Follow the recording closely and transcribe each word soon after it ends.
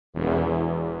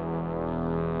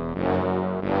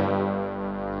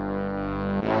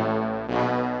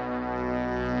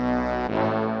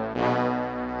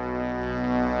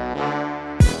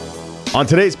On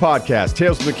today's podcast,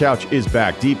 Tales from the Couch is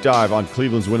back. Deep dive on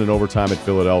Cleveland's win in overtime at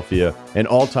Philadelphia, an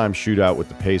all-time shootout with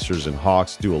the Pacers and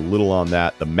Hawks. Do a little on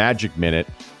that. The Magic Minute.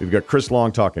 We've got Chris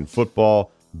Long talking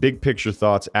football, big picture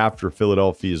thoughts after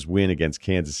Philadelphia's win against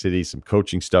Kansas City, some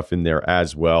coaching stuff in there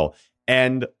as well,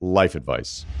 and life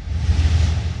advice.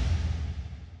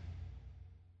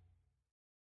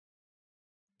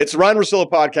 It's the Ryan Russillo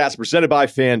podcast presented by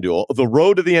FanDuel. The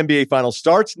road to the NBA Finals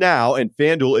starts now, and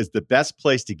FanDuel is the best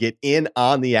place to get in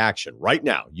on the action. Right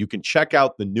now, you can check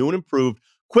out the new and improved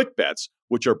Quick Bets,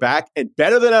 which are back and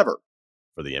better than ever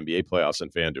for the NBA playoffs on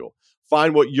FanDuel.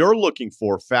 Find what you're looking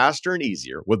for faster and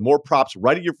easier with more props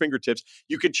right at your fingertips.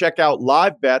 You can check out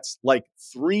live bets like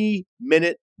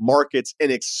 3-minute markets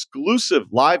and exclusive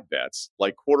live bets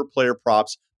like quarter player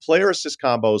props, player assist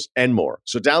combos, and more.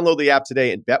 So download the app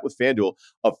today and bet with FanDuel,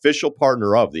 official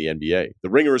partner of the NBA. The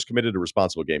Ringer is committed to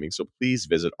responsible gaming, so please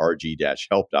visit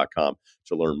rg-help.com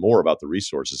to learn more about the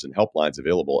resources and helplines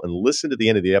available and listen to the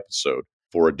end of the episode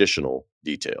for additional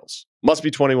details. Must be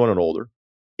 21 and older,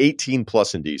 18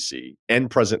 plus in D.C.,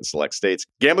 and present in select states.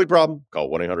 Gambling problem?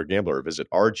 Call 1-800-GAMBLER or visit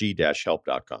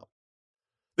rg-help.com.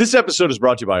 This episode is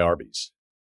brought to you by Arby's.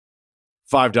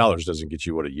 $5 doesn't get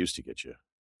you what it used to get you.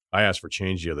 I asked for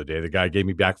change the other day. The guy gave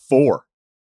me back $4.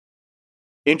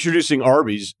 Introducing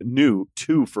Arby's new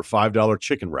 2 for $5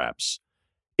 chicken wraps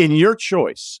in your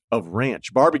choice of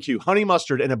ranch, barbecue, honey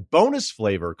mustard, and a bonus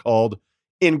flavor called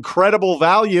Incredible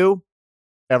Value.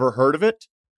 Ever heard of it?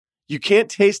 You can't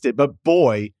taste it, but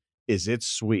boy, is it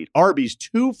sweet. Arby's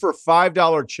 2 for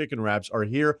 $5 chicken wraps are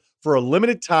here for a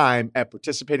limited time at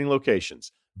participating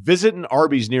locations. Visit an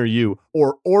Arby's near you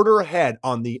or order ahead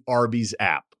on the Arby's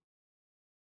app.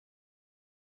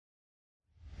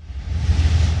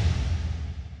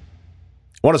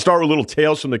 I want to start with a little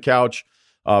Tales from the Couch.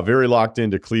 Very locked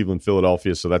into Cleveland,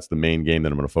 Philadelphia, so that's the main game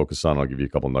that I'm going to focus on. I'll give you a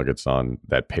couple nuggets on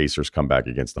that Pacers comeback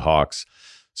against the Hawks.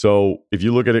 So if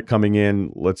you look at it coming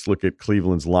in, let's look at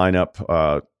Cleveland's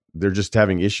lineup. They're just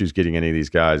having issues getting any of these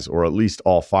guys, or at least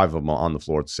all 5 of them on the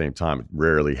floor at the same time. It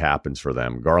rarely happens for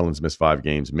them. Garland's missed 5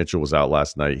 games. Mitchell was out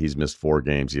last night. He's missed 4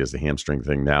 games. He has the hamstring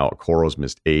thing now. Okoro's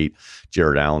missed 8.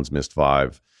 Jared Allen's missed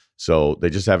 5. So they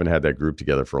just haven't had that group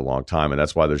together for a long time. And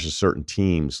that's why there's just certain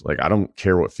teams, like I don't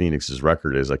care what Phoenix's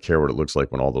record is. I care what it looks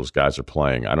like when all those guys are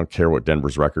playing. I don't care what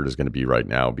Denver's record is going to be right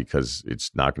now because it's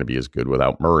not going to be as good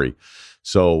without Murray.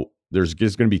 So there's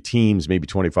going to be teams maybe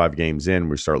 25 games in,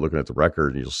 we start looking at the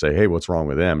record and you'll say, hey, what's wrong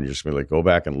with them? And you're just going to like go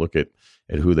back and look at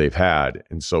who they've had.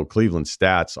 And so Cleveland's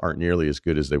stats aren't nearly as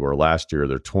good as they were last year.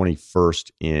 They're 21st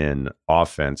in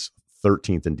offense,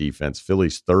 13th in defense.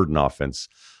 Philly's 3rd in offense,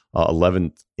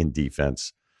 11th in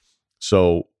defense.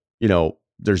 So,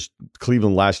 there's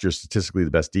Cleveland last year statistically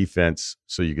the best defense.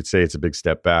 So you could say it's a big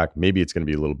step back. Maybe it's going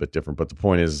to be a little bit different. But the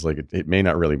point is like it may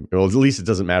not really, well, at least it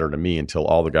doesn't matter to me until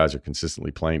all the guys are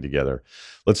consistently playing together.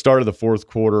 Let's start at the fourth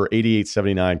quarter,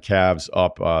 88-79 Cavs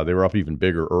up. They were up even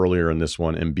bigger earlier in this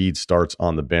one. Embiid starts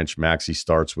on the bench. Maxey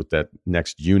starts with that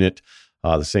next unit.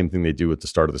 The same thing they do at the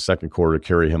start of the second quarter to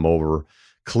carry him over.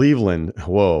 Cleveland,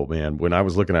 whoa, man. When I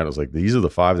was looking at it, I was like, these are the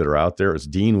 5 that are out there. It's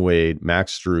Dean Wade,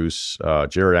 Max Strus,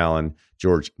 Jared Allen,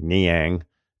 George Niang,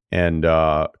 and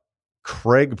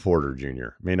Craig Porter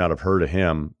Jr. May not have heard of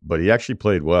him, but he actually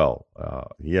played well.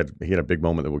 He had a big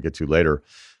moment that we'll get to later.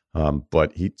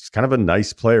 But he's kind of a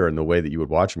nice player in the way that you would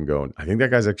watch him go. And I think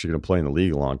that guy's actually going to play in the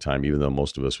league a long time, even though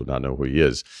most of us would not know who he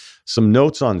is. Some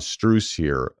notes on Strus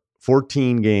here.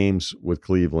 14 games with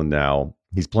Cleveland now.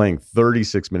 He's playing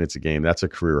 36 minutes a game. That's a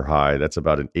career high. That's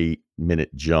about an 7-minute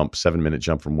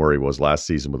jump from where he was last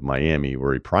season with Miami,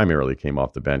 where he primarily came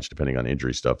off the bench, depending on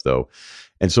injury stuff, though.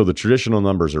 And so the traditional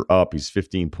numbers are up. He's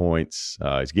 15 points.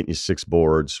 He's getting you 6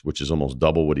 boards, which is almost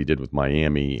double what he did with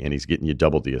Miami. And he's getting you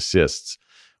double the assists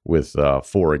with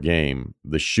 4 a game.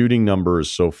 The shooting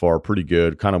numbers so far pretty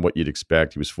good, kind of what you'd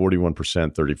expect. He was 41%,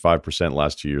 35%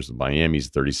 last 2 years with Miami. He's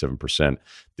 37%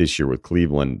 this year with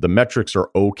Cleveland. The metrics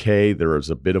are okay. There is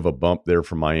a bit of a bump there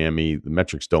from Miami. The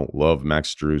metrics don't love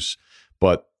Max Strus,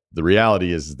 but the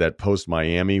reality is that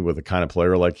post-Miami with a kind of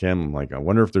player like him, I'm like, I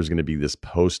wonder if there's going to be this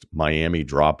post-Miami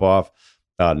drop-off.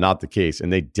 Not the case,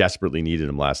 and they desperately needed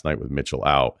him last night with Mitchell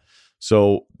out.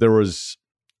 So there was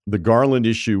the Garland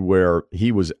issue where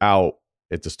he was out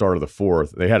at the start of the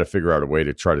fourth. They had to figure out a way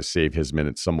to try to save his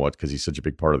minutes somewhat because he's such a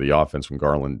big part of the offense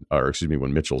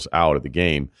when Mitchell's out of the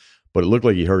game. But it looked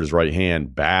like he hurt his right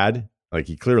hand bad. Like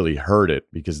he clearly hurt it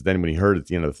because then when he hurt it at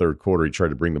the end of the third quarter, he tried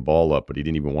to bring the ball up, but he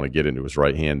didn't even want to get into his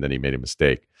right hand. Then he made a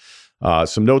mistake.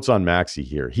 Some notes on Maxey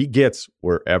here. He gets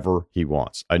wherever he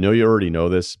wants. I know you already know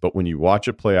this, but when you watch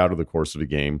it play out over the course of a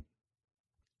game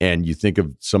and you think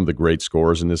of some of the great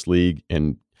scorers in this league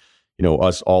and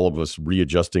all of us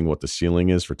readjusting what the ceiling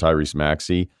is for Tyrese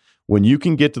Maxey. When you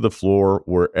can get to the floor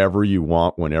wherever you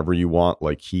want, whenever you want,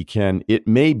 like he can, it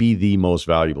may be the most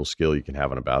valuable skill you can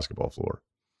have on a basketball floor.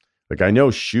 Like, I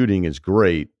know shooting is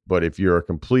great, but if you're a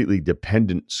completely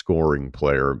dependent scoring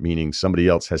player, meaning somebody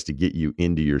else has to get you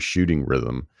into your shooting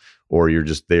rhythm, or you're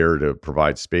just there to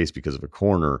provide space because of a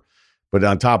corner, but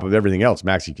on top of everything else,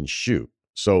 Maxey can shoot.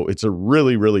 So it's a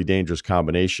really, really dangerous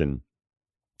combination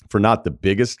for not the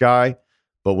biggest guy,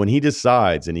 but when he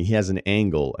decides and he has an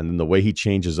angle, and then the way he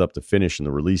changes up to finish and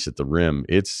the release at the rim,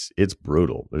 it's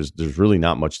brutal. There's really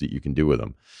not much that you can do with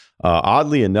him.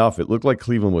 Oddly enough, it looked like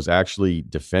Cleveland was actually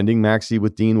defending Maxey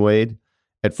with Dean Wade.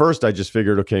 At first, I just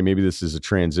figured, okay, maybe this is a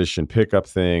transition pickup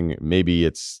thing. Maybe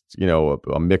it's,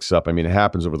 a mix-up. I mean, it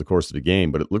happens over the course of the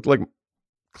game, but it looked like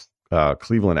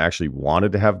Cleveland actually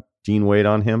wanted to have Dean Wade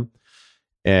on him.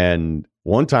 And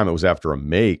one time it was after a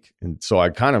make. And so I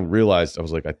kind of realized, I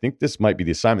was like, I think this might be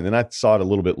the assignment. Then I saw it a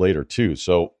little bit later too.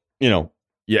 So,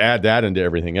 you add that into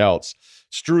everything else.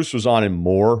 Strus was on him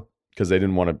more because they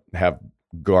didn't want to have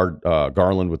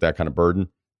Garland with that kind of burden.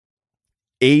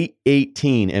 8-18,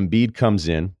 Embiid comes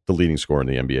in, the leading scorer in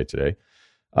the NBA today.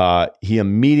 He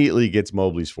immediately gets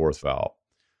Mobley's fourth foul.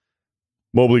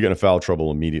 Mobley got in foul trouble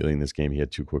immediately in this game. He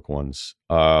had two quick ones.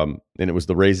 And it was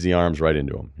the raise the arms right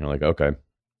into him. You're like, okay.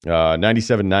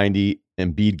 97-90,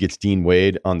 Embiid gets Dean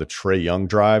Wade on the Trae Young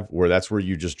drive, where that's where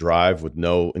you just drive with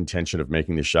no intention of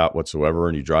making the shot whatsoever,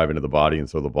 and you drive into the body and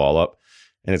throw the ball up.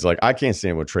 And it's like, I can't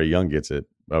stand when Trae Young gets it.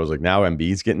 I was like, now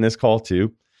Embiid's getting this call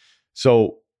too.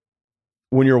 So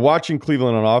when you're watching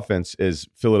Cleveland on offense as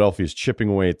Philadelphia's chipping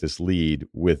away at this lead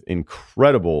with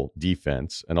incredible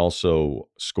defense and also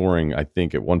scoring, I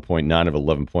think, at one point 9 of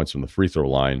 11 points from the free throw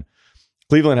line,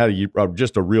 Cleveland had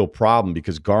just a real problem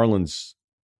because Garland's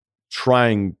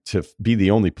trying to be the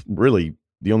only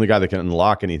guy that can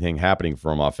unlock anything happening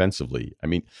for him offensively. I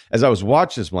mean, as I was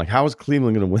watching this, I'm like, how is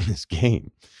Cleveland going to win this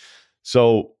game?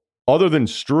 So other than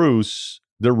Strus,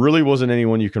 there really wasn't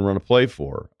anyone you can run a play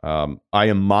for. I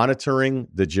am monitoring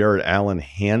the Jared Allen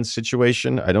hand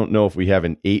situation. I don't know if we have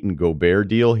an Ayton Gobert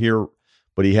deal here,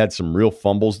 but he had some real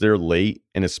fumbles there late,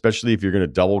 and especially if you're going to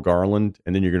double Garland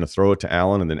and then you're going to throw it to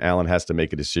Allen, and then Allen has to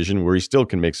make a decision where he still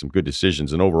can make some good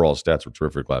decisions. And overall stats were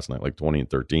terrific last night, like 20 and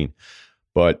 13.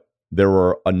 But there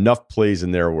were enough plays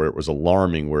in there where it was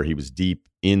alarming, where he was deep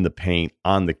in the paint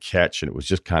on the catch, and it was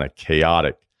just kind of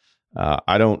chaotic.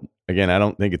 I don't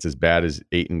think it's as bad as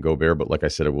Ayton Gobert, but like I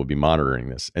said, I will be monitoring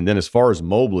this. And then as far as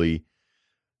Mobley,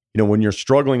 when you're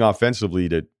struggling offensively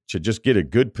to just get a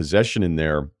good possession in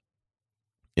there,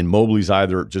 and Mobley's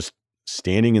either just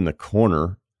standing in the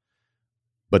corner,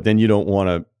 but then you don't want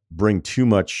to bring too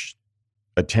much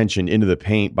attention into the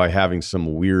paint by having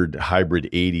some weird hybrid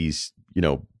 80s,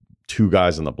 two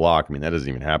guys on the block. I mean, that doesn't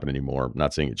even happen anymore. I'm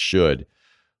not saying it should,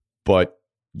 but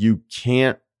you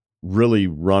can't really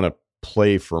run a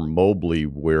play for Mobley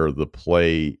where the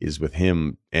play is with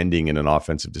him ending in an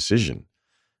offensive decision.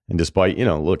 And despite,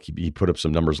 look, he put up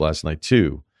some numbers last night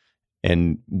too.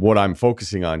 And what I'm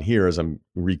focusing on here as I'm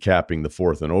recapping the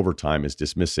fourth and overtime is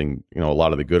dismissing, a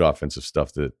lot of the good offensive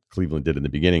stuff that Cleveland did in the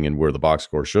beginning, and where the box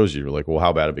score shows you're like, well,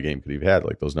 how bad of a game could he have had?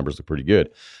 Like, those numbers look pretty good.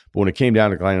 But when it came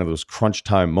down to kind of those crunch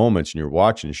time moments and you're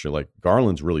watching, you're like,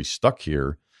 Garland's really stuck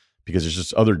here because there's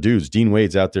just other dudes. Dean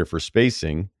Wade's out there for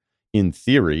spacing in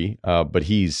theory, but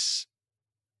he's,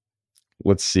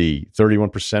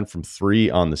 31% from three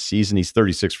on the season. He's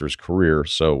 36 for his career,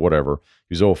 so whatever.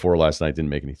 He was 0-4 last night, didn't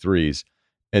make any threes.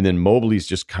 And then Mobley's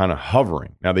just kind of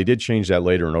hovering. Now, they did change that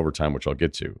later in overtime, which I'll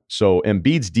get to. So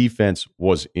Embiid's defense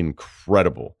was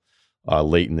incredible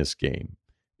late in this game.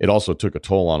 It also took a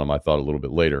toll on him, I thought, a little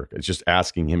bit later. It's just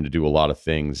asking him to do a lot of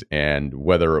things, and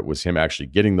whether it was him actually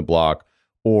getting the block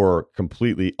or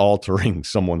completely altering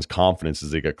someone's confidence as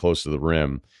they get close to the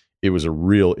rim, it was a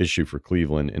real issue for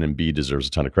Cleveland, and Embiid deserves a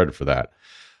ton of credit for that.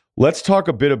 Let's talk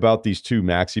a bit about these two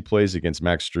Maxey plays against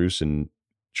Max Strus in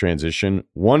transition.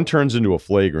 One turns into a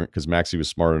flagrant because Maxey was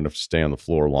smart enough to stay on the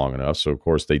floor long enough. So, of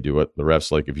course, they do it. The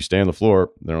ref's like, if you stay on the floor,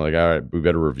 they're like, all right, we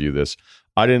better review this.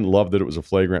 I didn't love that it was a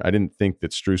flagrant. I didn't think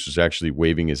that Strus was actually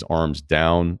waving his arms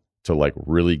down to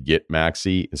really get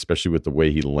Maxey, especially with the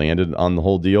way he landed on the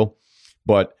whole deal.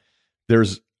 But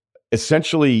there's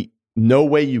essentially no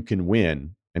way you can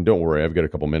win. And don't worry, I've got a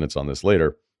couple minutes on this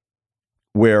later,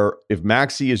 where if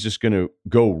Maxey is just going to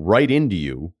go right into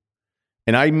you,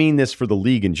 and I mean this for the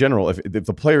league in general, if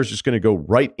the player is just going to go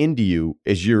right into you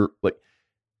as you're like,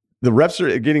 the refs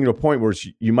are getting to a point where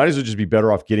you might as well just be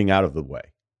better off getting out of the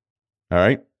way. All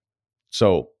right.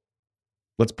 So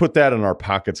let's put that in our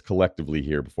pockets collectively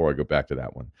here before I go back to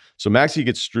that one. So Maxey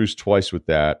gets Strus twice with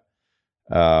that.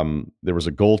 There was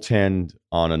a goaltend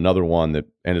on another one that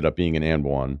ended up being an and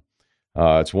one.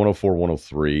 It's 104,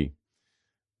 103.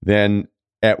 Then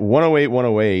at 108,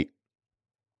 108,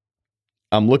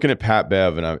 I'm looking at Pat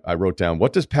Bev, and I wrote down,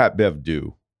 what does Pat Bev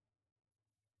do?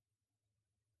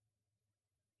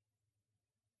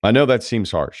 I know that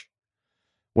seems harsh.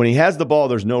 When he has the ball,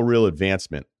 there's no real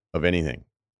advancement of anything.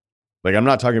 Like, I'm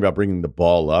not talking about bringing the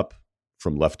ball up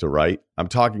from left to right. I'm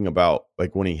talking about,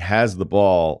 like, when he has the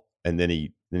ball and then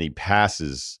he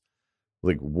passes.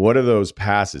 Like, what are those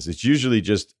passes? It's usually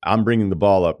just, I'm bringing the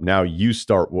ball up. Now you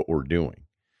start what we're doing.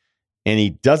 And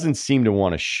he doesn't seem to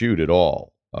want to shoot at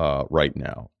all right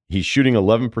now. He's shooting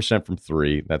 11% from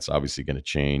three. That's obviously going to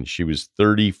change. He was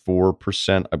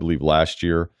 34%, I believe, last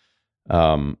year.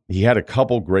 He had a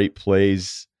couple great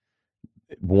plays.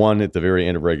 One at the very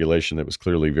end of regulation that was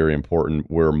clearly very important,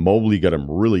 where Mobley got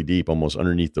him really deep, almost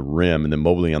underneath the rim. And then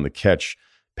Mobley on the catch,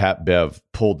 Pat Bev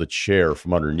pulled the chair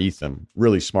from underneath him.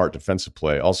 Really smart defensive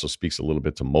play. Also speaks a little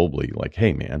bit to Mobley, like,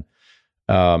 hey, man.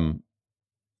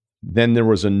 Then there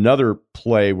was another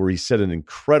play where he set an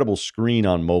incredible screen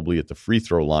on Mobley at the free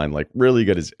throw line, like really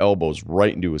got his elbows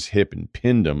right into his hip and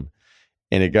pinned him.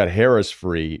 And it got Harris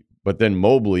free. But then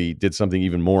Mobley did something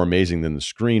even more amazing than the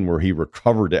screen, where he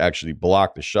recovered to actually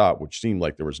block the shot, which seemed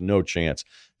like there was no chance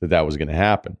that that was going to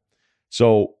happen.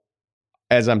 So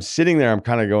as I'm sitting there, I'm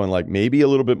kind of going like, maybe a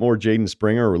little bit more Jaden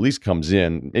Springer, or at least comes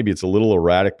in. Maybe it's a little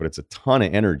erratic, but it's a ton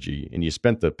of energy, and you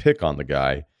spent the pick on the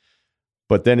guy.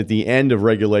 But then at the end of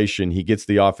regulation, he gets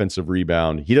the offensive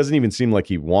rebound. He doesn't even seem like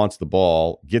he wants the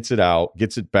ball, gets it out,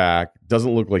 gets it back,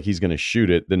 doesn't look like he's going to shoot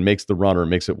it, then makes the runner,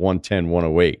 makes it 110,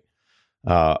 108.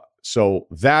 So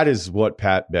that is what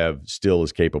Pat Bev still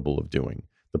is capable of doing.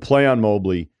 The play on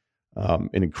Mobley, an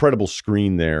incredible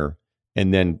screen there,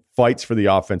 and then fights for the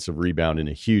offensive rebound in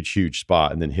a huge, huge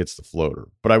spot, and then hits the floater.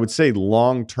 But I would say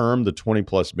long-term, the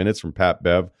 20-plus minutes from Pat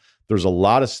Bev, there's a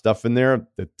lot of stuff in there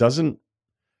that doesn't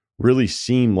really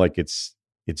seem like it's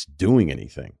doing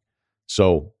anything.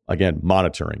 So, again,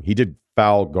 monitoring. He did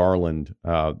foul Garland.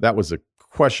 That was a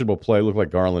questionable play. Looked like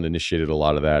Garland initiated a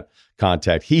lot of that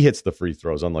contact. He hits the free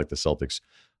throws, unlike the Celtics.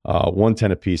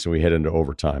 110 apiece, and we head into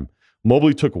overtime.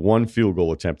 Mobley took one field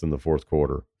goal attempt in the fourth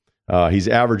quarter. He's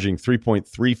averaging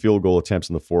 3.3 field goal attempts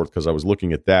in the fourth, because I was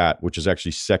looking at that, which is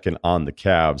actually second on the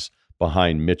Cavs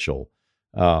behind Mitchell.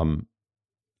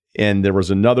 And there was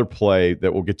another play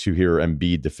that we'll get to here,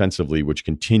 Embiid defensively, which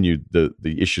continued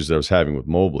the issues that I was having with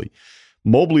Mobley.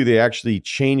 Mobley, they actually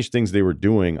changed things they were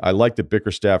doing. I like that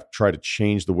Bickerstaff tried to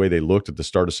change the way they looked at the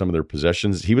start of some of their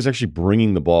possessions. He was actually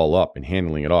bringing the ball up and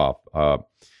handling it off.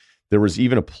 There was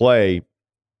even a play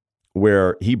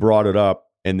where he brought it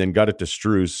up and then got it to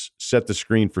Strus, set the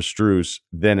screen for Strus,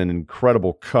 then an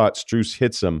incredible cut. Strus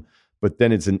hits him, but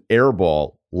then it's an air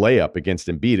ball layup against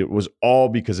Embiid. It was all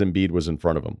because Embiid was in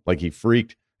front of him. Like, he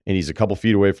freaked, and he's a couple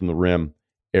feet away from the rim,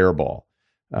 air ball.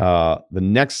 The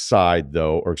next side,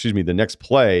 though, or excuse me, the next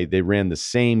play, they ran the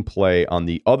same play on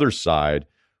the other side,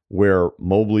 where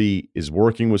Mobley is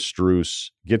working with Strus,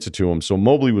 gets it to him. So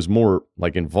Mobley was more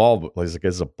like involved, like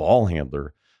as a ball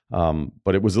handler.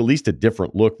 But it was at least a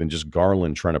different look than just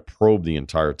Garland trying to probe the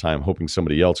entire time, hoping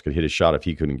somebody else could hit a shot if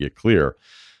he couldn't get clear.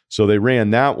 So they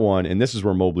ran that one, and this is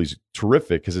where Mobley's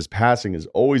terrific, because his passing has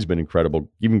always been incredible,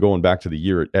 even going back to the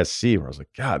year at SC, where I was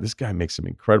like, God, this guy makes some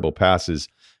incredible passes.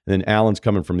 And then Allen's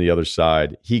coming from the other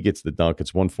side. He gets the dunk.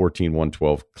 It's 114,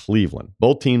 112, Cleveland.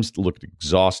 Both teams looked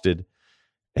exhausted.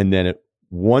 And then at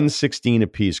 116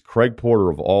 apiece, Craig Porter,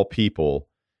 of all people,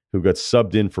 who got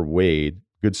subbed in for Wade,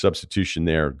 good substitution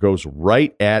there, goes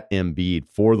right at Embiid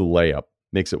for the layup,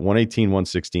 makes it 118,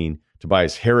 116.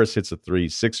 Tobias Harris hits a three.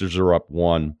 Sixers are up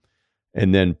one.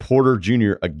 And then Porter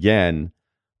Jr. again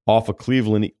off a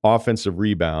Cleveland offensive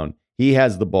rebound. He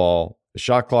has the ball. The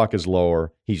shot clock is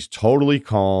lower. He's totally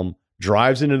calm,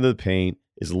 drives into the paint,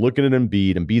 is looking at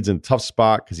Embiid. Embiid's in a tough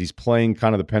spot because he's playing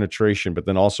kind of the penetration, but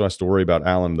then also has to worry about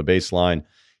Allen, the baseline.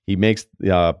 He makes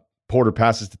Porter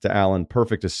passes it to Allen,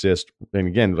 perfect assist. And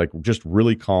again, like, just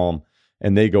really calm,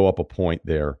 and they go up a point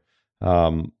there.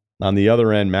 On the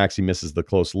other end, Maxey misses the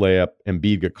close layup.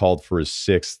 Embiid got called for his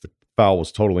sixth. The foul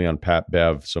was totally on Pat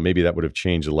Bev, so maybe that would have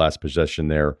changed the last possession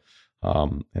there.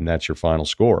 And that's your final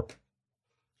score.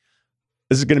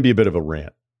 This is going to be a bit of a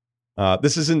rant.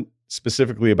 This isn't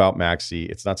specifically about Maxey.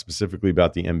 It's not specifically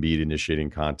about the Embiid initiating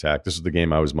contact. This is the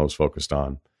game I was most focused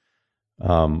on.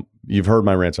 You've heard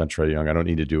my rants on Trae Young. I don't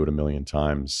need to do it a million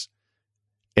times.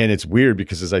 And it's weird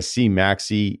because as I see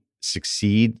Maxey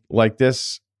succeed like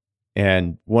this,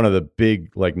 and one of the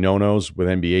big like no-nos with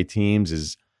NBA teams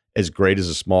is as great as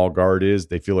a small guard is,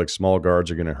 they feel like small guards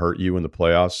are going to hurt you in the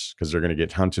playoffs because they're going to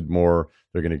get hunted more.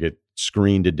 They're going to get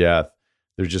screened to death.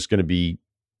 They're going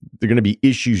to be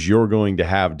issues you're going to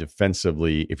have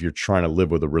defensively if you're trying to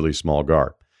live with a really small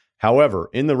guard. However,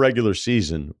 in the regular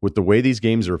season, with the way these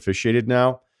games are officiated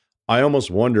now, I almost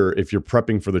wonder if you're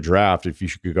prepping for the draft, if you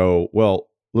should go, well,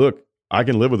 look, I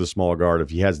can live with a small guard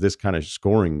if he has this kind of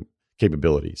scoring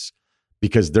capabilities,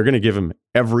 because they're going to give him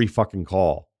every fucking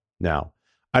call now.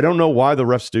 I don't know why the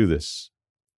refs do this.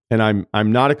 And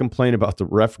I'm not a complaint about the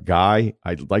ref guy.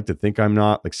 I'd like to think I'm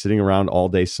not, like sitting around all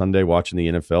day Sunday watching the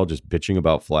NFL just bitching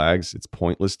about flags. It's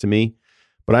pointless to me.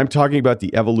 But I'm talking about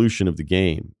the evolution of the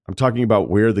game. I'm talking about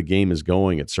where the game is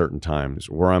going at certain times,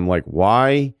 where I'm like,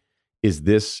 why is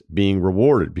this being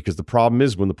rewarded? Because the problem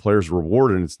is when the player's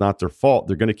rewarded and it's not their fault,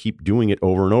 they're going to keep doing it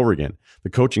over and over again. The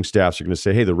coaching staffs are going to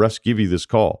say, hey, the refs give you this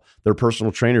call. Their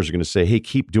personal trainers are going to say, hey,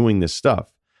 keep doing this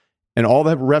stuff. And all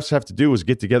that refs have to do is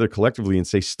get together collectively and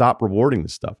say, stop rewarding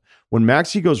this stuff. When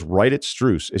Maxey goes right at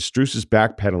Strus, as Strus is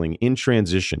backpedaling in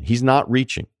transition, he's not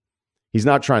reaching. He's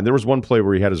not trying. There was one play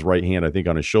where he had his right hand, I think,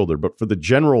 on his shoulder. But for the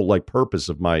general purpose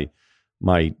of my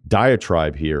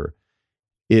diatribe here,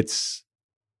 it's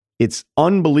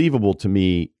unbelievable to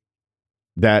me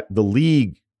that the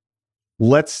league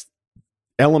lets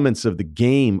elements of the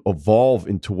game evolve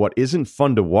into what isn't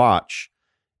fun to watch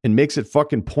and makes it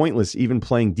fucking pointless even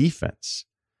playing defense.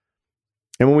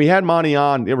 And when we had Monty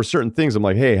on, there were certain things I'm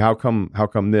like, hey, how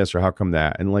come this or how come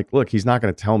that? And like, look, he's not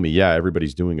going to tell me, yeah,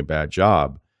 everybody's doing a bad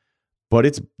job.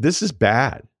 But this is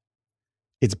bad.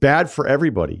 It's bad for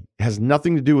everybody. It has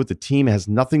nothing to do with the team. It has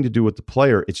nothing to do with the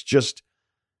player. It's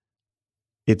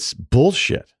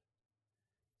bullshit.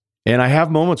 And I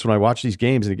have moments when I watch these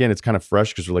games, and again, it's kind of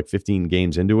fresh because we're like 15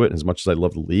 games into it. And as much as I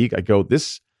love the league, I go,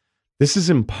 this is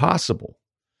impossible.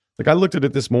 Like, I looked at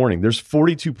it this morning. There's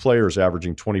 42 players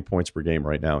averaging 20 points per game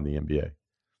right now in the NBA.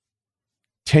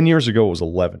 10 years ago, it was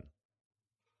 11.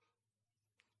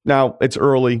 Now, it's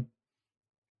early.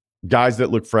 Guys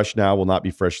that look fresh now will not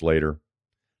be fresh later.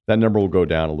 That number will go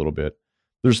down a little bit.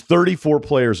 There's 34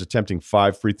 players attempting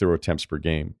 5 free throw attempts per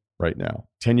game right now.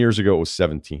 10 years ago, it was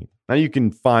 17. Now you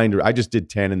can find, I just did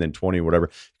 10 and then 20 or whatever.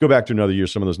 Go back to another year,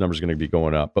 some of those numbers are going to be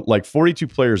going up. But like 42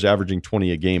 players averaging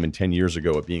 20 a game, and 10 years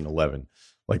ago it being 11.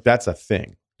 Like, that's a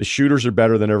thing. The shooters are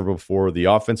better than ever before. The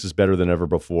offense is better than ever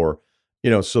before.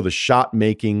 So the shot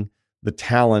making, the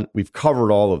talent, we've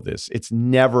covered all of this. It's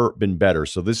never been better.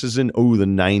 So this isn't, the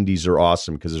 90s are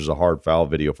awesome because there's a hard foul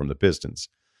video from the Pistons.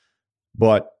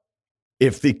 But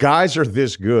if the guys are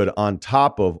this good, on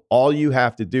top of all you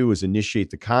have to do is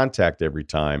initiate the contact every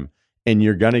time, and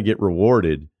you're going to get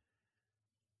rewarded,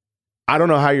 I don't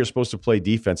know how you're supposed to play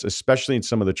defense, especially in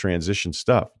some of the transition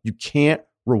stuff. You can't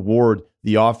reward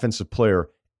the offensive player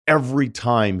every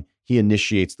time he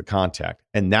initiates the contact.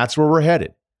 And that's where we're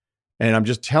headed. And I'm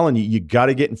just telling you, you got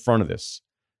to get in front of this,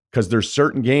 because there's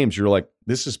certain games you're like,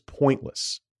 this is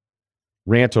pointless.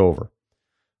 Rant over.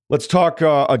 Let's talk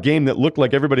a game that looked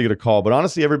like everybody got a call, but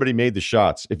honestly, everybody made the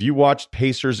shots. If you watched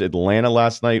Pacers Atlanta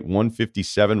last night,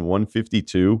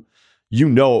 157-152, you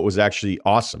know it was actually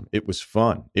awesome. It was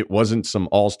fun. It wasn't some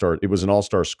all-star. It was an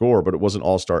all-star score, but it wasn't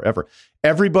all-star ever.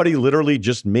 Everybody literally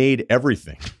just made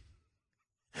everything.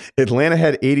 Atlanta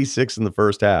had 86 in the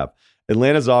first half.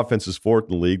 Atlanta's offense is 4th in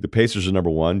the league. The Pacers are number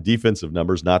 1. Defensive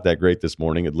numbers, not that great this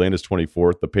morning. Atlanta's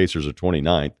 24th. The Pacers are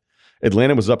 29th.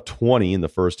 Atlanta was up 20 in the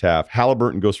first half.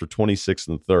 Halliburton goes for 26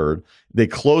 in the third. They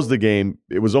closed the game.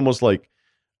 It was almost like,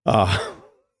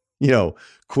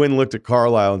 Quinn looked at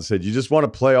Carlisle and said, you just want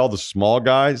to play all the small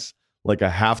guys like a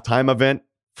halftime event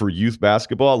for youth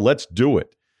basketball? Let's do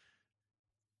it.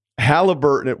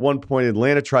 Halliburton, at one point,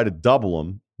 Atlanta tried to double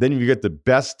him. Then you get the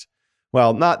best,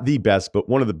 well, not the best, but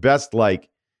one of the best,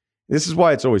 this is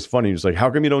why it's always funny. He's like, how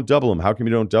come you don't double him? How come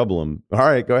you don't double him? All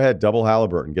right, go ahead, double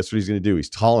Halliburton. Guess what he's going to do? He's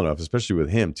tall enough, especially with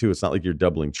him, too. It's not like you're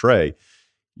doubling Trey.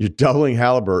 You're doubling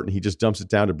Halliburton. He just dumps it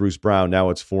down to Bruce Brown. Now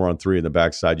it's 4-on-3 in the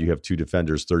backside. You have 2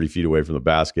 defenders 30 feet away from the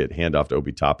basket, handoff to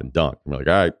Obi Toppin dunk. And we're like,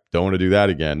 all right, don't want to do that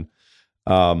again.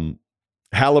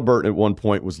 Halliburton at one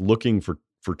point was looking for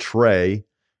Trey.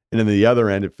 And then the other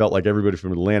end, it felt like everybody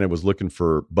from Atlanta was looking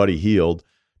for Buddy Hield.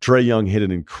 Trae Young hit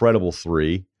an incredible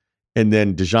 3. And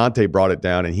then DeJounte brought it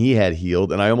down, and he had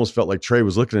Hield. And I almost felt like Trey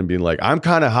was looking at him being like, I'm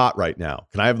kind of hot right now.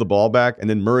 Can I have the ball back? And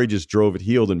then Murray just drove it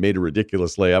Hield and made a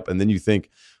ridiculous layup. And then you think,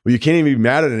 well, you can't even be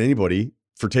mad at anybody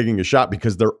for taking a shot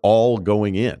because they're all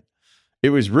going in. It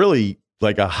was really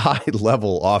like a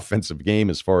high-level offensive game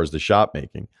as far as the shot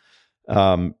making.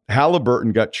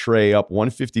 Halliburton got Trey up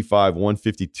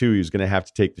 155-152. He was going to have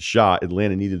to take the shot.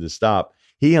 Atlanta needed to stop.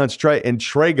 He hunts Trey, and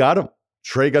Trey got him.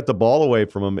 Trey got the ball away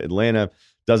from him. Atlanta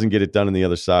doesn't get it done on the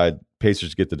other side.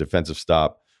 Pacers get the defensive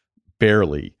stop,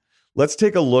 barely. Let's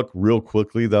take a look real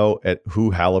quickly, though, at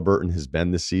who Halliburton has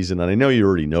been this season. And I know you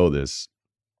already know this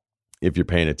if you're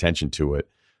paying attention to it.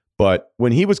 But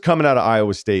when he was coming out of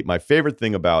Iowa State, my favorite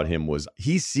thing about him was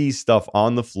he sees stuff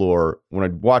on the floor. When I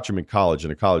watch him in college,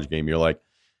 in a college game, you're like,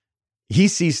 he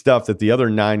sees stuff that the other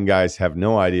 9 guys have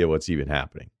no idea what's even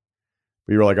happening.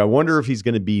 But you're like, I wonder if he's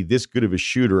going to be this good of a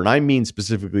shooter. And I mean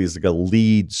specifically as like a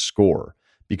lead scorer.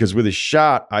 Because with his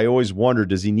shot, I always wonder,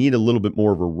 does he need a little bit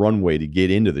more of a runway to get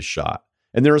into the shot?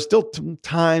 And there are still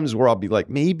times where I'll be like,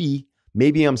 maybe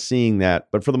I'm seeing that.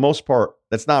 But for the most part,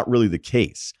 that's not really the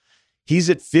case. He's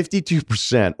at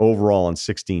 52% overall on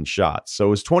 16 shots.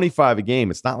 So it's 25 a game.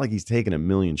 It's not like he's taking a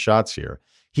million shots here.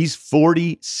 He's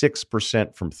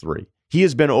 46% from 3. He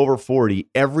has been over 40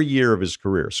 every year of his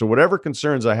career. So whatever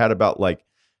concerns I had about like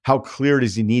how clear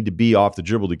does he need to be off the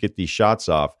dribble to get these shots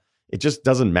off, it just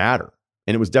doesn't matter.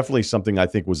 And it was definitely something I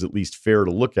think was at least fair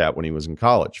to look at when he was in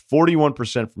college.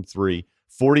 41% from 3,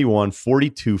 41,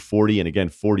 42, 40, and again,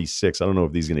 46. I don't know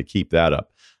if he's going to keep that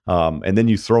up. And then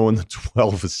you throw in the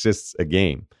 12 assists a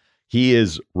game. He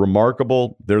is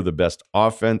remarkable. They're the best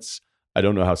offense. I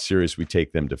don't know how serious we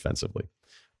take them defensively.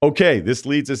 Okay, this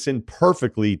leads us in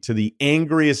perfectly to the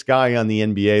angriest guy on the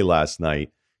NBA last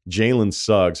night, Jalen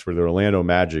Suggs, for the Orlando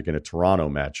Magic in a Toronto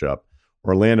matchup.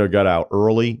 Orlando got out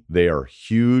early. They are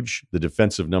huge. The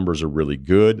defensive numbers are really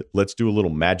good. Let's do a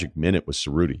little Magic Minute with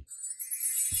Cerruti.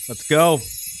 Let's go.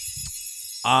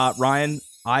 Ryan,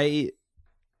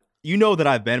 you know that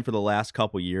I've been for the last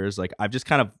couple years. Like I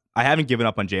haven't given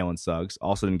up on Jalen Suggs.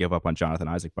 Also didn't give up on Jonathan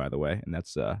Isaac, by the way. And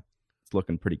that's it's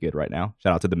looking pretty good right now.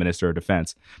 Shout out to the Minister of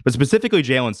Defense. But specifically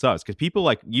Jalen Suggs, because people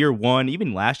like year one,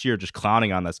 even last year, just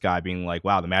clowning on this guy, being like,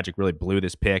 wow, the Magic really blew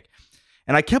this pick.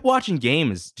 And I kept watching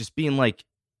games just being like,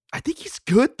 I think he's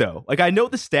good, though. Like, I know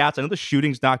the stats. I know the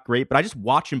shooting's not great, but I just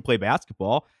watch him play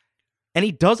basketball. And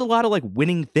he does a lot of, like,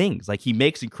 winning things. Like, he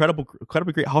makes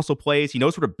incredibly great hustle plays. He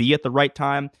knows where to be at the right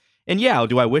time. And, yeah,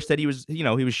 do I wish that he was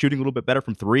shooting a little bit better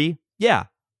from 3? Yeah.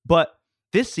 But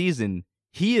this season,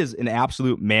 he is an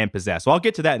absolute man-possessed. So I'll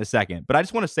get to that in a second. But I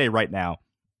just want to say right now,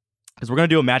 because we're going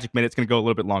to do a Magic Minute. It's going to go a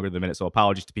little bit longer than a minute, so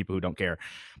apologies to people who don't care.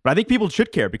 But I think people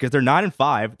should care because they're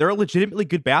 9-5. They're a legitimately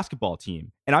good basketball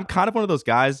team. And I'm kind of one of those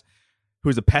guys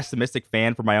who's a pessimistic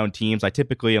fan for my own teams. I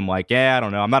typically am like, I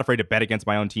don't know. I'm not afraid to bet against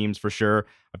my own teams for sure.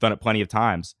 I've done it plenty of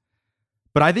times.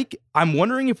 But I think I'm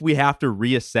wondering if we have to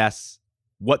reassess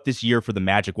what this year for the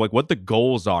Magic, like what the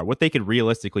goals are, what they could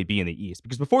realistically be in the East.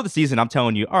 Because before the season, I'm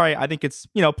telling you, all right, I think it's,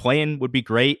 playing would be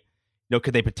great.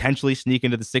 Could they potentially sneak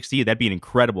into the 60? That'd be an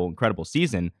incredible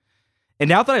season. And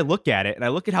now that I look at it and I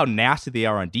look at how nasty they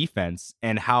are on defense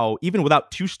and how even without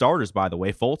 2 starters, by the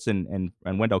way, Fultz and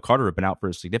Wendell Carter have been out for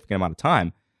a significant amount of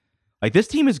time. Like this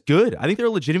team is good. I think they're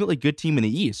a legitimately good team in the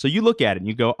East. So you look at it and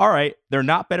you go, all right, they're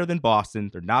not better than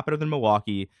Boston. They're not better than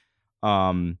Milwaukee.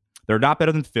 They're not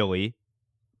better than Philly.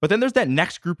 But then there's that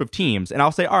next group of teams. And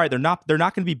I'll say, all right, they're not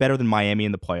going to be better than Miami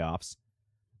in the playoffs.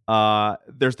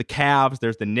 There's the Cavs,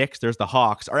 there's the Knicks, there's the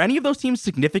Hawks. Are any of those teams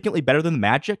significantly better than the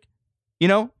Magic?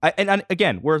 And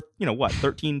again, we're,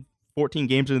 13, 14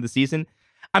 games into the season.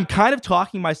 I'm kind of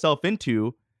talking myself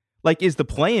into, like, is the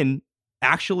play-in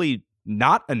actually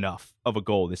not enough of a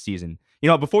goal this season?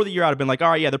 Before the year, I'd have been like, all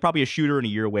right, yeah, they're probably a shooter in a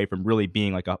year away from really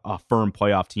being like a firm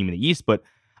playoff team in the East. But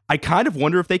I kind of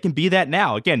wonder if they can be that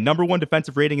now. Again, number 1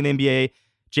 defensive rating in the NBA.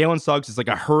 Jalen Suggs is like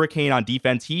a hurricane on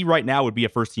defense. He right now would be a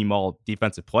first-team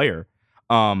all-defensive player.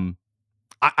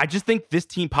 I just think this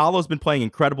team, Paolo's been playing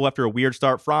incredible after a weird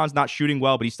start. Franz not shooting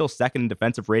well, but he's still second in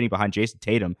defensive rating behind Jason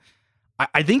Tatum.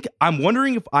 I think I'm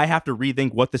wondering if I have to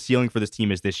rethink what the ceiling for this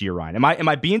team is this year, Ryan. Am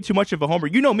I being too much of a homer?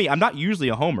 You know me, I'm not usually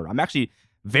a homer. I'm actually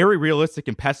very realistic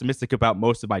and pessimistic about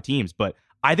most of my teams, but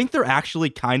I think they're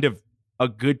actually kind of a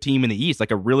good team in the East,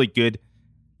 like a really good.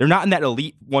 They're not in that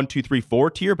elite 1, 2, 3, 4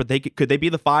 tier, but could they be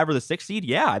the 5 or the 6 seed?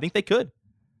 Yeah, I think they could.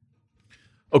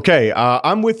 Okay,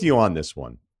 I'm with you on this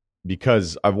one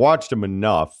because I've watched them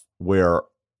enough where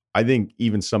I think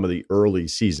even some of the early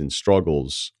season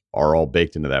struggles are all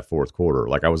baked into that fourth quarter.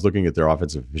 Like I was looking at their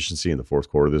offensive efficiency in the fourth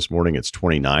quarter this morning. It's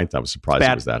 29th. I was surprised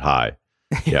it was that high.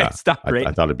 Yeah, it's not great.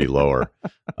 I thought it'd be lower.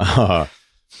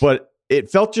 But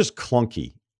it felt just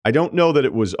clunky. I don't know that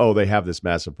it was, they have this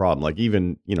massive problem. Like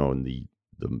even, in the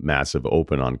massive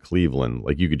open on Cleveland,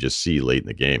 like you could just see late in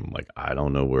the game, like, I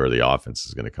don't know where the offense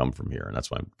is going to come from here. And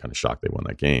that's why I'm kind of shocked they won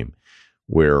that game.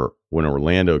 Where when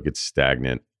Orlando gets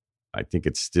stagnant, I think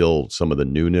it's still some of the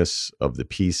newness of the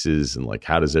pieces and like,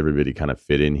 how does everybody kind of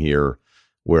fit in here?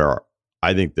 Where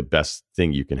I think the best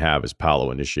thing you can have is Paolo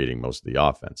initiating most of the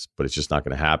offense, but it's just not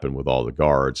going to happen with all the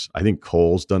guards. I think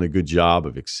Cole's done a good job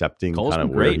of accepting Cole's kind of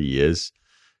been where great. he is,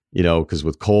 because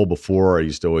with Cole before, I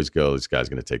used to always go, this guy's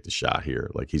going to take the shot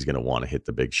here. Like he's going to want to hit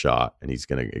the big shot and he's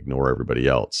going to ignore everybody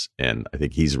else. And I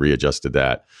think he's readjusted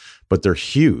that, but they're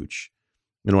huge.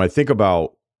 I think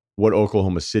about what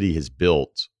Oklahoma City has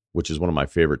built, which is one of my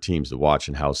favorite teams to watch,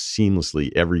 and how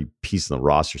seamlessly every piece of the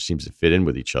roster seems to fit in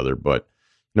with each other. But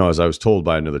as I was told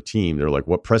by another team, they're like,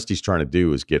 what Presti's trying to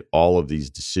do is get all of these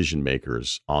decision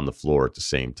makers on the floor at the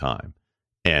same time.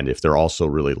 And if they're also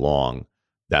really long,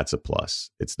 that's a plus.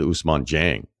 It's the Ousmane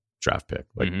Dieng draft pick.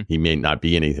 Like he may not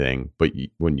be anything, but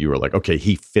when you were like, okay,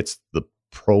 he fits the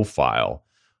profile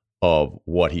of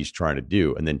what he's trying to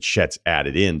do. And then Chet's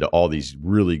added into all these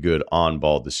really good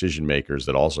on-ball decision makers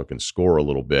that also can score a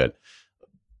little bit.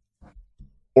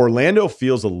 Orlando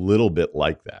feels a little bit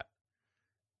like that.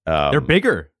 They're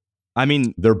bigger. I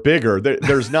mean, they're bigger.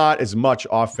 There's not as much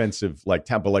offensive like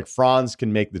tempo. Like Franz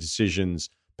can make the decisions.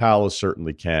 Paolo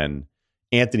certainly can.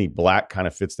 Anthony Black kind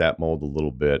of fits that mold a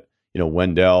little bit.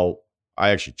 Wendell, I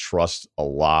actually trust a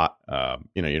lot.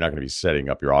 You're not going to be setting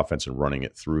up your offense and running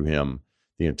it through him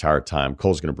the entire time.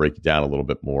 Cole's going to break you down a little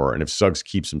bit more. And if Suggs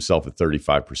keeps himself at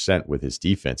 35% with his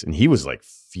defense, and he was like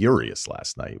furious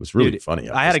last night. It was really funny.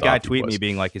 I had a guy tweet me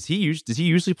being like, does he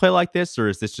usually play like this? Or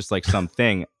is this just like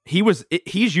something? He's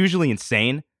usually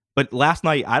insane. But last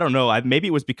night, I don't know. Maybe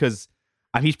it was because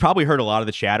he's probably heard a lot of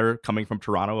the chatter coming from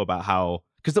Toronto about how,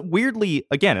 because weirdly,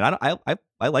 again, and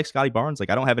I like Scotty Barnes. Like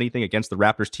I don't have anything against the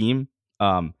Raptors team.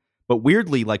 But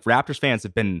weirdly, like Raptors fans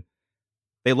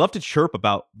they love to chirp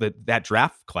about that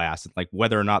draft class, like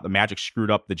whether or not the Magic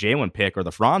screwed up the Jalen pick or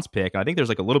the Franz pick. And I think there's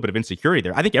like a little bit of insecurity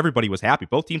there. I think everybody was happy.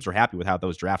 Both teams were happy with how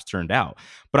those drafts turned out.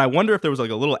 But I wonder if there was like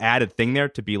a little added thing there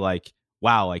to be like,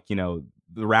 wow, like, the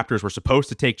Raptors were supposed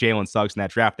to take Jalen Suggs in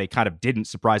that draft. They kind of didn't.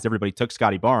 Surprised everybody took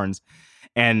Scotty Barnes.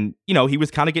 And, he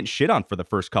was kind of getting shit on for the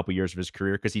first couple years of his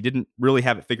career because he didn't really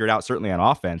have it figured out, certainly on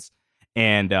offense.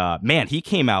 And man, he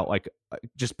came out like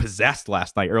just possessed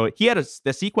last night early. He had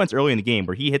the sequence early in the game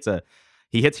where he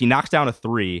knocks down a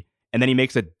three, and then he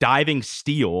makes a diving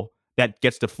steal that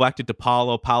gets deflected to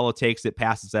Paolo. Paolo takes it,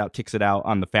 passes out, kicks it out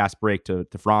on the fast break to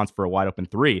Franz for a wide open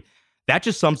three. That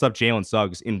just sums up Jalen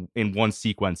Suggs in one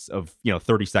sequence of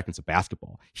 30 seconds of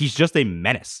basketball. He's just a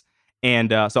menace.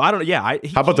 And so I don't know. Yeah.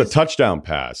 How about the touchdown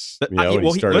pass?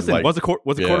 Was a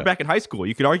quarterback in high school.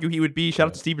 You could argue he would be. Shout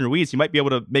out to Steven Ruiz. He might be able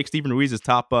to make Steven Ruiz's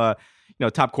top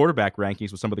quarterback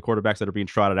rankings with some of the quarterbacks that are being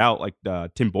trotted out, like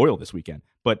Tim Boyle this weekend.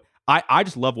 But I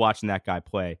just love watching that guy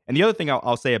play. And the other thing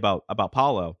I'll say about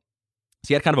Paolo is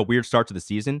he had kind of a weird start to the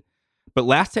season. But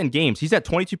last 10 games, he's at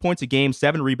 22 points a game,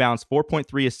 7 rebounds,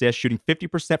 4.3 assists, shooting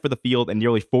 50% for the field and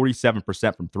nearly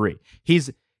 47% from three.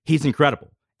 He's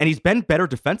incredible. And he's been better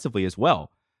defensively as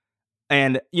well.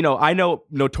 And, I know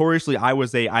notoriously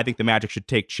I think the Magic should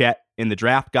take Chet in the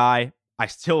draft guy. I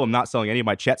still am not selling any of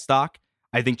my Chet stock.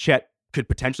 I think Chet could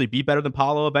potentially be better than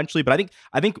Paolo eventually. But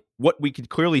I think what we could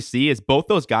clearly see is both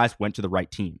those guys went to the right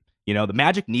team. The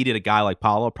Magic needed a guy like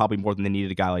Paolo probably more than they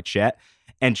needed a guy like Chet.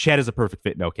 And Chet is a perfect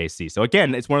fit in OKC. So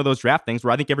again, it's one of those draft things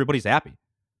where I think everybody's happy.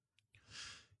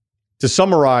 To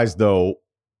summarize, though,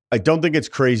 I don't think it's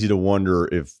crazy to wonder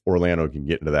if Orlando can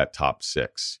get into that top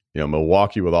six.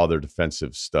 Milwaukee with all their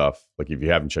defensive stuff, like if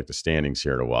you haven't checked the standings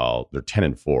here in a while, they're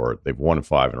 10-4. They've won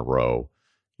 5 in a row.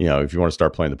 If you want to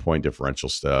start playing the point differential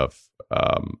stuff,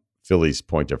 Philly's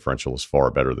point differential is far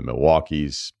better than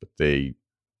Milwaukee's, but they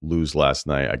lose last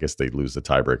night. I guess they lose the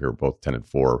tiebreaker, both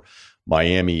 10-4.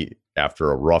 Miami,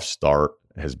 after a rough start,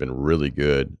 has been really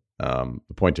good.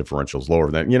 The point differential is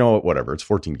lower than, whatever. It's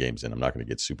 14 games in. I'm not going to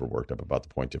get super worked up about the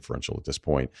point differential at this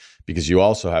point, because you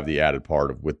also have the added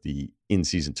part of with the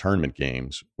in-season tournament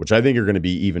games, which I think are going to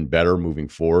be even better moving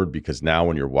forward, because now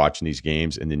when you're watching these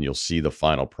games and then you'll see the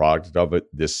final product of it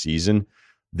this season,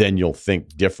 then you'll think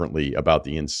differently about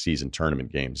the in-season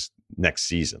tournament games next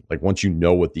season. Like once you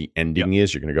know what the ending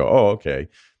is, you're going to go, oh, okay.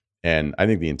 And I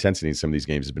think the intensity in some of these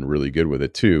games has been really good with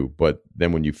it too. But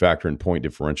then when you factor in point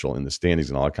differential in the standings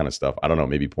and all that kind of stuff, I don't know,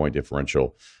 maybe point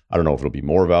differential, I don't know if it'll be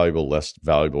more valuable, less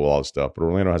valuable, all this stuff. But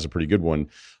Orlando has a pretty good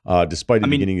one. Despite the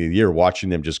beginning of the year, watching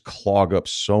them just clog up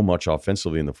so much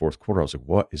offensively in the fourth quarter, I was like,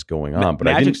 what is going on? But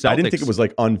I didn't think it was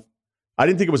like I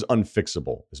didn't think it was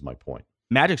unfixable, is my point.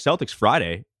 Magic Celtics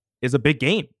Friday is a big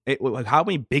game. How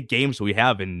many big games do we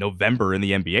have in November in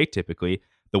the NBA typically?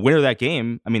 The winner of that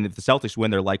game, if the Celtics win,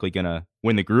 they're likely going to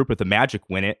win the group. If the Magic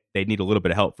win it, they'd need a little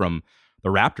bit of help from the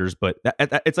Raptors. But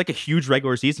it's like a huge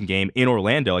regular season game in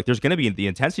Orlando. Like there's going to be the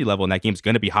intensity level in that game is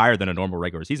going to be higher than a normal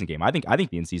regular season game. I think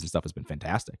the in-season stuff has been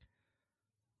fantastic.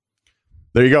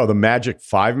 There you go. The magic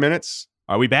 5 minutes.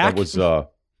 Are we back? That was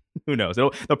who knows?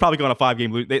 They'll probably go on a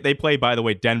 5-game. They play, by the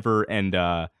way, Denver and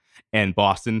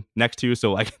Boston next to.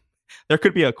 So like, there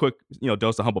could be a quick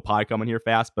dose of humble pie coming here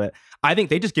fast. But I think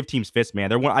they just give teams fits,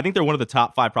 man. I think they're one of the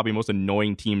top 5 probably most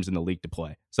annoying teams in the league to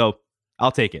play. So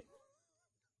I'll take it.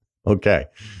 Okay,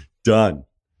 done.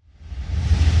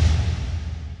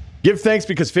 Give thanks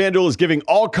because FanDuel is giving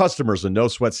all customers a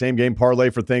no-sweat same-game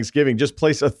parlay for Thanksgiving. Just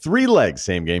place a 3-leg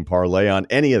same-game parlay on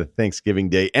any of the Thanksgiving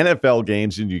Day NFL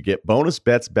games, and you get bonus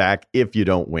bets back if you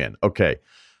don't win. Okay,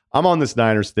 I'm on this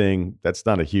Niners thing. That's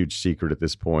not a huge secret at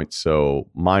this point. So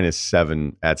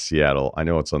 -7 at Seattle. I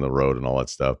know it's on the road and all that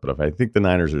stuff, but if I think the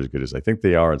Niners are as good as I think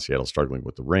they are, and Seattle struggling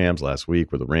with the Rams last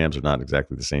week, where the Rams are not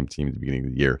exactly the same team at the beginning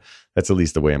of the year, that's at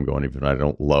least the way I'm going, even though I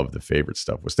don't love the favorite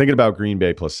stuff. Was thinking about Green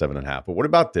Bay plus 7.5. But what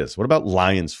about this? What about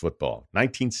Lions football?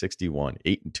 1961,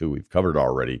 8-2. We've covered it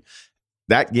already.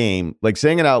 That game, like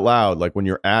saying it out loud, like when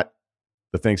you're at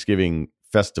the Thanksgiving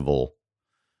festival,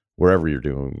 wherever you're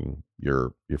doing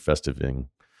your festiving,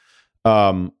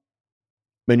 and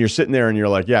you're sitting there and you're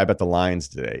like, yeah, I bet the Lions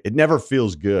today. It never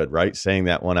feels good, right? Saying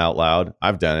that one out loud.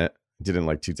 I've done it. I did it in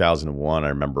like 2001. I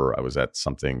remember I was at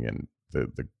something and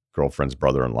the girlfriend's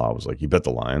brother-in-law was like, you bet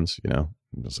the Lions, And I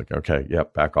was like, okay, yeah,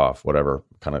 back off, whatever.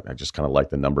 I just kind of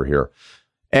like the number here.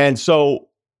 And so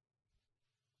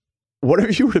what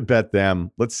if you were to bet them,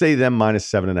 let's say them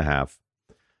 -7.5,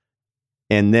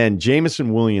 and then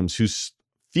Jameson Williams, who's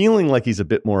feeling like he's a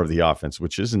bit more of the offense,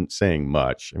 which isn't saying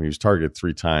much. I mean, he was targeted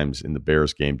 3 times in the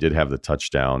Bears game, did have the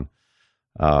touchdown.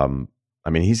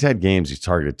 He's had games he's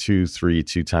targeted 2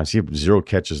 times. He had 0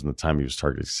 catches in the time he was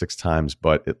targeted 6 times,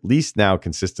 but at least now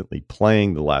consistently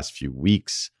playing the last few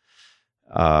weeks.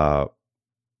 What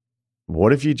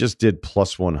if you just did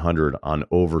 +100 on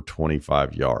over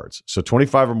 25 yards? So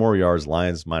 25 or more yards,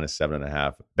 Lions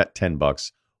 -7.5, bet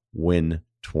 $10, win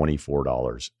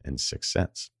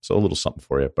 $24.06. So a little something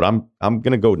for you, but I'm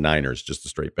going to go Niners, just a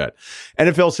straight bet.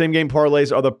 NFL same game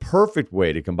parlays are the perfect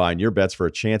way to combine your bets for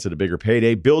a chance at a bigger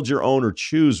payday. Build your own or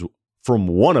choose from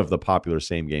one of the popular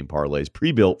same game parlays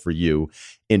pre-built for you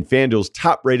in FanDuel's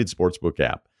top-rated sportsbook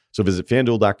app. So visit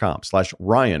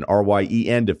FanDuel.com/Ryan,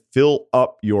 RYEN, to fill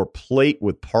up your plate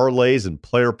with parlays and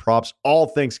player props all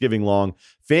Thanksgiving long.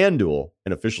 FanDuel,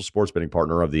 an official sports betting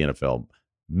partner of the NFL.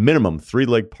 Minimum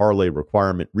 3-leg parlay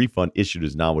requirement. Refund issued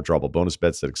as non-withdrawable bonus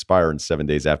bets that expire in 7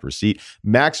 days after receipt.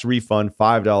 Max refund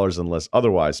 $5 unless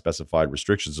otherwise specified.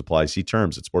 Restrictions apply. See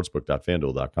terms at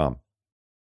sportsbook.fanduel.com.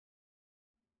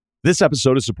 This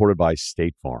episode is supported by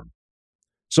State Farm.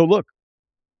 So look,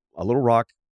 a little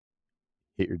rock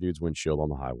hit your dude's windshield on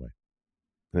the highway.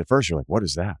 And at first you're like, what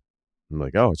is that? I'm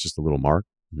like, oh, it's just a little mark.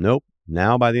 Nope.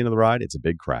 Now by the end of the ride, it's a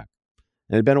big crack.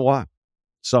 And it'd been a while.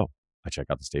 So I check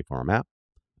out the State Farm app.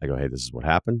 I go, hey, this is what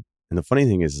happened. And the funny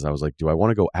thing is I was like, do I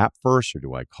want to go app first or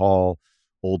do I call?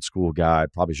 Old school guy,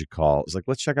 probably should call. It's like,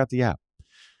 let's check out the app.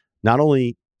 Not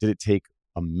only did it take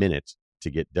a minute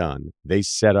to get done, they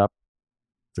set up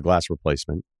the glass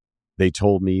replacement. They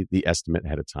told me the estimate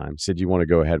ahead of time, said, you want to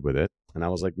go ahead with it? And I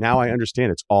was like, now I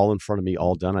understand. It's all in front of me,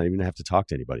 all done. I don't even have to talk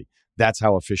to anybody. That's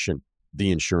how efficient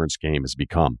the insurance game has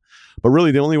become. But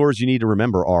really, the only words you need to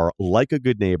remember are, like a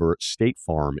good neighbor, State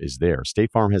Farm is there.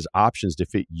 State Farm has options to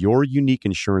fit your unique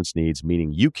insurance needs,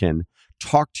 meaning you can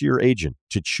talk to your agent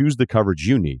to choose the coverage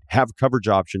you need, have coverage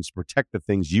options to protect the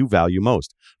things you value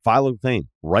most, file a claim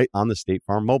right on the State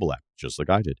Farm mobile app, just like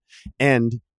I did,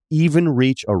 and even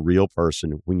reach a real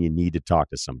person when you need to talk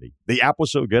to somebody. The app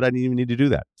was so good, I didn't even need to do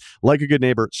that. Like a good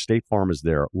neighbor, State Farm is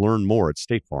there. Learn more at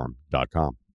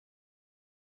statefarm.com.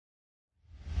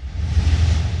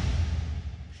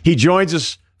 He joins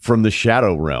us from the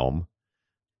Shadow Realm.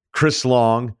 Chris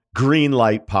Long,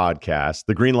 Greenlight Podcast,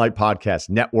 the Greenlight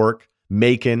Podcast Network,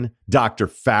 Macon, Dr.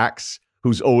 Fax,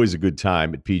 who's always a good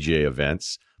time at PGA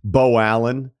events, Bo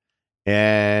Allen,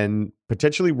 and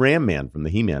potentially Ram Man from the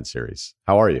He-Man series.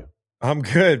 How are you? I'm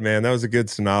good, man. That was a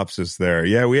good synopsis there.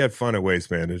 Yeah, we had fun at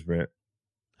Waste Management.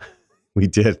 We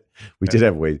did. We did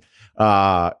have Waste.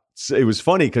 So it was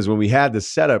funny because when we had the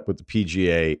setup with the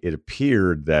PGA, it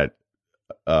appeared that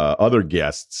other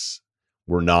guests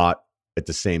were not at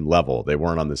the same level. They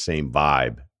weren't on the same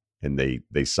vibe, and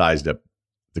they sized up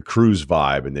the cruise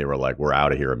vibe, and they were like, "We're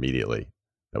out of here immediately."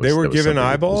 They were given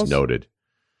eyeballs. Noted.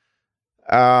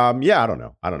 Yeah, I don't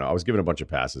know. I was given a bunch of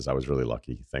passes. I was really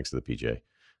lucky, thanks to the PGA.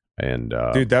 And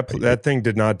dude, that thing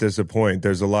did not disappoint.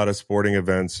 There's a lot of sporting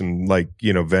events and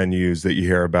venues that you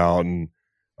hear about, and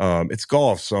it's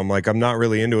golf. So I'm like, I'm not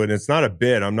really into it. And it's not a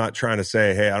bit. I'm not trying to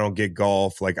say, hey, I don't get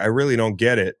golf. Like, I really don't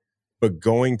get it. But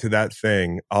going to that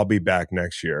thing, I'll be back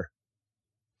next year.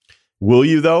 Will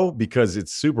you though? Because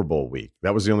it's Super Bowl week.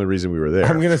 That was the only reason we were there.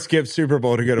 I'm going to skip Super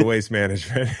Bowl to go to Waste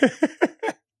Management.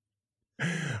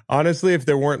 Honestly, if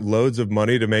there weren't loads of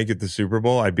money to make it the Super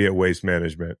Bowl, I'd be at Waste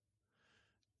Management.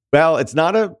 Well, it's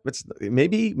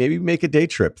maybe make a day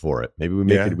trip for it. Maybe we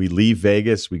make it. We leave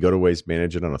Vegas, we go to Waste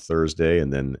Management on a Thursday,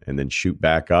 and then shoot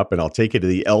back up. And I'll take you to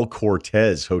the El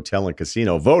Cortez Hotel and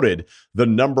Casino, voted the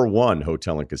 #1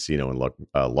 hotel and casino in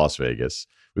Las Vegas.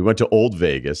 We went to Old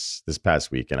Vegas this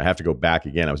past week, and I have to go back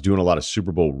again. I was doing a lot of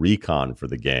Super Bowl recon for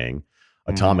the gang.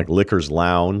 Atomic Liquors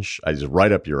Lounge, I just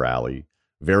right up your alley.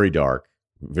 Very dark,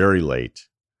 very late.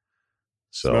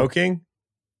 So smoking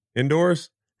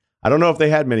indoors. I don't know if they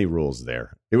had many rules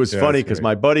there. It was funny because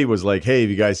my buddy was like, "Hey,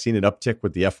 have you guys seen an uptick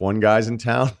with the F1 guys in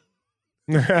town?"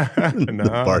 No.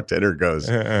 The bartender goes,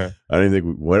 "I don't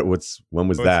think when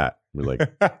was that?" We're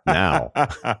like, "Now."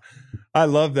 I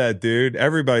love that, dude.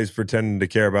 Everybody's pretending to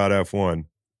care about F1.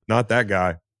 Not that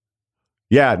guy.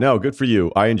 Yeah, no, good for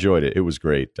you. I enjoyed it. It was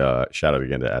great. Shout out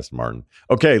again to Aston Martin.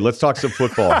 Okay, let's talk some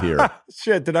football here.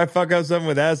 Shit, did I fuck up something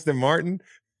with Aston Martin?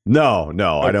 No,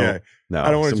 okay. I don't. No, I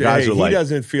don't want some to. guys Hey, are he like,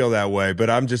 doesn't feel that way, but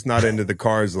I'm just not into the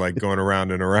cars like going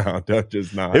around and around. I'm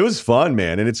just not. It was fun,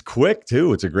 man, and it's quick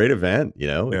too. It's a great event. You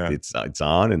know, Yeah. it's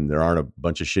on, and there aren't a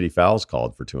bunch of shitty fouls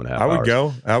called for 2.5 hours.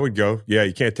 I would go. Yeah,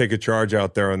 you can't take a charge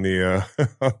out there on the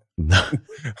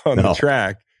on No. the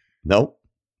track. Nope.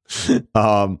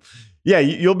 Yeah,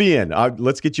 you'll be in.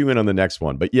 Let's get you in on the next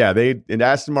one. But yeah,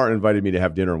 Aston Martin invited me to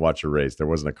have dinner and watch a race. There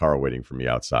wasn't a car waiting for me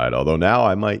outside. Although now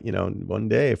I might, one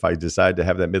day if I decide to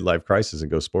have that midlife crisis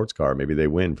and go sports car, maybe they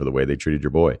win for the way they treated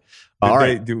your boy. All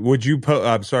right. Would you?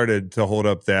 I'm sorry to hold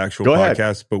up the actual Go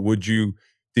podcast, ahead. but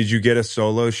did you get a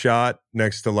solo shot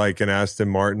next to like an Aston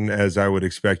Martin, as I would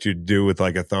expect you to do with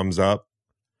like a thumbs up?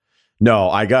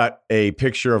 No, I got a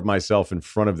picture of myself in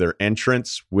front of their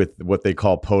entrance with what they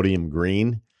call podium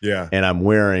green. Yeah. And I'm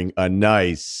wearing a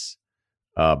nice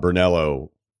Brunello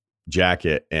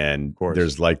jacket, and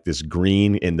there's like this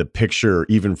green in the picture.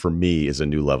 Even for me, is a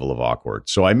new level of awkward.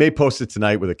 So I may post it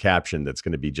tonight with a caption that's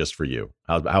going to be just for you.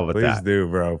 How about that? Please do,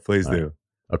 bro. Please do. Right.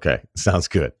 Okay, sounds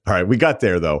good. All right, we got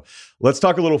there though. Let's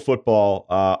talk a little football.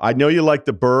 I know you liked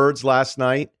the Birds last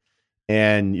night,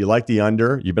 and you like the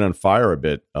under. You've been on fire a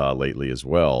bit lately as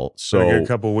well. So a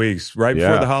couple weeks before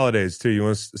the holidays too. You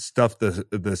want to stuff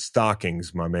the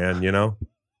stockings, my man. You know,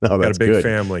 no, that's got a big good.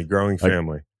 family, growing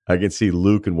family. I can see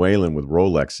Luke and Waylon with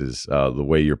Rolexes. The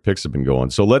way your picks have been going.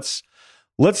 So let's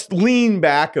lean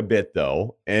back a bit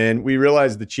though, and we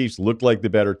realized the Chiefs looked like the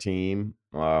better team.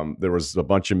 There was a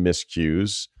bunch of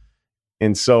miscues,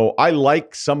 and so I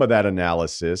like some of that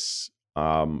analysis.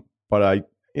 But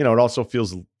it also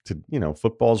feels.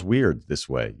 Football's weird this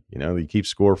way. You keep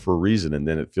score for a reason, and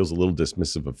then it feels a little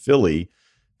dismissive of Philly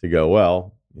to go,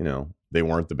 well, they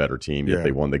weren't the better team, yet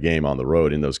they won the game on the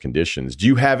road in those conditions. Do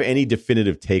you have any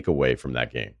definitive takeaway from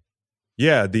that game?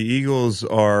 Yeah, the Eagles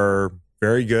are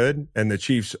very good, and the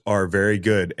Chiefs are very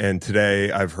good. And today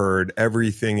I've heard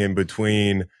everything in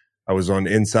between. I was on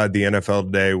Inside the NFL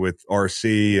today with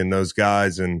RC and those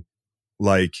guys, and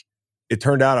it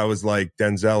turned out I was like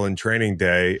Denzel in Training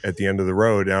Day at the end of the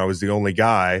road, and I was the only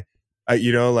guy.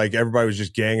 Everybody was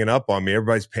just ganging up on me.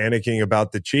 Everybody's panicking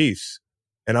about the Chiefs,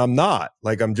 and I'm not.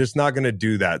 I'm just not going to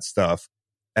do that stuff.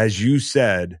 As you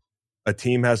said, a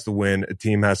team has to win, a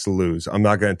team has to lose. I'm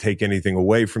not going to take anything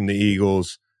away from the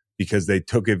Eagles because they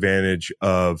took advantage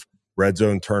of red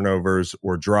zone turnovers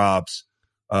or drops,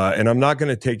 and I'm not going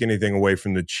to take anything away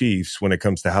from the Chiefs when it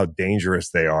comes to how dangerous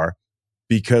they are.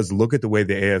 Because look at the way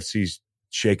the AFC's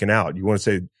shaken out. You want to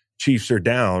say Chiefs are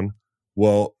down.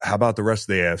 Well, how about the rest of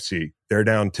the AFC? They're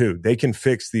down too. They can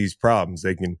fix these problems.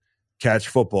 They can catch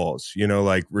footballs,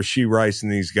 like Rashee Rice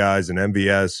and these guys and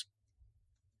MVS.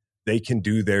 They can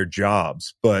do their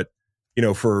jobs. But,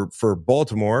 for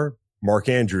Baltimore, Mark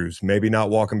Andrews, maybe not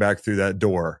walking back through that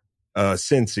door.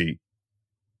 Cincy,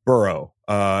 Burrow,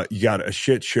 you got a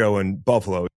shit show in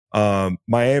Buffalo.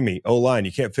 Miami, O-line,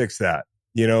 you can't fix that.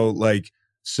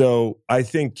 So I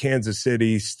think Kansas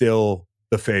City still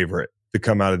the favorite to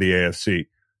come out of the AFC.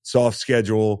 Soft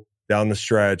schedule down the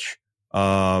stretch.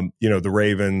 The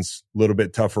Ravens, a little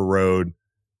bit tougher road.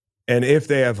 And if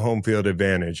they have home field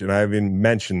advantage, and I haven't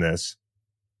mentioned this,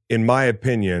 in my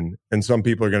opinion, and some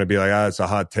people are going to be like, it's a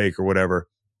hot take or whatever.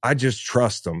 I just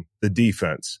trust them, the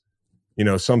defense.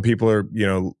 Some people are,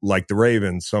 like the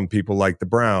Ravens. Some people like the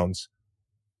Browns.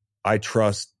 I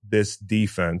trust this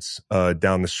defense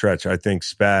down the stretch. I think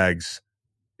Spags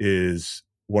is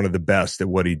one of the best at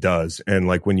what he does. And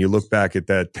when you look back at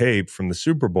that tape from the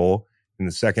Super Bowl in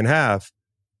the second half,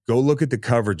 go look at the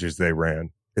coverages they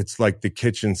ran. It's like the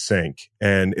kitchen sink,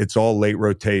 and it's all late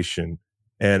rotation.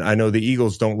 And I know the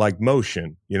Eagles don't like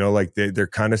motion, like they're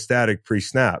kind of static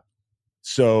pre-snap.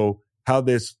 So how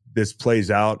this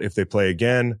plays out if they play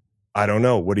again, I don't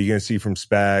know. What are you going to see from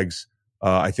Spags?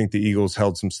 I think the Eagles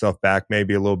held some stuff back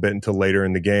maybe a little bit until later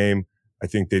in the game. I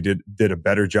think they did a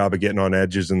better job of getting on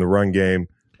edges in the run game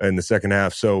in the second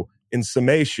half. So in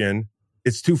summation,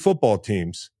 it's two football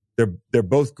teams. They're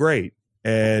both great.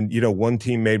 And, one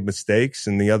team made mistakes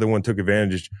and the other one took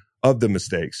advantage of the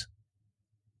mistakes.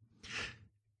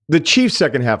 The Chiefs'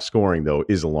 second half scoring, though,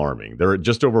 is alarming. They're at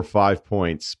just over 5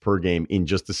 points per game in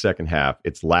just the second half.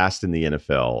 It's last in the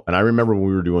NFL. And I remember when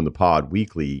we were doing the pod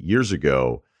weekly years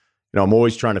ago, I'm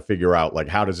always trying to figure out, like,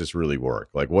 how does this really work?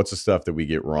 Like, what's the stuff that we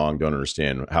get wrong, don't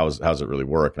understand? How's it really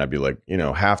work? And I'd be like,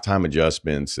 halftime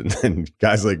adjustments. And then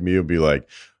guys like me would be like,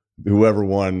 whoever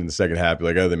won in the second half, be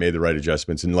like, oh, they made the right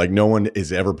adjustments. And like, no one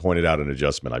has ever pointed out an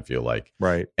adjustment, I feel like.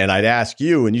 Right. And I'd ask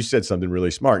you, and you said something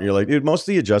really smart. And you're like, dude, most of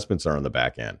the adjustments are on the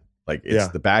back end. Like, it's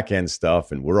the back end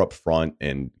stuff, and we're up front,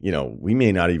 and we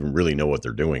may not even really know what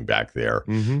they're doing back there,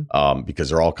 because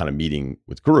they're all kind of meeting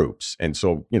with groups. And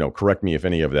so, correct me if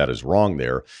any of that is wrong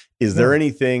there. Is there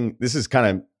anything? This is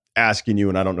kind of asking you,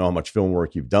 and I don't know how much film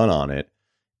work you've done on it.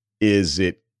 Is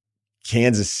it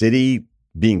Kansas City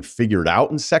being figured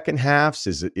out in second halves?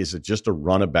 Is it just a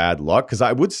run of bad luck? Because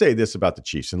I would say this about the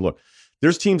Chiefs, and look,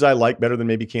 there's teams I like better than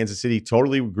maybe Kansas City.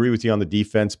 Totally agree with you on the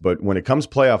defense, but when it comes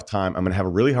playoff time, I'm going to have a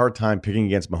really hard time picking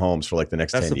against Mahomes for like the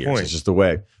next 10 years. Point. It's just the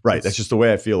way, right? That's just the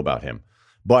way I feel about him.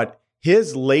 But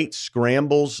his late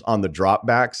scrambles on the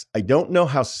dropbacks, I don't know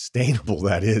how sustainable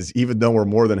that is, even though we're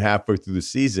more than halfway through the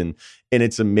season, and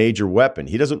it's a major weapon.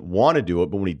 He doesn't want to do it,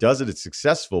 but when he does it, it's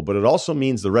successful. But it also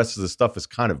means the rest of the stuff is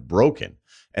kind of broken.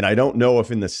 And I don't know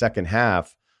if in the second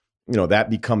half, that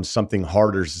becomes something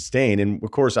harder to sustain. And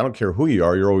of course, I don't care who you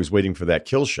are, you're always waiting for that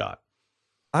kill shot.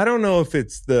 I don't know if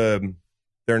it's they're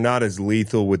not as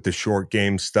lethal with the short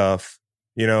game stuff,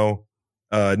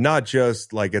 not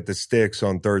just like at the sticks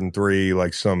on 3rd and 3,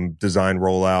 like some design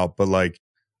rollout, but like,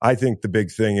 I think the big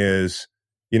thing is,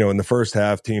 in the first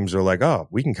half, teams are like, oh,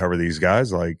 we can cover these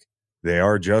guys. Like, they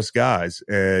are just guys.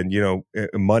 And,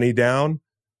 money down,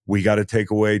 we got to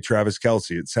take away Travis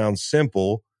Kelce. It sounds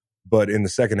simple, but in the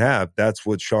second half, that's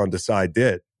what Sean Desai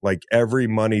did. Like, every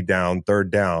money down, 3rd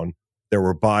down, there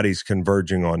were bodies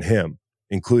converging on him,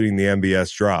 including the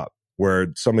MBS drop,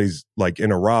 where somebody's like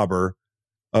in a robber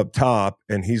up top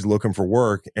and he's looking for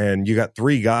work, and you got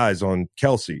 3 guys on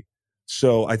Kelce.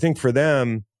 So I think for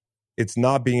them, it's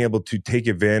not being able to take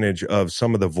advantage of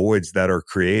some of the voids that are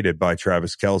created by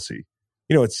Travis Kelce.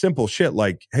 It's simple shit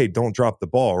like, hey, don't drop the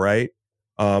ball, right?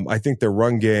 I think their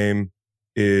run game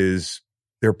is,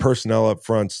 their personnel up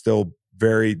front still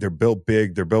they're built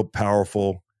big, they're built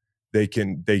powerful. They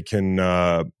can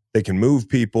move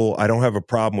people. I don't have a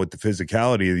problem with the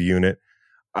physicality of the unit.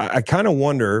 I kind of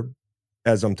wonder,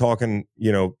 as I'm talking,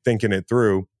 thinking it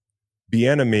through,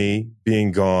 Bieniemy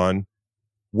being gone,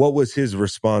 what was his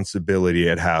responsibility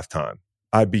at halftime?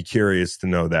 I'd be curious to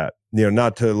know that.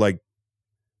 Not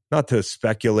to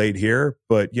speculate here,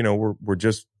 but we're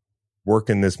just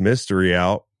working this mystery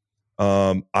out.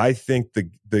 I think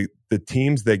the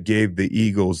teams that gave the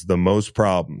Eagles the most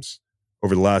problems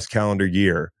over the last calendar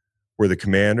year were the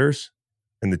Commanders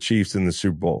and the Chiefs in the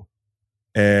Super Bowl.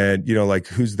 And,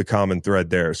 who's the common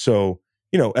thread there? So,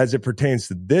 as it pertains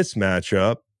to this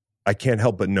matchup, I can't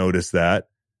help but notice that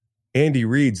Andy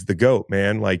Reid's the GOAT,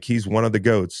 man. Like, he's one of the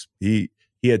GOATs. He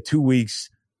had 2 weeks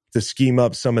to scheme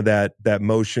up some of that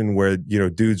motion where,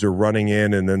 dudes are running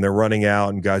in and then they're running out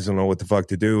and guys don't know what the fuck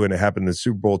to do. And it happened in the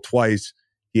Super Bowl twice.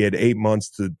 He had 8 months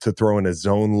to throw in a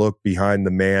zone look behind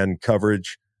the man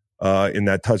coverage in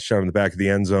that touchdown in the back of the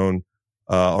end zone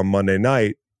on Monday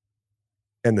night.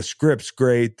 And the script's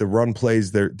great. The run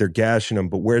plays, they're gashing them,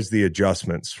 but where's the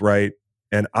adjustments, right?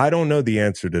 And I don't know the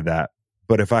answer to that.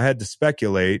 But if I had to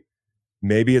speculate,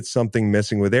 maybe it's something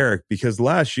missing with Eric, because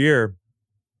last year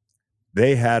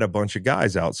they had a bunch of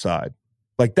guys outside.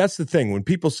 Like, that's the thing. When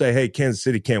people say, hey, Kansas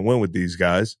City can't win with these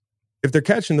guys, if they're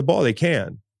catching the ball, they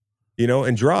can,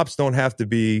 and drops don't have to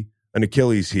be an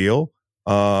Achilles heel.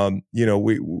 The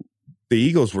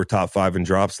Eagles were top 5 in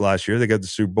drops last year. They got the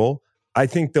Super Bowl. I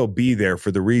think they'll be there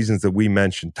for the reasons that we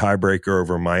mentioned: tiebreaker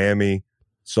over Miami,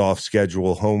 soft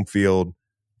schedule, home field.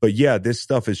 But yeah, this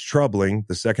stuff is troubling.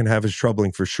 The second half is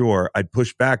troubling for sure. I'd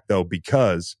push back though,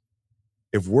 because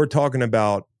if we're talking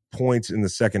about points in the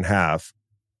second half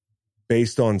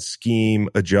based on scheme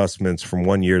adjustments from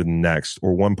one year to the next,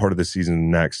 or one part of the season to the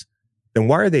next, then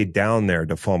why are they down there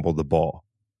to fumble the ball?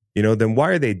 Then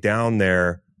why are they down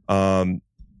there?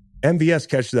 MVS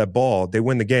catches that ball, they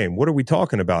win the game. What are we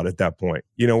talking about at that point?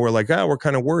 We're like, we're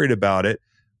kind of worried about it.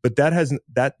 but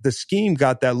that the scheme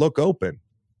got that look open,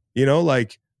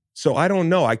 like, so I don't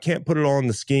know. I can't put it all in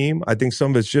the scheme. I think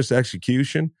some of it's just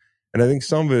execution. And I think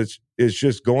some of it is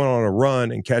just going on a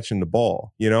run and catching the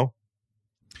ball,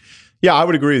 Yeah, I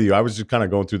would agree with you. I was just kind of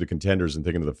going through the contenders and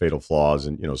thinking of the fatal flaws,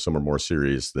 and some are more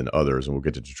serious than others. And we'll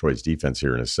get to Detroit's defense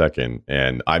here in a second.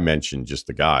 And I mentioned just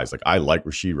the guys. Like, I like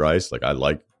Rashee Rice. Like, I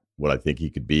like what I think he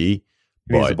could be.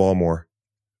 He needs the ball more.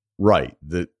 Right.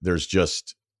 There's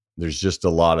just a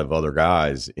lot of other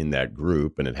guys in that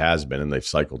group, and it has been, and they've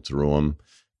cycled through them.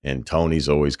 And Tony's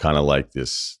always kind of like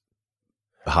this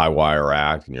high wire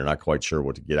act, and you're not quite sure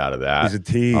what to get out of that. He's a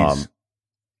tease.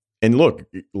 And look,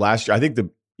 last year, I think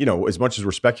as much as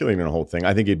we're speculating on the whole thing,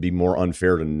 I think it'd be more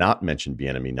unfair to not mention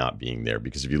Bieniemy not being there,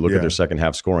 because if you look at their second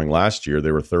half scoring last year,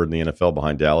 they were third in the NFL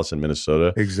behind Dallas and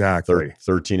Minnesota. Exactly.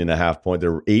 13.5 points. They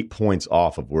were 8 points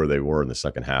off of where they were in the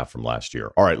second half from last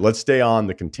year. All right, let's stay on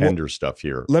the contender stuff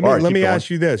here. Let me ask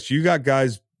you this. You got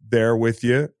guys there with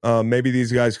you. Maybe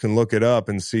these guys can look it up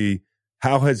and see,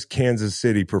 how has Kansas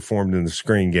City performed in the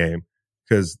screen game?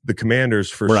 Because the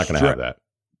Commanders we're not going to have that.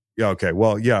 Yeah. Okay.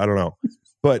 Well, yeah, I don't know,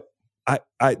 but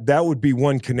I that would be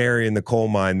one canary in the coal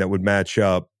mine that would match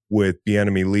up with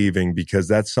Bieniemy leaving, because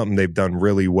that's something they've done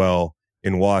really well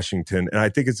in Washington, and I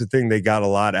think it's a thing they got a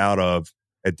lot out of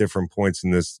at different points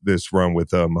in this run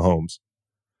with Mahomes.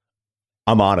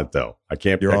 I'm on it though. I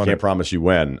can't promise you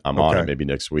when. I'm on it. Maybe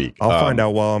next week. I'll find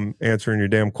out while I'm answering your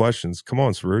damn questions. Come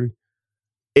on, Cerruti.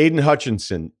 Aiden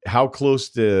Hutchinson, how close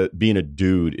to being a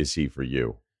dude is he for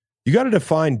you? You got to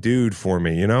define dude for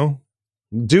me,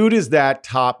 Dude is that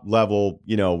top level.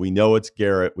 We know it's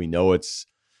Garrett. We know it's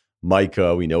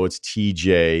Micah. We know it's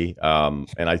TJ.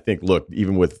 And I think, look,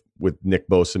 even with Nick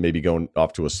Bosa maybe going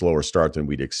off to a slower start than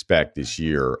we'd expect this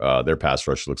year, their pass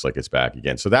rush looks like it's back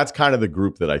again. So that's kind of the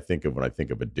group that I think of when I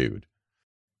think of a dude.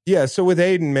 Yeah. So with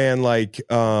Aiden, man, like,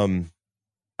 I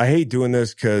hate doing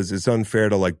this because it's unfair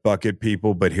to like bucket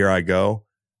people, but here I go.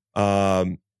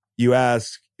 You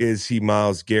ask, is he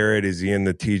Myles Garrett? Is he in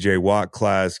the TJ Watt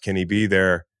class? Can he be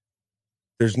there?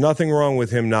 There's nothing wrong with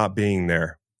him not being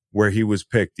there where he was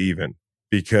picked even,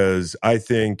 because I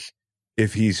think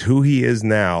if he's who he is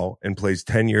now and plays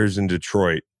 10 years in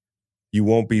Detroit, you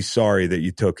won't be sorry that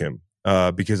you took him,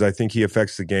 because I think he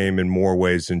affects the game in more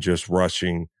ways than just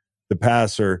rushing the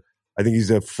passer. I think he's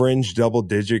a fringe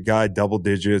double-digit guy, double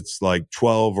digits, like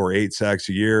 12 or 8 sacks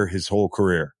a year his whole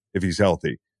career, if he's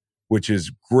healthy, which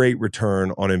is great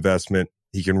return on investment.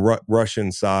 He can rush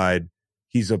inside.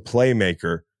 He's a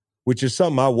playmaker, which is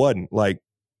something I wasn't. Like,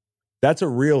 that's a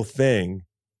real thing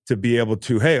to be able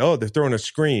to, hey, they're throwing a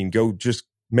screen. Go just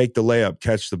make the layup,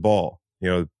 catch the ball.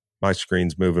 My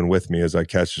screen's moving with me as I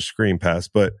catch the screen pass.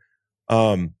 But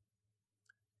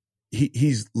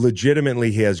he's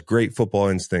legitimately, he has great football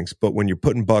instincts. But when you're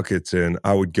putting buckets in,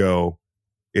 I would go,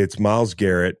 it's Myles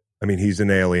Garrett. I mean, he's an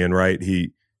alien, right?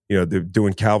 They're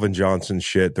doing Calvin Johnson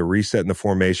shit. They're resetting the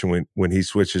formation when he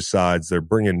switches sides. They're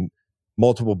bringing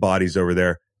multiple bodies over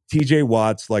there. TJ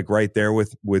Watt's like right there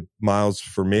with Myles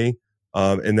for me.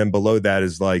 And then below that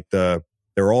is like they're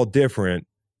all different,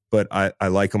 but I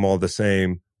like them all the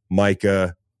same.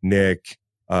 Micah, Nick,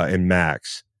 and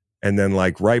Max. And then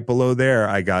like right below there,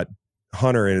 I got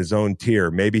Hunter in his own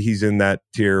tier. Maybe he's in that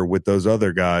tier with those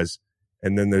other guys.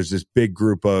 And then there's this big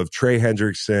group of Trey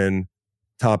Hendrickson,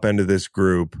 top end of this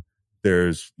group.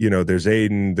 There's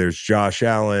Aiden, there's Josh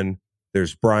Allen,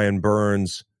 there's Brian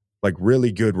Burns, like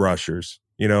really good rushers,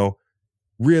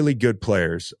 really good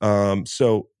players.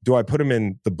 So do I put him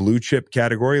in the blue chip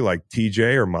category like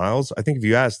TJ or Myles? I think if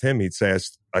you asked him, he'd say,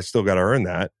 I still got to earn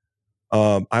that.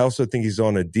 I also think he's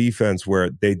on a defense where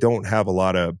they don't have a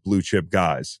lot of blue chip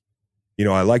guys.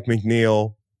 I like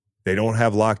McNeil. They don't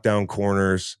have lockdown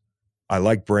corners. I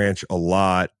like Branch a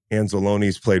lot.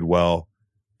 Anzalone's played well.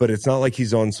 But it's not like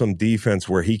he's on some defense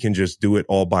where he can just do it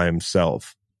all by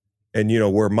himself. And,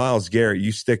 where Myles Garrett,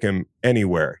 you stick him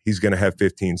anywhere, he's going to have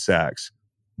 15 sacks.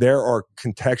 There are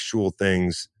contextual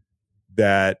things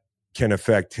that can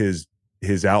affect his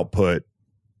output.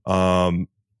 And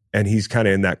he's kind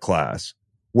of in that class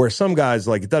where some guys,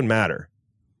 like, it doesn't matter.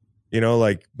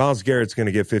 Like Myles Garrett's going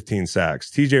to get 15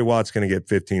 sacks. TJ Watt's going to get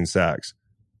 15 sacks.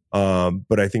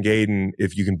 But I think Aiden,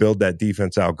 if you can build that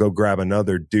defense out, go grab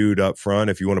another dude up front,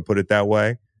 if you want to put it that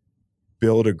way,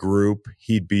 build a group.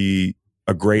 He'd be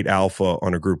a great alpha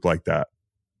on a group like that.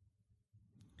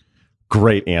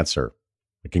 Great answer.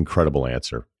 Like, incredible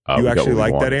answer. You actually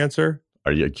like that answer?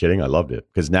 Are you kidding? I loved it.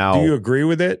 Because now... Do you agree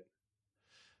with it?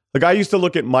 Like, I used to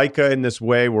look at Micah in this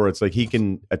way where it's like he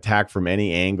can attack from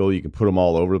any angle. You can put him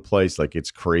all over the place. Like,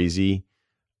 it's crazy.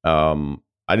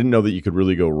 I didn't know that you could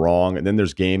really go wrong. And then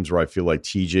there's games where I feel like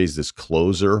TJ's this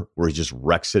closer where he just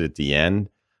wrecks it at the end.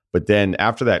 But then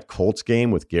after that Colts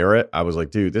game with Garrett, I was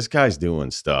like, dude, this guy's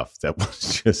doing stuff that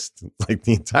was just like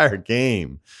the entire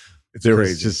game. There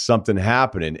was just something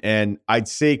happening. And I'd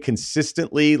say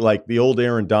consistently, like the old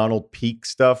Aaron Donald peak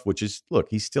stuff, which is, look,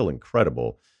 he's still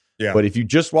incredible. Yeah. But if you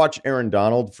just watch Aaron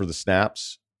Donald for the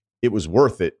snaps, it was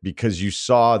worth it because you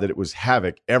saw that it was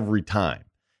havoc every time.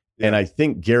 Yeah. And I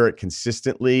think Garrett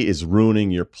consistently is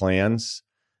ruining your plans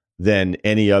than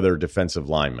any other defensive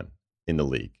lineman in the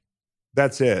league.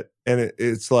 That's it. And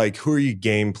it's like, who are you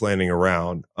game planning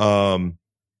around?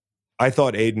 I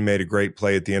thought Aiden made a great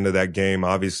play at the end of that game.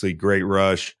 Obviously, great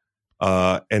rush.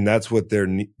 And that's what they're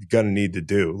going to need to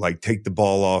do. Like, take the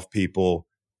ball off people,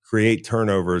 create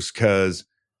turnovers, because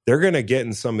they're going to get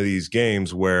in some of these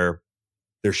games where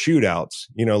they're shootouts,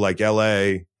 like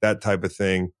LA, that type of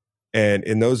thing. And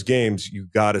in those games, you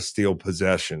got to steal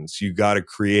possessions. You got to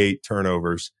create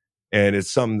turnovers. And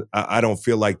it's something I don't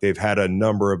feel like they've had a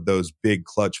number of those big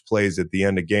clutch plays at the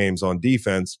end of games on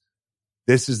defense.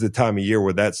 This is the time of year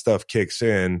where that stuff kicks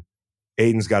in.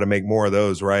 Aiden's got to make more of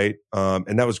those, right?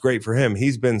 And that was great for him.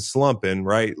 He's been slumping,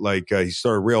 right? Like he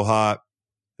started real hot.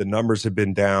 The numbers have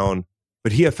been down,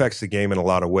 but he affects the game in a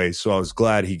lot of ways. So I was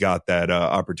glad he got that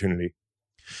opportunity.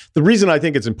 The reason I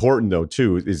think it's important, though,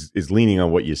 too, is leaning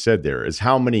on what you said there, is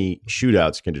how many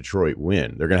shootouts can Detroit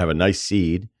win? They're going to have a nice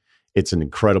seed. It's an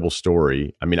incredible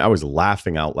story. I mean, I was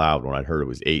laughing out loud when I heard it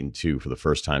was 8-2 for the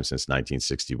first time since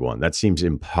 1961. That seems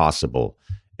impossible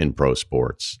in pro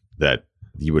sports, that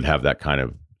you would have that kind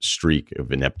of streak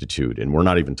of ineptitude. And we're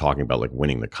not even talking about like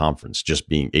winning the conference, just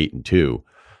being 8-2.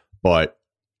 But,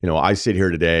 I sit here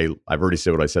today, I've already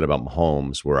said what I said about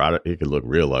Mahomes, where it could look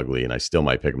real ugly and I still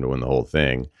might pick him to win the whole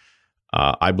thing.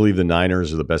 I believe the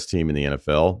Niners are the best team in the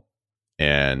NFL.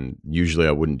 And usually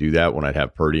I wouldn't do that when I'd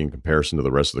have Purdy in comparison to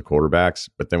the rest of the quarterbacks.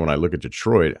 But then when I look at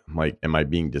Detroit, I'm like, am I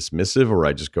being dismissive, or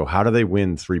I just go, how do they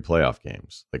win 3 playoff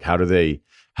games? Like, how do they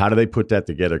put that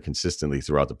together consistently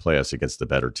throughout the playoffs against the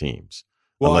better teams?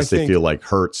 Well, unless they feel like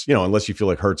Hurts, unless you feel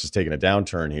like Hurts is taking a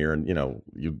downturn here, and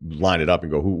you line it up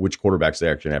and go, which quarterbacks they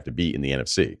actually have to beat in the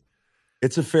NFC?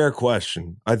 It's a fair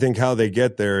question. I think how they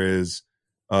get there is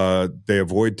they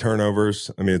avoid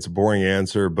turnovers. I mean, it's a boring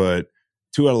answer, but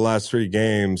 2 out of the last 3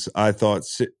 games, I thought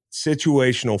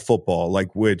situational football,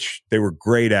 like which they were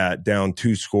great at, down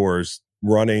 2 scores,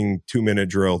 running 2-minute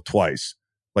drill twice.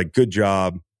 Like, good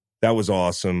job. That was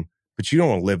awesome. But you don't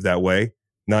want to live that way.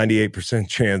 98%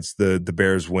 chance the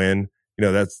Bears win.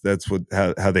 That's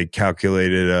how they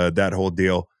calculated that whole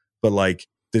deal. But like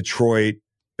Detroit,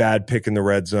 bad pick in the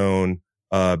red zone,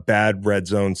 bad red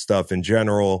zone stuff in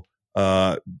general.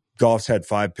 Goff's had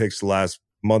 5 picks the last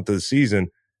month of the season.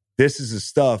 This is the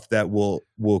stuff that will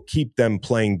keep them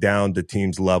playing down to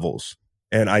teams' levels.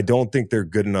 And I don't think they're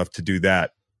good enough to do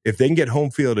that. If they can get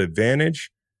home field advantage,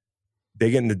 they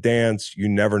get in the dance, you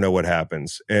never know what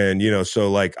happens. And,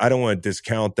 so like, I don't want to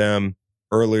discount them.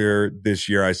 Earlier this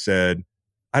year, I said,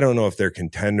 I don't know if they're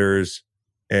contenders.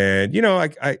 And,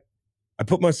 I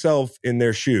put myself in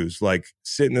their shoes, like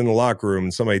sitting in the locker room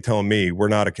and somebody telling me we're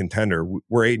not a contender.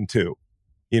 We're 8-2.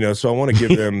 So I want to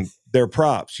give them their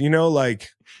props, like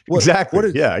exactly.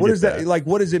 What is that? Like,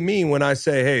 what does it mean when I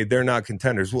say, hey, they're not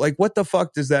contenders? Like, what the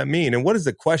fuck does that mean? And what does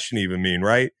the question even mean?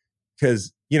 Right.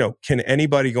 Because, can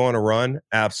anybody go on a run?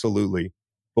 Absolutely.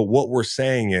 But what we're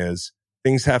saying is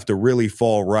things have to really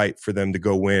fall right for them to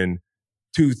go win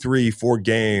 2, 3, 4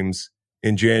 games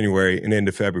in January and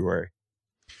into February.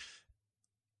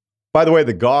 By the way,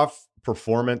 the Goff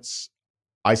performance,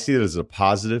 I see it as a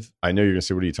positive. I know you're going to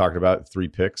say, what are you talking about? 3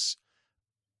 picks.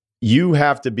 You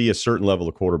have to be a certain level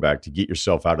of quarterback to get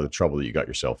yourself out of the trouble that you got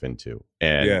yourself into.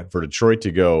 And for Detroit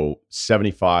to go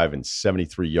 75 and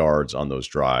 73 yards on those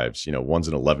drives, one's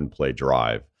an 11-play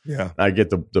drive. Yeah. I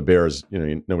get the Bears,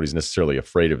 nobody's necessarily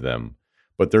afraid of them.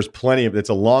 But there's it's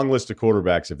a long list of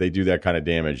quarterbacks. If they do that kind of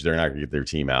damage, they're not going to get their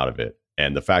team out of it.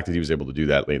 And the fact that he was able to do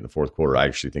that late in the fourth quarter, I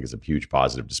actually think is a huge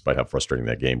positive, despite how frustrating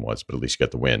that game was. But at least you got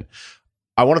the win.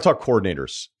 I want to talk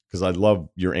coordinators because I love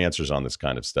your answers on this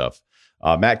kind of stuff.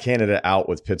 Matt Canada out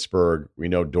with Pittsburgh. We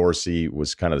know Dorsey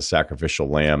was kind of the sacrificial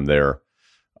lamb there.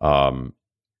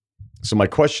 So my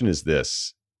question is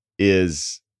this: look,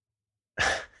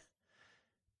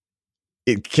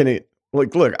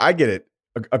 I get it.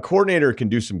 A coordinator can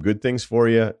do some good things for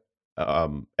you.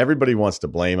 Everybody wants to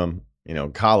blame him.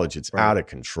 In college, it's out of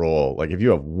control. Like, if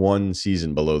you have one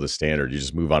season below the standard, you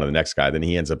just move on to the next guy. Then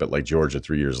he ends up at like Georgia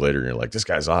 3 years later, and you're like, this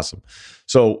guy's awesome.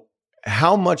 So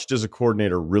how much does a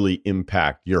coordinator really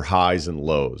impact your highs and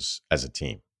lows as a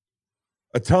team?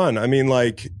 A ton. I mean,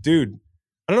 like, dude,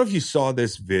 I don't know if you saw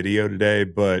this video today,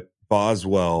 but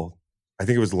Boswell, I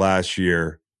think it was last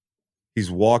year, he's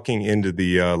walking into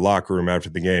the locker room after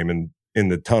the game and in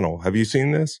the tunnel. Have you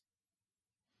seen this?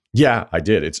 Yeah, I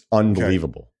did. It's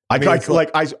unbelievable. Okay.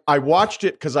 I watched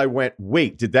it because I went,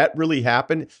 wait, did that really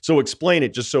happen? So explain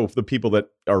it just so the people that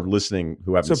are listening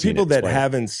who haven't seen it. So people that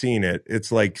haven't seen it,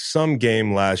 it's like some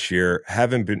game last year,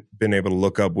 haven't been able to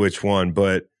look up which one,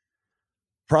 but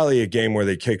probably a game where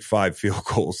they kicked 5 field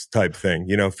goals type thing,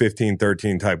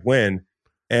 15-13 type win.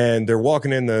 And they're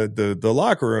walking in the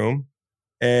locker room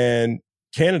and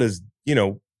Canada's,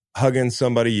 hugging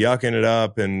somebody, yucking it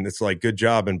up. And it's like, good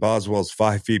job. And Boswell's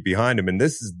 5 feet behind him. And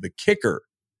this is the kicker.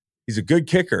 He's a good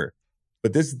kicker,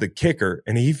 but this is the kicker.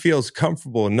 And he feels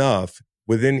comfortable enough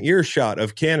within earshot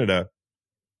of Canada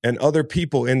and other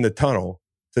people in the tunnel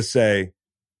to say,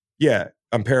 yeah,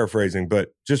 I'm paraphrasing,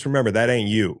 but just remember that ain't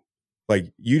you.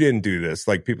 Like, you didn't do this.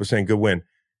 Like, people saying, good win.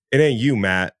 It ain't you,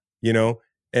 Matt,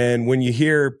 And when you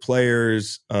hear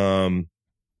players, Najee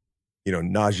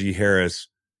Harris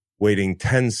waiting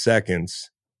 10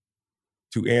 seconds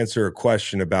to answer a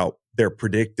question about their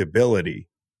predictability,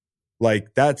 like,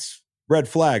 that's red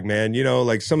flag, man.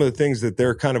 Like some of the things that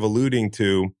they're kind of alluding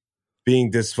to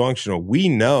being dysfunctional. We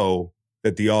know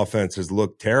that the offense has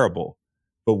looked terrible,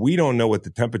 but we don't know what the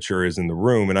temperature is in the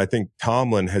room. And I think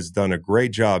Tomlin has done a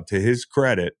great job, to his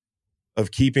credit,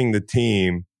 of keeping the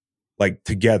team like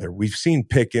together. We've seen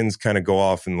Pickens kind of go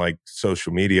off in like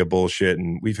social media bullshit,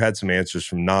 and we've had some answers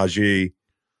from Najee,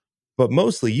 but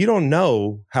mostly you don't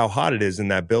know how hot it is in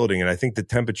that building. And I think the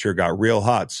temperature got real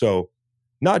hot. So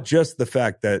not just the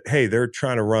fact that, hey, they're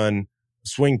trying to run a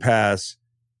swing pass,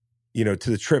 to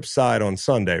the trip side on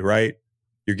Sunday, right?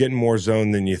 You're getting more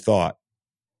zone than you thought.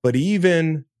 But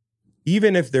even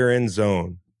if they're in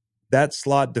zone, that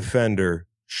slot defender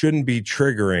shouldn't be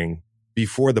triggering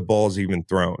before the ball's even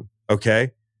thrown,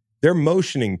 okay? They're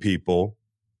motioning people,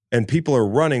 and people are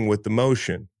running with the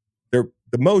motion.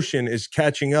 The motion is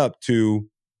catching up to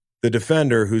the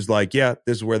defender who's like, yeah,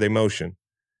 this is where they motion.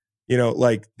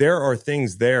 Like, there are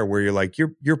things there where you're like,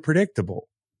 you're predictable.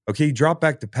 Okay, you drop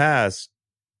back to pass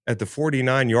at the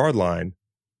 49-yard line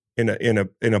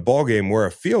in a ball game where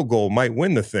a field goal might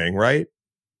win the thing, right?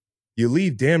 You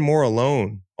leave Dan Moore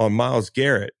alone on Myles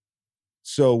Garrett.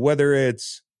 So whether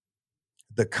it's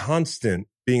the constant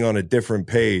being on a different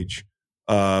page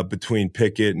between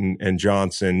Pickett and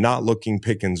Johnson, not looking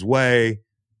Pickens' way,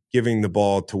 giving the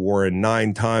ball to Warren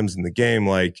 9 times in the game,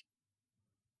 like,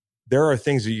 there are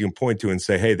things that you can point to and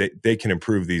say, hey, they can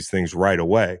improve these things right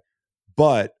away.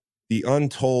 But the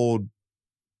untold,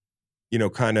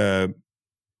 the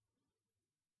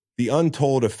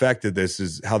untold effect of this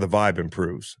is how the vibe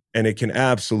improves. And it can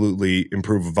absolutely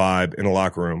improve a vibe in a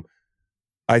locker room.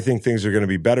 I think things are going to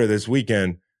be better this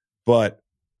weekend, but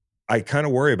I kind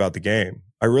of worry about the game.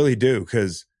 I really do,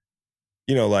 because,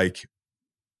 you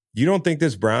don't think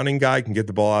this Browning guy can get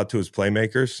the ball out to his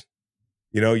playmakers?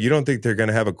 You don't think they're going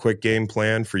to have a quick game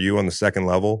plan for you on the second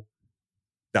level?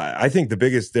 I think the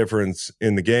biggest difference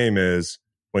in the game is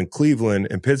when Cleveland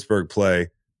and Pittsburgh play,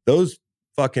 those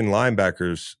fucking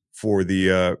linebackers for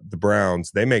the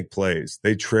Browns, they make plays.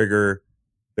 They trigger.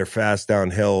 They're fast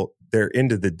downhill. They're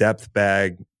into the depth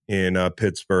bag in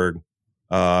Pittsburgh.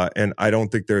 And I don't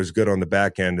think they're as good on the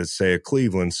back end as, say, a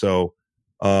Cleveland. So,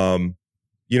 in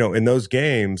those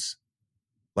games,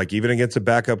 like even against a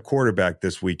backup quarterback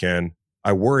this weekend,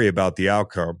 I worry about the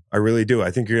outcome. I really do. I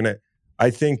think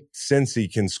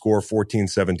Cincy can score 14,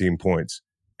 17 points.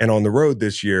 And on the road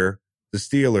this year, the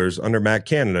Steelers under Matt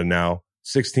Canada now,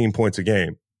 16 points a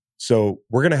game. So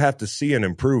we're going to have to see an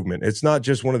improvement. It's not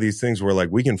just one of these things where like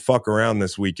we can fuck around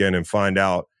this weekend and find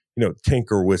out,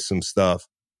 tinker with some stuff.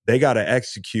 They got to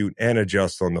execute and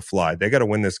adjust on the fly. They got to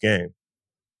win this game.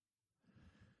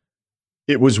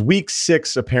 It was week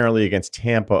 6, apparently, against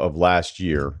Tampa of last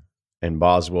year. And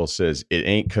Boswell says, it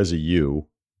ain't because of you.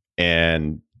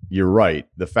 And you're right.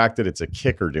 The fact that it's a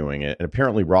kicker doing it, and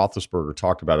apparently Roethlisberger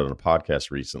talked about it on a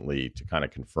podcast recently to kind of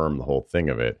confirm the whole thing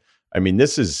of it. I mean,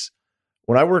 this is,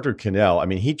 when I worked with Cannell, I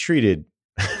mean, he treated,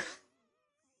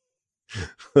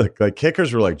 like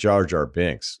kickers were like Jar Jar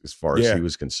Binks as far as he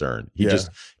was concerned. He just,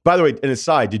 by the way, an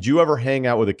aside, did you ever hang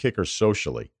out with a kicker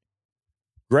socially?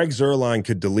 Greg Zuerlein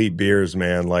could delete beers,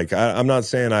 man. Like, I'm not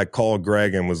saying I called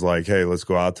Greg and was like, hey, let's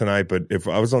go out tonight. But if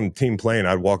I was on the team plane,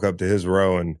 I'd walk up to his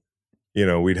row and,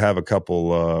 we'd have a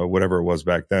couple, whatever it was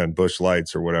back then, Busch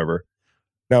Lights or whatever.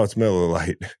 Now it's Miller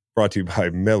Lite, brought to you by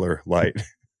Miller Lite.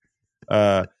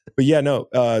 But yeah, no,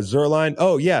 Zuerlein.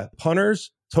 Oh, yeah,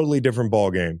 punters, totally different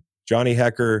ball game. Johnny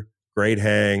Hecker, great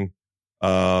hang.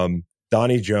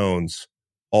 Donnie Jones,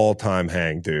 all-time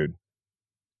hang, dude.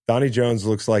 Donnie Jones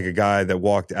looks like a guy that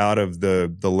walked out of the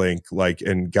link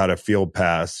and got a field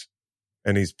pass,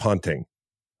 and he's punting.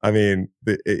 I mean,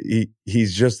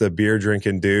 he's just a beer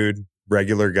drinking dude,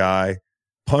 regular guy.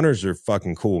 Punters are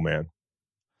fucking cool, man.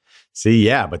 See,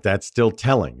 yeah, but that's still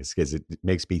telling. It's because it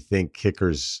makes me think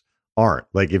kickers aren't.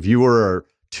 Like if you were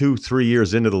 2-3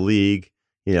 years into the league,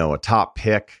 a top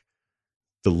pick,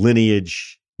 the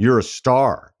lineage, you're a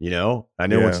star, I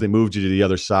know once they moved you to the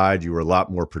other side, you were a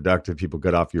lot more productive. People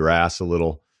got off your ass a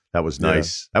little. That was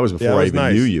nice. That was before I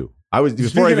even knew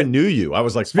you. I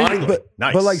was like, finally,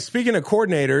 nice. But like speaking of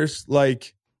coordinators,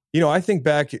 like, I think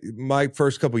back my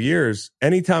first couple years,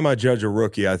 anytime I judge a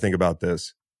rookie, I think about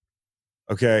this.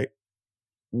 Okay.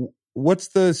 What's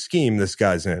the scheme this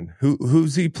guy's in?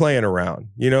 Who's he playing around?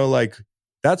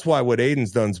 That's why what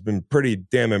Aiden's done's been pretty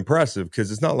damn impressive,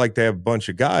 because it's not like they have a bunch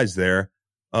of guys there.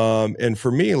 And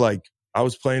for me, like, I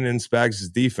was playing in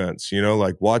Spags' defense,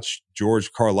 watch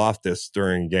George Karlaftis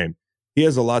during a game. He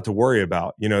has a lot to worry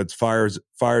about. It's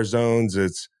fire zones.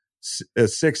 It's a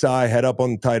 6-eye head up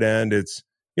on the tight end. It's,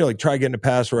 try getting a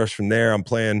pass rush from there. I'm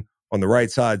playing on the right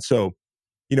side. So,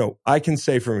 I can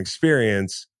say from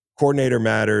experience, coordinator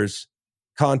matters,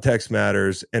 context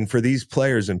matters. And for these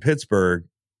players in Pittsburgh,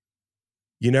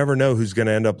 you never know who's going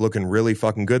to end up looking really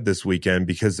fucking good this weekend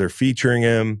because they're featuring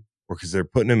him or because they're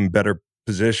putting him in better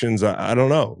positions. I don't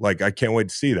know. Like, I can't wait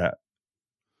to see that.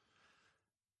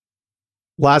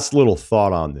 Last little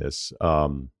thought on this,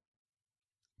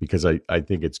 because I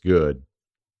think it's good.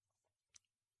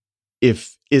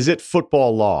 Is it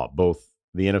football law, both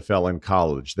the NFL and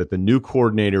college, that the new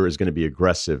coordinator is going to be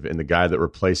aggressive and the guy that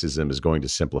replaces him is going to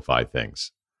simplify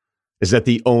things? Is that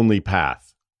the only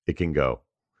path it can go?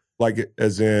 Like,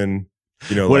 as in,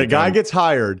 when a guy gets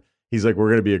hired, he's like, we're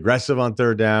going to be aggressive on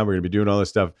third down. We're going to be doing all this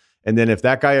stuff. And then if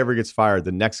that guy ever gets fired,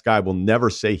 the next guy will never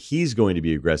say he's going to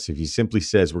be aggressive. He simply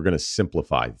says, we're going to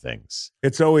simplify things.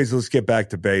 It's always, let's get back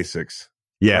to basics.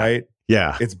 Yeah. Right?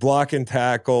 Yeah. It's block and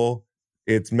tackle.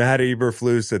 It's Matt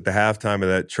Eberflus at the halftime of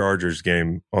that Chargers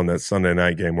game on that Sunday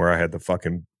night game where I had the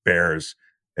fucking Bears,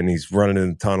 and he's running in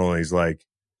the tunnel and he's like,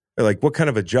 what kind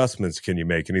of adjustments can you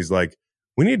make? And he's like,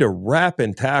 we need to wrap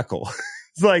and tackle.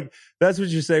 It's like, that's what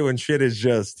you say when shit is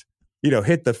just,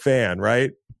 hit the fan,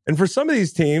 right? And for some of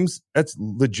these teams, that's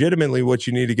legitimately what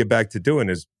you need to get back to doing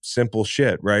is simple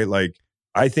shit, right? Like,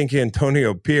 I think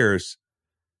Antonio Pierce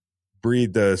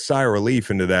breathed a sigh of relief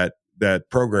into that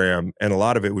program, and a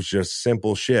lot of it was just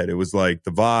simple shit. It was like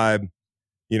the vibe,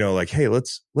 like, hey,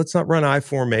 let's not run I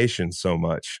formation so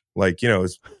much. Like,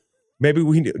 maybe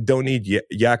we don't need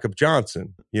Jakob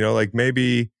Johnson. Like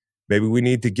maybe we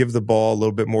need to give the ball a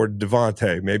little bit more to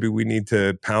Devontae. Maybe we need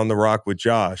to pound the rock with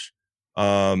Josh.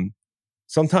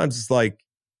 Sometimes it's like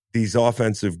these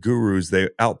offensive gurus, they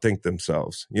outthink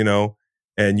themselves,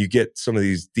 and you get some of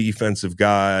these defensive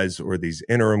guys or these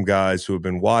interim guys who have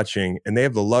been watching, and they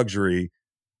have the luxury.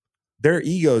 Their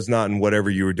ego's not in whatever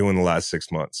you were doing the last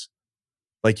 6 months.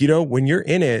 Like, when you're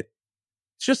in it,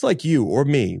 it's just like you or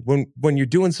me. When you're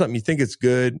doing something, you think it's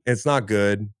good, and it's not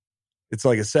good. It's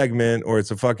like a segment or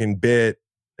it's a fucking bit,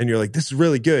 and you're like, this is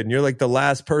really good. And you're like the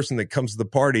last person that comes to the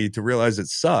party to realize it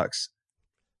sucks.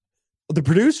 The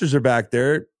producers are back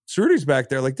there. Cerruti's back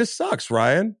there like, this sucks,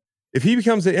 Ryan. If he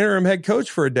becomes the interim head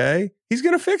coach for a day, he's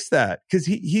going to fix that because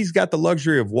he's got the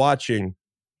luxury of watching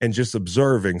and just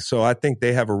observing. So I think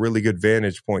they have a really good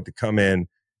vantage point to come in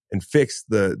and fix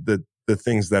the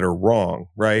things that are wrong,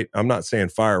 right? I'm not saying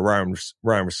fire Ryan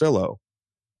Russillo.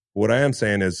 What I am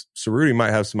saying is Cerruti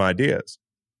might have some ideas.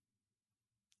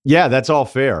 Yeah, that's all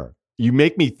fair. You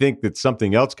make me think that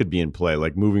something else could be in play,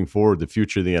 like moving forward, the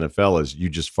future of the NFL is you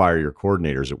just fire your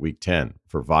coordinators at week 10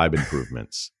 for vibe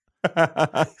improvements.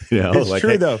 It's like, true,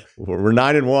 hey, though. We're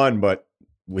 9-1, but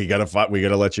we gotta fight. We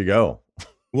gotta let you go.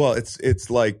 Well, it's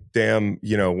like, damn,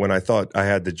 when I thought I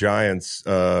had the Giants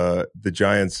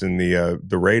and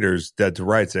the Raiders dead to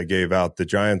rights, I gave out the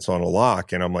Giants on a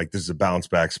lock, and I'm like, this is a bounce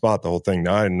back spot. The whole thing.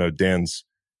 Now I didn't know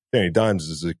Danny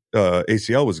Dimes'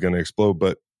 ACL was going to explode,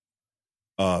 but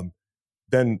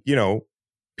then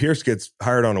Pierce gets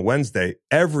hired on a Wednesday.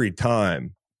 Every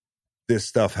time this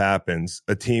stuff happens,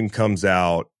 a team comes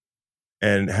out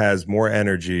and has more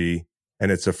energy,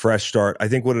 and it's a fresh start. I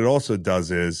think what it also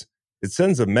does is it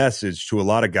sends a message to a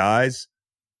lot of guys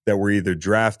that were either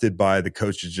drafted by the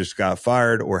coach that just got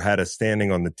fired or had a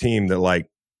standing on the team that, like,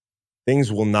 things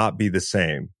will not be the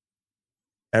same.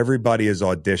 Everybody is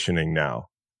auditioning now.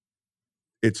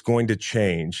 It's going to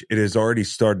change. It has already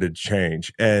started to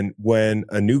change. And when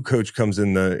a new coach comes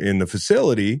in the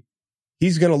facility,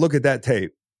 he's going to look at that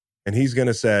tape and he's going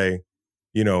to say,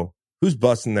 who's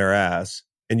busting their ass?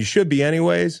 And you should be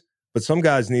anyways, But some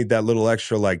guys need that little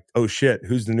extra, like, oh shit,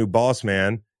 who's the new boss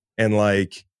man? And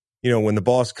like, when the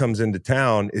boss comes into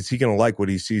town, is he going to like what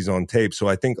he sees on tape? So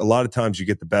I think a lot of times you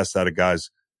get the best out of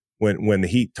guys when the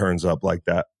heat turns up like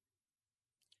that.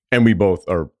 And we both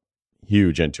are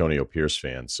huge Antonio Pierce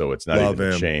fans, so it's not Love even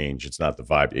him. the change. It's not the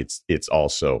vibe. It's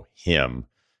also him.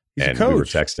 He's and a coach.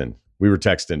 we were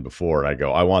texting before, and I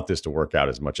go, I want this to work out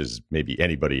as much as maybe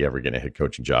anybody ever getting a head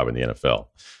coaching job in the NFL.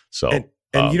 So, and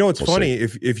what's we'll funny,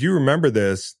 see. if you remember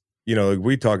this,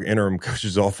 we talk interim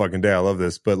coaches all fucking day. I love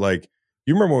this, but like,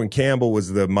 you remember when Campbell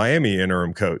was the Miami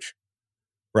interim coach,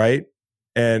 right?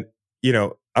 And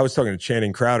I was talking to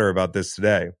Channing Crowder about this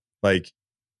today, like,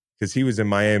 because he was in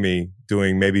Miami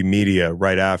doing maybe media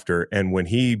right after. And when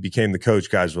he became the coach,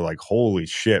 guys were like, holy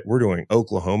shit, we're doing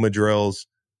Oklahoma drills,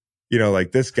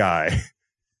 like this guy.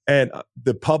 And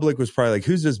the public was probably like,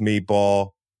 who's this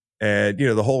meatball? And,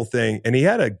 the whole thing. And he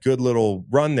had a good little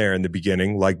run there in the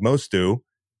beginning, like most do.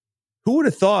 Who would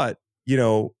have thought,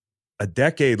 a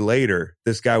decade later,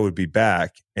 this guy would be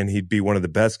back and he'd be one of the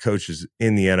best coaches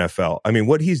in the NFL. I mean,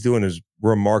 what he's doing is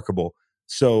remarkable.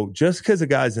 So just because a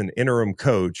guy's an interim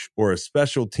coach or a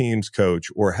special teams coach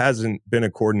or hasn't been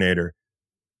a coordinator,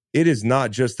 it is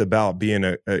not just about being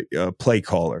a play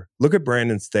caller. Look at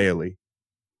Brandon Staley.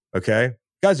 Okay.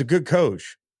 Guy's a good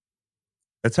coach.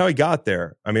 That's how he got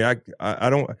there. I mean,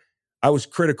 I was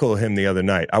critical of him the other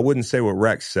night. I wouldn't say what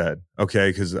Rex said. Okay.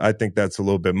 Because I think that's a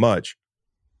little bit much.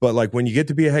 But like when you get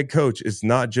to be a head coach, it's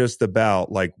not just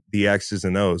about like the X's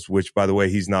and O's, which by the way,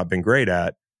 he's not been great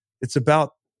at. It's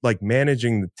about like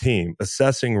managing the team,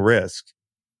 assessing risk,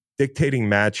 dictating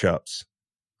matchups,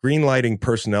 greenlighting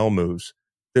personnel moves.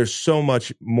 There's so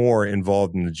much more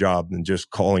involved in the job than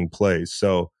just calling plays.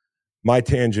 So my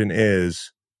tangent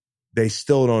is they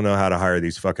still don't know how to hire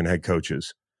these fucking head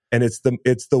coaches. And it's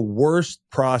the worst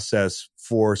process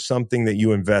for something that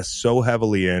you invest so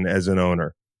heavily in as an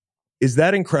owner. Is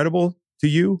that incredible to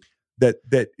you? That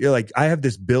you're like, I have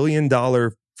this $1 billion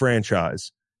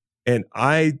franchise and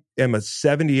I am a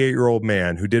 78-year-old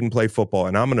man who didn't play football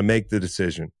and I'm going to make the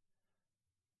decision.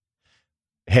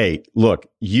 Hey, look,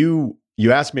 you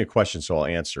asked me a question, so I'll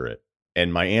answer it.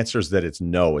 And my answer is that it's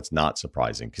no, it's not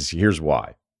surprising. Because here's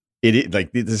why.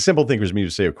 Like the simple thing for me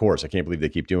to say, of course, I can't believe they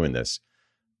keep doing this.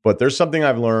 But there's something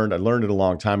I've learned. I learned it a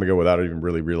long time ago without even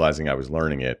really realizing I was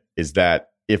learning it, is that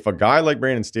if a guy like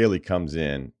Brandon Staley comes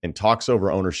in and talks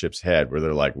over ownership's head where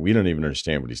they're like, we don't even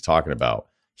understand what he's talking about,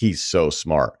 he's so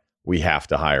smart, we have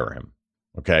to hire him.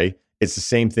 Okay? It's the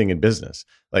same thing in business.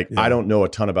 Like, I don't know a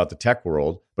ton about the tech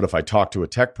world, but if I talk to a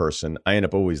tech person, I end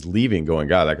up always leaving going,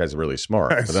 God, that guy's really smart.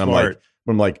 But then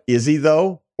I'm like, is he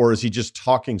though? Or is he just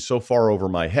talking so far over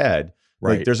my head?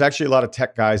 Right. Like, there's actually a lot of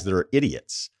tech guys that are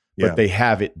idiots, but they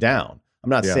have it down. I'm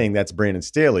not saying that's Brandon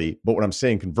Staley, but what I'm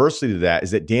saying conversely to that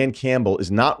is that Dan Campbell is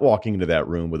not walking into that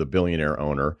room with a billionaire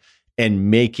owner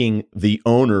and making the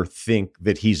owner think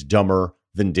that he's dumber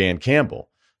than Dan Campbell.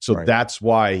 So that's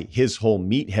why his whole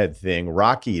meathead thing,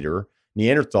 rock eater,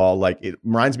 Neanderthal, like it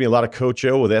reminds me a lot of Coach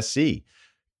O with SC.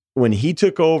 When he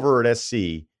took over at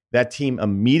SC, that team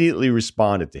immediately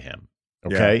responded to him.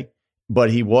 Okay. Yeah. But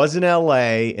he was in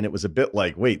LA and it was a bit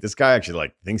like, wait, this guy actually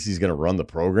like thinks he's going to run the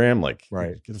program. Like,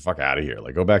 get the fuck out of here.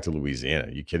 Like, go back to Louisiana.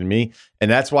 Are you kidding me? And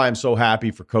that's why I'm so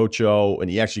happy for Coach O. And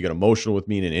he actually got emotional with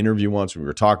me in an interview once when we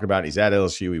were talking about it. He's at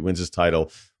LSU. He wins his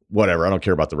title. Whatever. I don't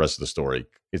care about the rest of the story.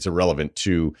 It's irrelevant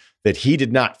to that he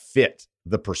did not fit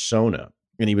the persona.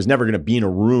 And he was never going to be in a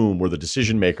room where the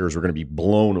decision makers were going to be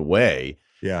blown away.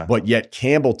 Yeah. But yet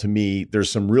Campbell, to me,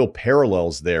 there's some real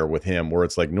parallels there with him where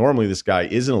it's like normally this guy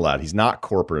isn't allowed. He's not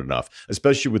corporate enough,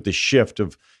 especially with the shift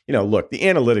of, look, the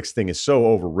analytics thing is so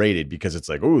overrated because it's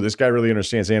like, oh, this guy really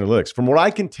understands analytics. From what I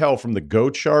can tell from the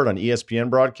Go chart on ESPN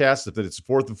broadcasts, that it's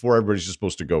 4th and 4, everybody's just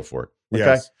supposed to go for it. Okay.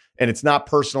 Yes. And it's not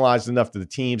personalized enough to the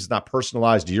teams. It's not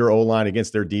personalized to your O-line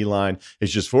against their D-line.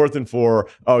 It's just 4th and 4.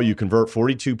 Oh, you convert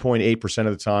 42.8%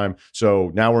 of the time. So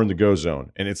now we're in the go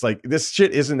zone. And it's like, this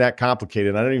shit isn't that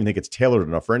complicated. I don't even think it's tailored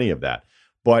enough for any of that.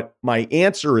 But my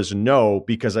answer is no,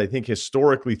 because I think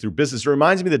historically through business, it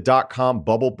reminds me of the .com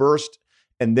bubble burst.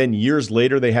 And then years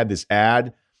later, they had this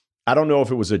ad. I don't know if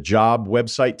it was a job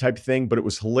website type thing, but it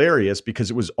was hilarious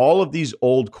because it was all of these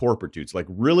old corporate dudes, like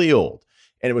really old.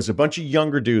 And it was a bunch of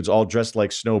younger dudes all dressed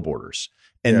like snowboarders.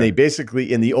 And they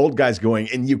basically, and the old guys going,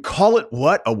 and you call it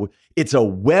what? It's a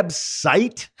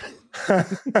website?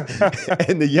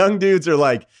 And the young dudes are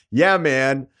like, yeah,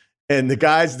 man. And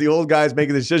the old guys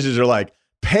making the decisions are like,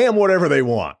 pay them whatever they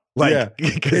want. Like,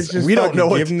 because we don't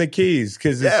know. Give them the keys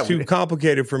because it's too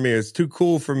complicated for me. It's too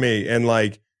cool for me. And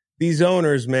like these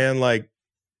owners, man, like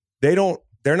they're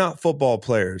not football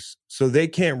players. So they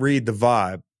can't read the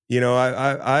vibe.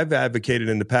 I've advocated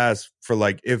in the past for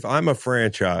like, if I'm a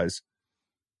franchise,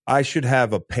 I should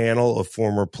have a panel of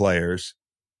former players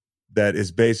that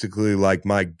is basically like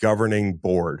my governing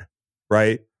board,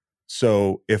 right?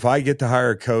 So if I get to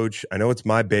hire a coach, I know it's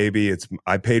my baby.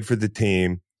 I paid for the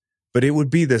team, but it would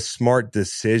be the smart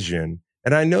decision.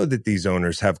 And I know that these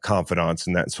owners have confidence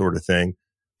in that sort of thing,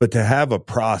 but to have a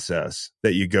process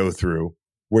that you go through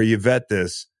where you vet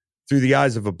this through the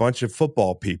eyes of a bunch of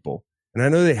football people. And I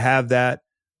know they have that,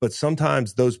 but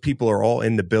sometimes those people are all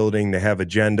in the building. They have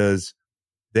agendas.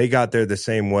 They got there the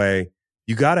same way.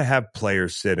 You got to have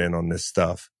players sit in on this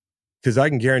stuff, because I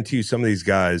can guarantee you some of these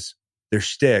guys, they're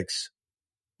sticks.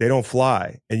 They don't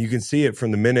fly. And you can see it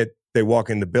from the minute they walk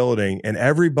in the building, and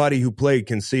everybody who played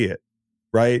can see it,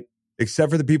 right?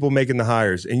 Except for the people making the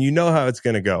hires. And you know how it's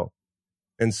going to go.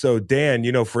 And so Dan,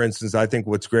 for instance, I think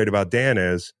what's great about Dan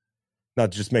is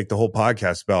not just make the whole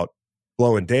podcast about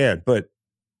blowing Dan, but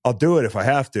I'll do it if I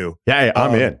have to. Yeah,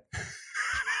 I'm in.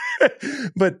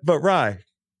 But Rye,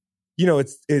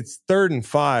 it's 3rd and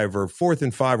 5 or 4th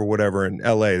and 5 or whatever in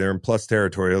LA. They're in plus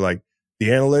territory. They're like, the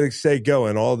analytics say go,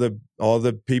 and all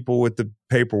the people with the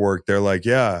paperwork, they're like,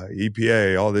 yeah,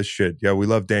 EPA, all this shit. Yeah, we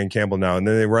love Dan Campbell now. And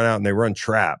then they run out and they run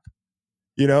trap.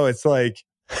 It's like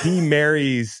he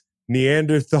marries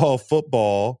Neanderthal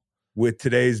football with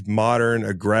today's modern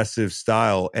aggressive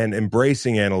style and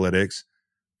embracing analytics,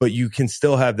 but you can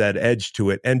still have that edge to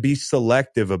it and be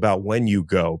selective about when you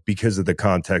go because of the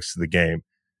context of the game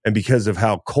and because of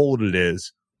how cold it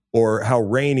is or how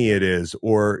rainy it is,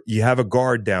 or you have a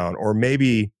guard down, or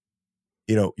maybe,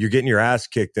 you're getting your ass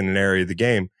kicked in an area of the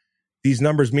game. These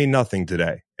numbers mean nothing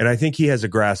today. And I think he has a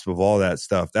grasp of all that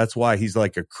stuff. That's why he's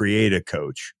like a creative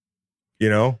coach,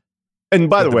 And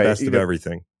by the way, best of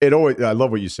everything. I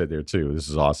love what you said there too. This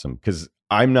is awesome, because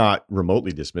I'm not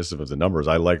remotely dismissive of the numbers.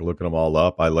 I like looking them all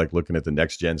up. I like looking at the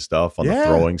next gen stuff on the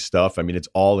throwing stuff. I mean, it's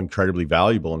all incredibly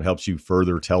valuable and helps you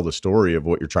further tell the story of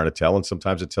what you're trying to tell. And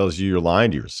sometimes it tells you you're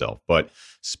lying to yourself. But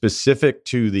specific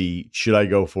to the should I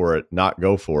go for it, not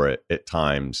go for it at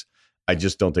times, I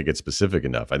just don't think it's specific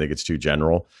enough. I think it's too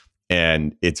general.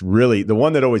 And it's really the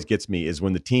one that always gets me is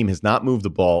when the team has not moved the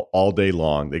ball all day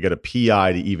long. They get a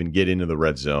PI to even get into the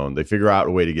red zone. They figure out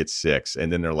a way to get 6.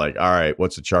 And then they're like, all right,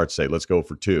 what's the chart say? Let's go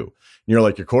for 2. And you're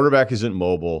like, your quarterback isn't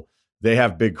mobile. They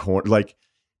have big corner. Like,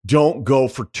 don't go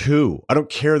for 2. I don't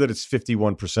care that it's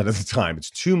 51% of the time. It's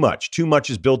too much. Too much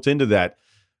is built into that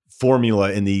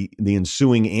formula in the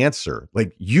ensuing answer.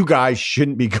 Like, you guys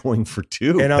shouldn't be going for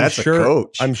 2. And That's a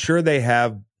coach. I'm sure they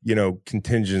have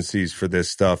contingencies for this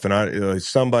stuff. And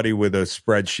somebody with a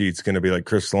spreadsheet's going to be like,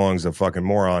 Chris Long's a fucking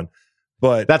moron.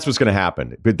 But that's what's going to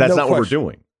happen. But that's not what we're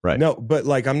doing. Right. No, but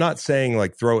like, I'm not saying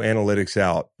like throw analytics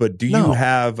out, but do you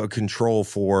have a control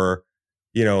for,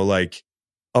 like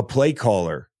a play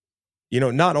caller?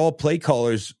 Not all play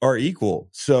callers are equal.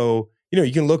 So,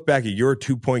 you can look back at your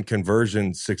 2-point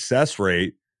conversion success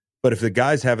rate, but if the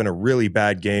guy's having a really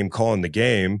bad game calling the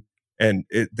game and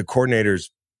the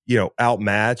coordinator's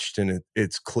outmatched and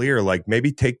it's clear, like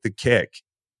maybe take the kick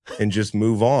and just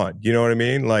move on. You know what I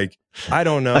mean? Like, I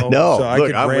don't know. So I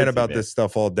could rant about this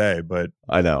stuff all day, but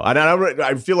I know.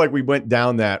 I feel like we went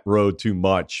down that road too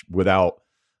much without,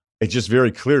 it's just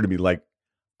very clear to me. Like,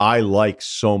 I like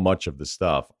so much of the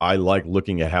stuff. I like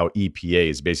looking at how EPA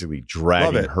is basically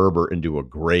dragging Herbert into a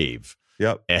grave.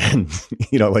 Yep. And,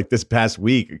 like this past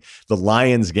week, the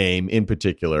Lions game in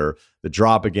particular, the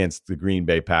drop against the Green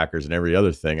Bay Packers and every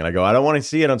other thing. And I go, I don't want to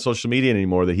see it on social media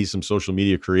anymore that he's some social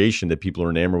media creation that people are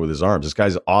enamored with his arms. This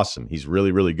guy's awesome. He's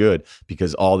really, really good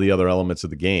because all the other elements of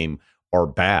the game are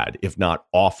bad, if not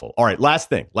awful. All right, last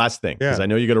thing, because I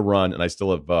know you got to run and I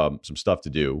still have some stuff to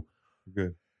do.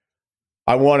 Good.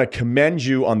 I want to commend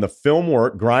you on the film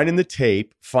work, grinding the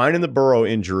tape, finding the Burrow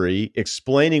injury,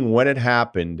 explaining when it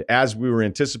happened as we were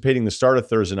anticipating the start of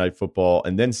Thursday Night Football,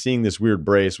 and then seeing this weird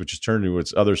brace, which has turned into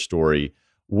its other story.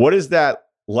 What is that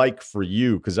like for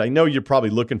you? Because I know you're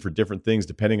probably looking for different things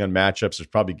depending on matchups. There's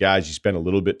probably guys you spend a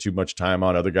little bit too much time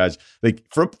on, other guys. Like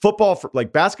for football,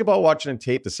 like basketball, watching on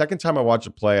tape, the second time I watch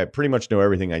a play, I pretty much know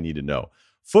everything I need to know.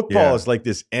 Football is like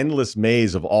this endless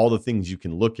maze of all the things you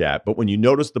can look at. But when you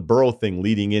notice the Burrow thing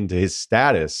leading into his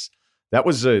status, that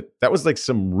was like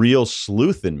some real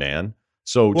sleuthing, man.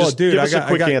 So give us a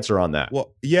quick answer on that.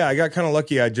 Well, yeah, I got kind of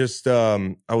lucky. I just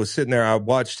I was sitting there, I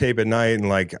watched tape at night, and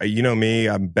like, me,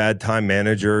 I'm a bad time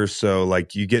manager. So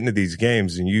like, you get into these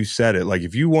games and you said it, like,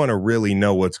 if you want to really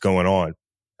know what's going on,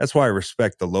 that's why I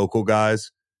respect the local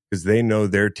guys, because they know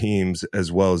their teams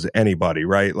as well as anybody,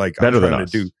 right? Like, better than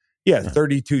us.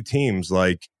 32 teams.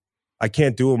 Like, I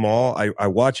can't do them all. I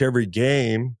watch every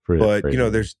game, but crazy. you know,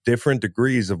 there's different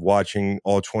degrees of watching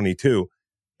all 22.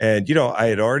 And, you know, I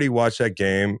had already watched that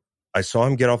game. I saw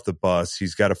him get off the bus.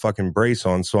 He's got a fucking brace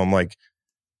on. So I'm like,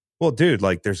 well, dude,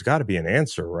 like there's got to be an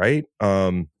answer, right?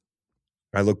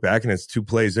 I look back and it's 2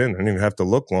 plays in. I didn't even have to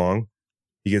look long.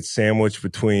 He gets sandwiched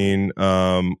between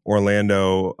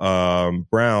Orlando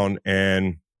Brown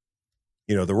and,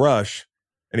 you know, the rush.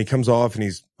 And he comes off and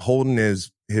he's holding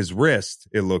his wrist,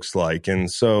 it looks like. And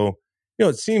so, you know,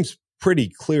 it seems pretty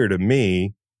clear to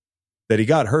me that he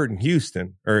got hurt in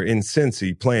Houston or in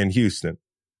Cincy playing Houston.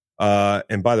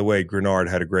 And by the way, Grenard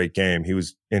had a great game. He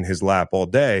was in his lap all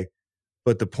day.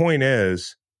 But the point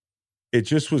is,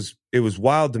 it was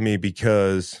wild to me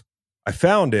because I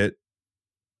found it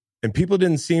and people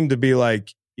didn't seem to be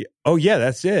like, oh yeah,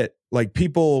 that's it. Like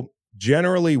people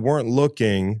generally weren't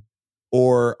looking,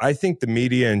 or I think the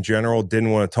media in general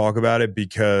didn't want to talk about it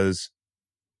because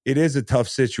it is a tough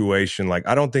situation. Like,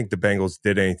 I don't think the Bengals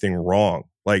did anything wrong.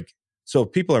 Like, so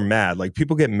if people are mad, like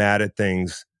people get mad at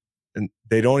things and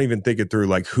they don't even think it through,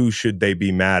 like who should they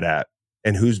be mad at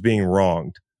and who's being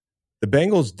wronged. The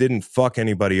Bengals didn't fuck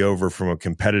anybody over from a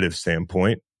competitive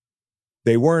standpoint.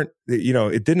 They weren't, you know,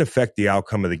 it didn't affect the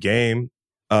outcome of the game.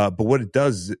 But what it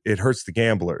does, it hurts the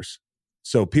gamblers.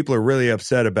 So people are really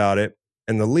upset about it.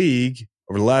 And the league,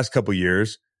 over the last couple of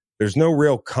years, there's no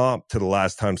real comp to the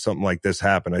last time something like this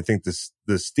happened. I think the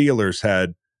Steelers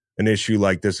had an issue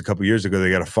like this a couple of years ago.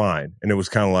 They got a fine. And it was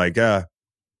kind of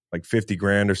like 50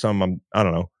 grand or something. I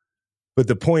don't know. But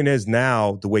the point is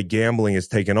now, the way gambling is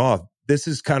taken off, this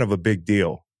is kind of a big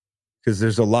deal because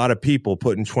there's a lot of people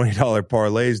putting $20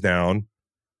 parlays down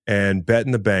and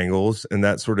betting the Bengals and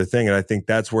that sort of thing. And I think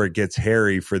that's where it gets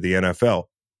hairy for the NFL.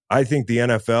 I think the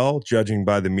NFL, judging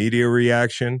by the media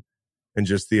reaction and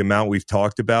just the amount we've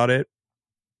talked about it,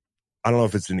 I don't know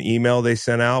if it's an email they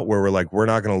sent out where we're like, we're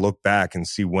not going to look back and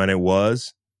see when it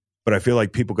was. But I feel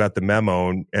like people got the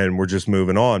memo and we're just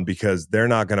moving on because they're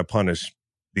not going to punish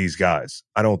these guys.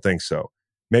 I don't think so.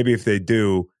 Maybe if they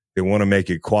do, they want to make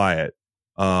it quiet.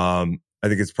 I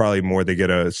think it's probably more they get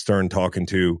a stern talking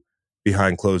to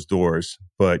behind closed doors.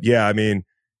 But yeah, I mean,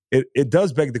 it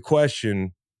does beg the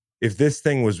question, if this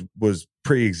thing was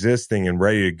pre-existing and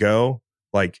ready to go,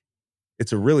 like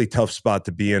it's a really tough spot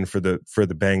to be in for the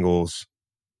Bengals.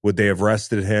 Would they have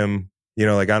rested him? You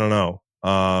know, like, I don't know.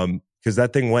 Because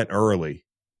that thing went early.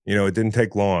 You know, it didn't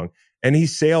take long. And he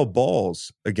sailed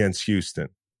balls against Houston.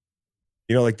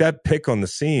 You know, like that pick on the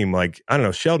seam, like, I don't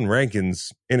know, Sheldon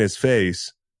Rankins in his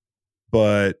face,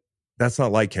 but that's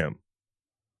not like him.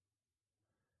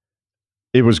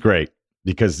 It was great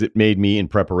because it made me, in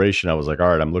preparation, I was like, all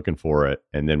right, I'm looking for it.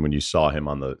 And then when you saw him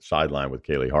on the sideline with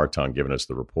Kaylee Hartung giving us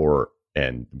the report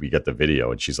and we get the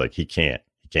video and she's like, he can't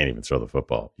even throw the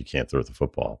football. You can't throw the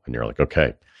football. And you're like,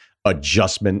 okay,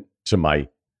 adjustment to my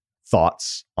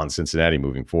thoughts on Cincinnati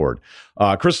moving forward.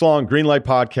 Chris Long, Greenlight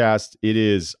Podcast. It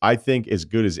is, I think, as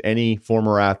good as any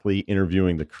former athlete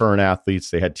interviewing the current athletes.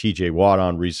 They had TJ Watt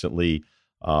on recently.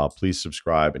 Please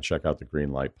subscribe and check out the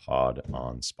Greenlight Pod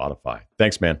on Spotify.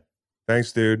 Thanks, man.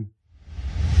 Thanks, dude.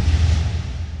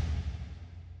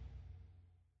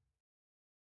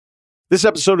 This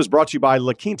episode is brought to you by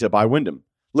La Quinta by Wyndham.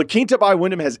 La Quinta by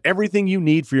Wyndham has everything you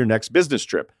need for your next business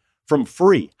trip. From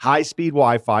free high-speed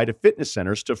Wi-Fi to fitness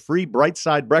centers to free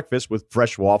Brightside breakfast with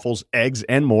fresh waffles, eggs,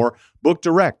 and more. Book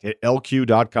direct at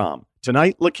lq.com.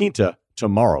 Tonight, La Quinta.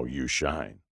 Tomorrow, you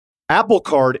shine. Apple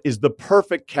Card is the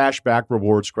perfect cashback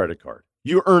rewards credit card.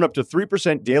 You earn up to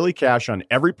 3% daily cash on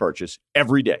every purchase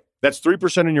every day. That's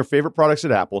 3% on your favorite products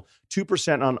at Apple,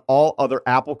 2% on all other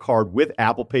Apple Card with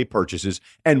Apple Pay purchases,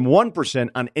 and 1%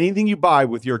 on anything you buy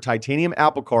with your titanium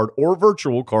Apple Card or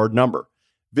virtual card number.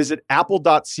 Visit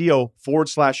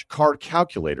apple.co/card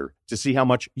calculator to see how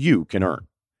much you can earn.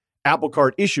 Apple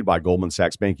Card issued by Goldman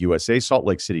Sachs Bank USA, Salt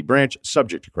Lake City branch,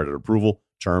 subject to credit approval.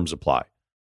 Terms apply.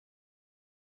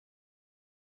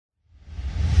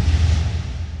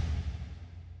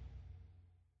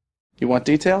 You want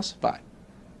details? Fine.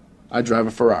 I drive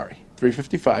a Ferrari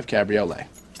 355 Cabriolet.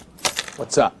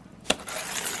 What's up?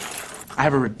 I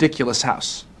have a ridiculous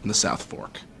house in the South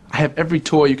Fork. I have every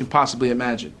toy you can possibly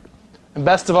imagine. And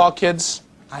best of all, kids,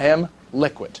 I am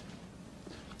liquid.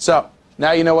 So,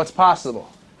 now you know what's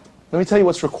possible. Let me tell you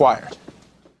what's required.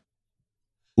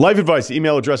 Life Advice.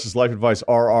 Email address is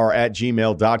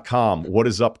lifeadvicerr@gmail.com. What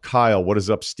is up, Kyle? What is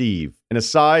up, Steve? And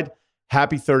aside,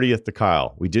 happy 30th to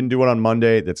Kyle. We didn't do it on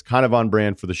Monday. That's kind of on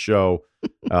brand for the show.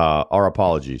 Our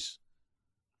apologies.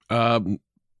 All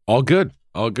good.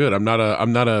 I'm not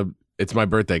a, it's my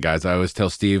birthday, guys. I always tell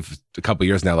Steve a couple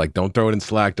years now, like, don't throw it in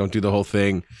Slack. Don't do the whole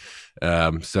thing.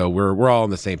 So we're all on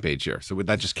the same page here. So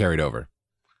that just carried over.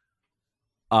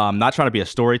 Not trying to be a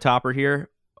story topper here,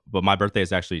 but my birthday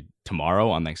is actually tomorrow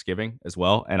on Thanksgiving as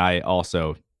well. And I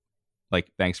also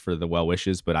thanks for the well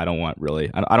wishes, but I don't want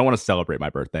to celebrate my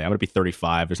birthday. I'm going to be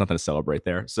 35. There's nothing to celebrate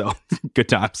there. So good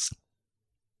times.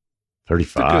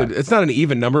 35. It's not an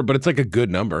even number, but it's like a good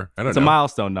number. I don't know. It's a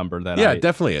milestone number that it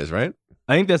definitely is, right?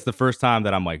 I think that's the first time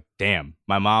that I'm like, damn,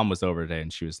 my mom was over today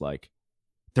and she was like,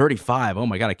 35. Oh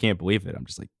my God, I can't believe it. I'm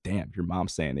just like, damn, your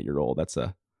mom's saying that you're old. That's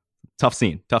a tough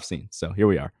scene. So here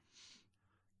we are.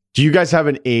 Do you guys have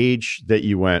an age that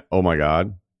you went, oh my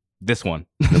God? This one.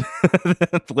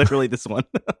 Literally this one.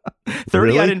 30,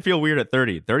 Really? I didn't feel weird at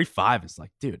 30. 35 is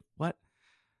like, dude, what?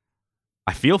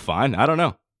 I feel fine. I don't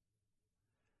know.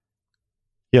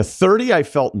 Yeah, 30, I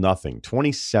felt nothing.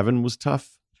 27 was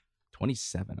tough.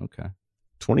 27, okay.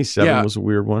 27 was a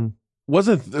weird one.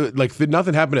 Wasn't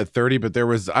nothing happened at 30, but there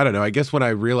was, I don't know, I guess when I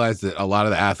realized that a lot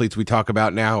of the athletes we talk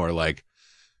about now are like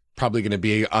probably going to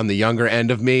be on the younger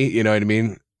end of me, you know what I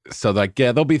mean? So like,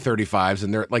 yeah, they'll be 35s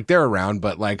and they're around,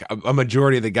 but like a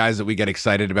majority of the guys that we get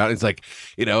excited about, it's like,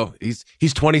 you know,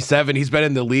 he's 27, he's been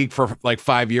in the league for like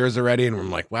 5 years already. And I'm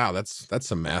like, wow, that's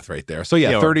some math right there. So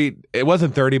yeah, 30, it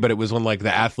wasn't 30, but it was when like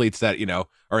the athletes that, you know,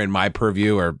 are in my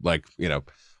purview are like, you know,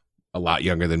 a lot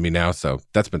younger than me now. So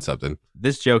that's been something.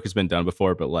 This joke has been done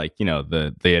before, but like, you know,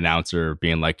 the announcer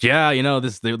being like, yeah, you know,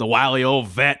 the wily old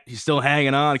vet, he's still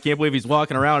hanging on. I can't believe he's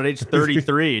walking around at age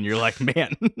 33. And you're like,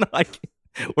 man, like,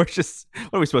 what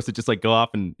are we supposed to just like go off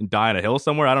and die on a hill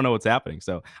somewhere? I don't know what's happening.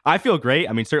 So I feel great.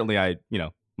 I mean, certainly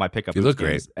my pickup you look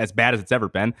great. is as bad as it's ever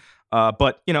been.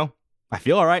 But you know, I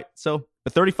feel all right. So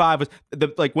but 35 was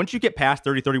like, once you get past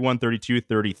 30, 31, 32,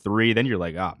 33, then you're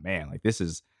like, oh man, like this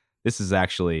is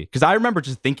actually, because I remember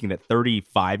just thinking that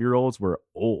 35-year-olds were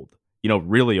old, you know,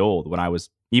 really old when I was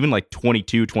even like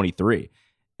 22, 23.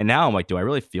 And now I'm like, do I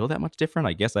really feel that much different?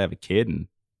 I guess I have a kid and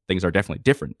things are definitely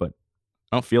different, but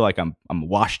I don't feel like I'm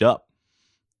washed up.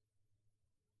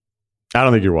 I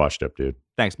don't think you're washed up, dude.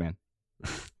 Thanks, man.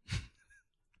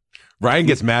 Ryan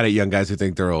gets mad at young guys who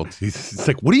think they're old. He's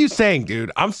like, what are you saying,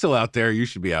 dude? I'm still out there. You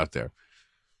should be out there.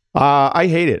 I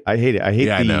hate it. I hate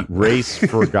I know. the race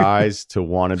for guys to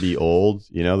want to be old.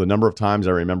 You know, the number of times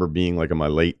I remember being like in my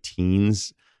late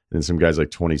teens and some guys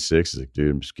like 26 is like, dude,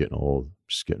 I'm just getting old.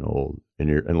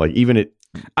 And like, even at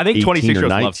I think 26-year-olds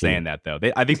 19. love saying that though.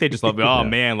 I think they just love, oh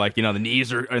man, like, you know, the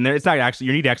knees are, and it's not actually,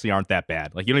 your knees actually aren't that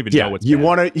bad. Like you don't even know what's you bad.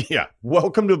 want to,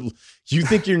 welcome to, you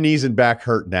think your knees and back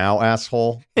hurt now,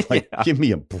 asshole? Like, give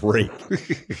me a break.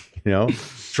 You know,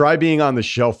 try being on the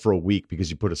shelf for a week because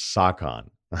you put a sock on.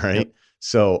 All right. Yep.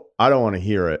 So I don't want to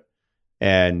hear it.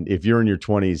 And if you're in your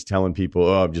 20s telling people,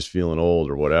 oh, I'm just feeling old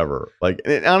or whatever, like,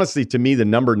 and honestly, to me, the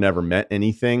number never meant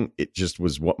anything. It just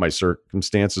was what my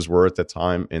circumstances were at the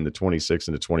time. And the 26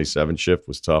 and the 27 shift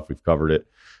was tough. We've covered it.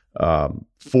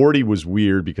 40 was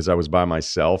weird because I was by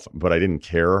myself, but I didn't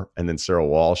care. And then Sarah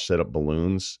Walsh set up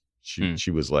balloons.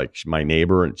 She was like my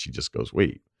neighbor, and she just goes,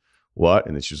 wait, what?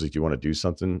 And then she was like, do you want to do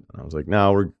something? And I was like,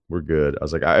 no, we're good. I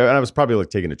was like, I was probably like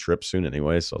taking a trip soon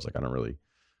anyway. So I was like, I don't really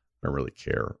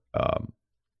care.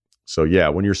 So yeah,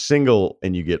 when you're single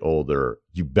and you get older,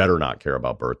 you better not care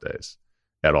about birthdays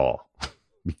at all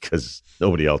because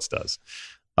nobody else does.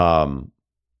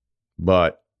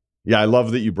 But yeah, I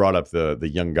love that you brought up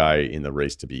the young guy in the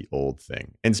race to be old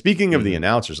thing. And speaking of the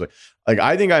announcers, like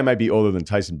I think I might be older than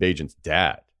Tyson Bagent's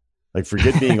dad. Like,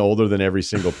 forget being older than every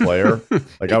single player.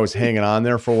 Like, I was hanging on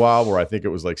there for a while where I think it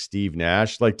was like Steve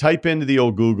Nash. Like, type into the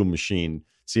old Google machine,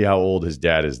 see how old his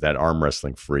dad is, that arm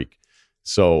wrestling freak.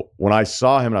 So when I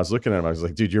saw him and I was looking at him, I was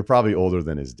like, dude, you're probably older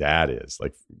than his dad is.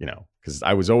 Like, you know, because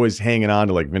I was always hanging on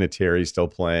to like Vinatieri still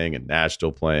playing and Nash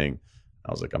still playing.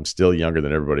 I was like, I'm still younger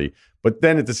than everybody. But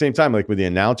then at the same time, like with the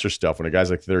announcer stuff, when a guy's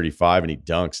like 35 and he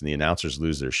dunks and the announcers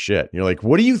lose their shit, you're like,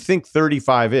 what do you think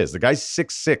 35 is? The guy's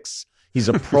 6'6". He's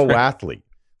a pro athlete.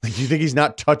 Like, do you think he's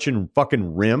not touching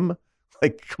fucking rim?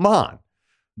 Like, come on.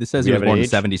 This says he was born in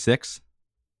 76.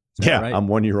 Yeah, right? I'm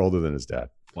 1 year older than his dad.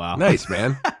 Wow. Nice,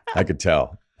 man. I could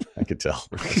tell. It's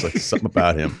like something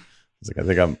about him. It's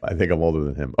like, I think I'm older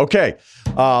than him. Okay.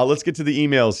 Let's get to the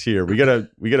emails here. We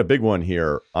got a big one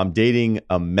here. I'm dating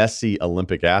a messy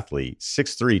Olympic athlete,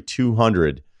 6'3",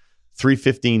 200,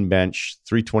 315 bench,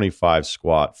 325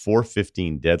 squat,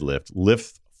 415 deadlift,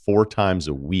 lift 4 times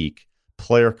a week.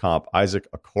 Player comp, Isaac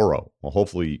Okoro. Well,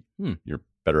 hopefully you're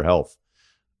better health.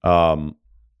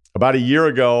 About a year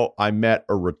ago, I met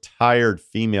a retired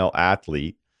female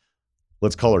athlete.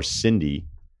 Let's call her Cindy,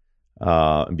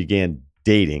 and began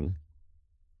dating.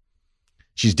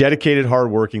 She's dedicated,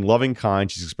 hardworking, loving,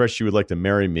 kind. She's expressed she would like to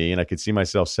marry me, and I could see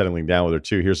myself settling down with her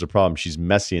too. Here's the problem. She's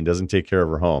messy and doesn't take care of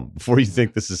her home. Before you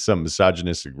think this is some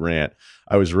misogynistic rant,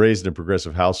 I was raised in a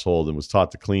progressive household and was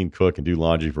taught to clean, cook, and do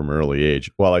laundry from an early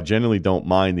age. While I genuinely don't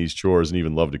mind these chores and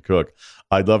even love to cook,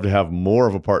 I'd love to have more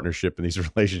of a partnership in these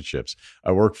relationships.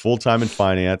 I work full-time in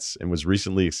finance and was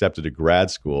recently accepted to grad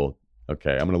school.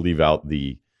 Okay, I'm going to leave out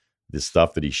the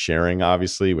stuff that he's sharing,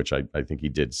 obviously, which I think he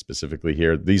did specifically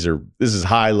here. This is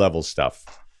high level stuff,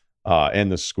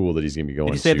 and the school that he's going to be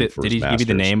going to. Did he give you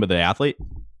the name of the athlete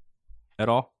at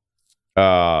all?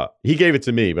 He gave it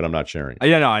to me, but I'm not sharing it.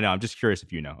 Yeah, no, I know. I'm just curious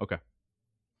if you know. Okay.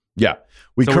 Yeah,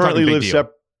 we So currently live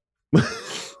separate.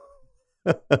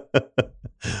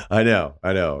 I know,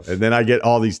 and then I get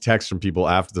all these texts from people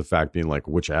after the fact, being like,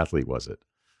 "Which athlete was it?"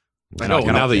 I know.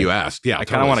 Now that you asked, yeah, I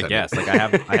kind of want to guess. Like I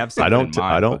have something in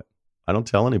mind. I don't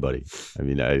tell anybody. I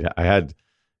mean,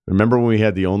 remember when we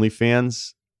had the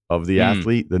OnlyFans of the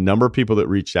athlete, the number of people that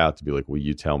reached out to be like, will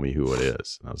you tell me who it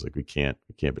is? And I was like, we can't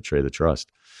betray the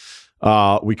trust.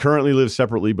 We currently live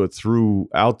separately, but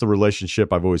throughout the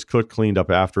relationship, I've always cooked, cleaned up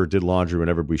after, did laundry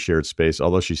whenever we shared space.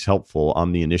 Although she's helpful,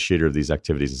 I'm the initiator of these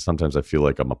activities. And sometimes I feel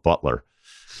like I'm a butler.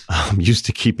 I'm used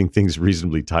to keeping things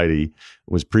reasonably tidy.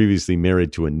 Was previously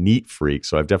married to a neat freak,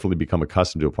 so I've definitely become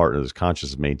accustomed to a partner that's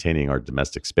conscious of maintaining our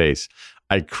domestic space.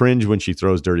 I cringe when she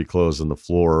throws dirty clothes on the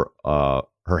floor.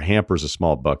 Her hamper's a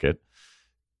small bucket,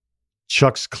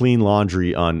 chucks clean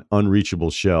laundry on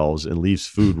unreachable shelves, and leaves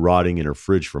food rotting in her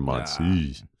fridge for months.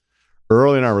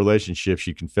 Early in our relationship,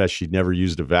 she confessed she'd never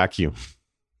used a vacuum.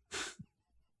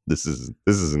 This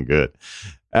isn't good.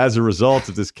 As a result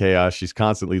of this chaos, she's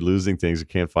constantly losing things and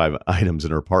can't find items,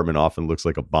 and her apartment often looks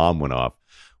like a bomb went off.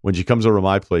 When she comes over to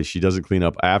my place, she doesn't clean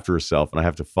up after herself, and I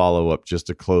have to follow up just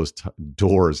to close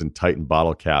doors and tighten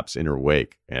bottle caps in her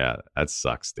wake. Yeah, that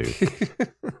sucks, dude.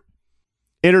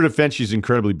 In her defense, she's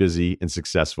incredibly busy and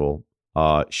successful.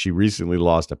 She recently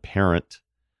lost a parent.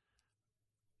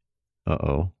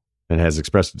 And has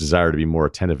expressed a desire to be more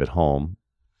attentive at home.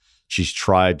 She's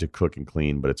tried to cook and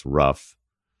clean, but it's rough.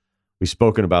 We've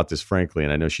spoken about this frankly,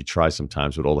 and I know she tries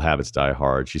sometimes, but old habits die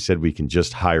hard. She said we can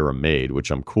just hire a maid, which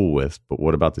I'm cool with, but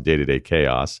what about the day-to-day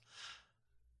chaos?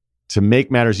 To make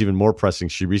matters even more pressing,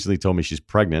 she recently told me she's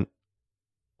pregnant.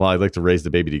 Well, I'd like to raise the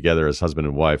baby together as husband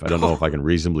and wife. I don't know if I can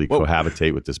reasonably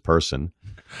cohabitate with this person.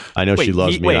 I know she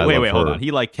loves me. I love her. Hold on. He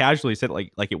like casually said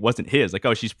like it wasn't his. Like,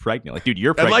 oh, she's pregnant. Like, dude,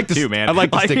 you're pregnant too, man. I'd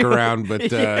like to stick around,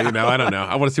 but I don't know.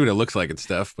 I want to see what it looks like and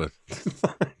stuff. But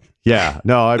yeah,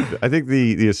 no, I think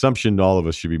the assumption all of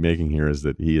us should be making here is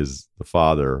that he is the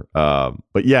father.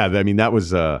 But yeah, I mean that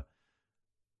was a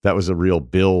real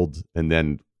build, and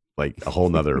then like a whole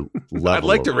nother level. I'd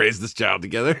like to raise this child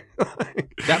together.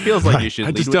 That feels like you should.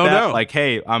 I just don't know. Like,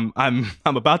 hey, I'm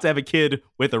about to have a kid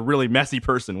with a really messy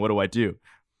person. What do I do?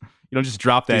 You don't just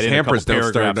drop that. These in hampers a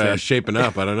couple don't start in. shaping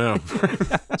up. I don't know.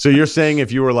 So you're saying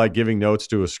if you were like giving notes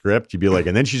to a script, you'd be like,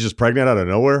 and then she's just pregnant out of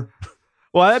nowhere?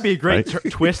 Well, that'd be a great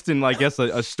twist in, I guess,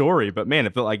 a story. But man,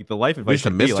 if like the life advice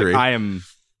should be like,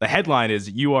 the headline is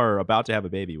you are about to have a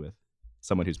baby with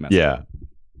someone who's messy. Yeah.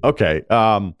 Okay.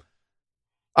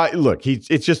 Look,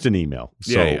 it's just an email.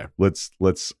 So yeah. let's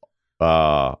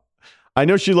I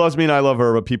know she loves me and I love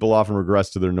her, but people often regress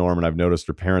to their norm, and I've noticed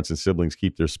her parents and siblings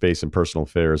keep their space and personal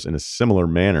affairs in a similar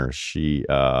manner. She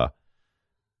has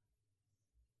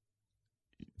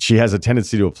a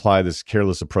tendency to apply this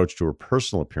careless approach to her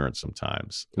personal appearance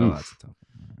sometimes. Oh, that's a tough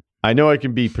one. I know I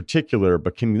can be particular,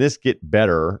 but can this get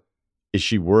better? Is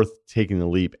she worth taking the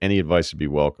leap? Any advice would be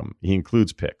welcome. He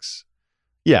includes pics.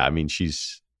 Yeah, I mean,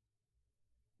 this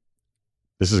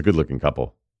is a good-looking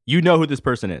couple. You know who this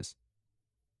person is.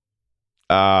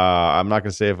 I'm not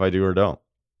going to say if I do or don't.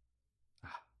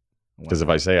 Because if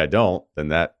I say I don't, then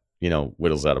that,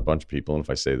 whittles out a bunch of people. And if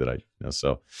I say that this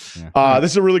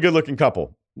is a really good-looking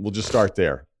couple. We'll just start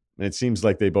there. And it seems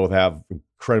like they both have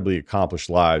incredibly accomplished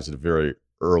lives at a very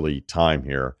early time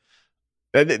here.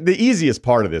 And the easiest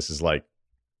part of this is like,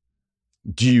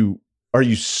 are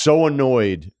you so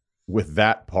annoyed with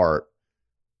that part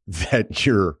that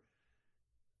you're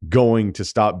going to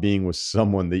stop being with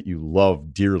someone that you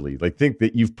love dearly? Like, think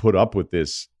that you've put up with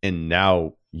this and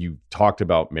now you talked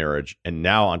about marriage, and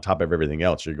now on top of everything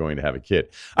else, you're going to have a kid.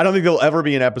 I don't think there'll ever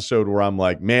be an episode where I'm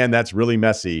like, man, that's really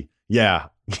messy. Yeah.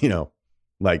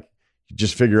 Like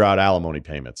just figure out alimony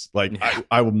payments. Like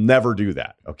I will never do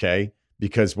that. Okay.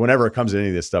 Because whenever it comes to any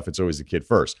of this stuff, it's always the kid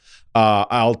first.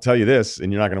 I'll tell you this,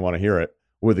 and you're not going to want to hear it.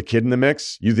 With a kid in the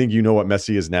mix, you think you know what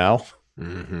messy is now?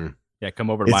 Mm-hmm. Yeah, come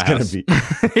over to my house.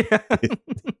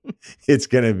 It's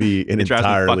going to be an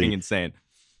entirely fucking insane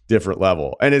different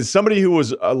level. And as somebody who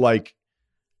was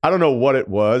I don't know what it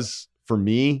was for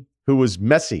me who was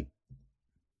messy.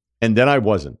 And then I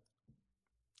wasn't.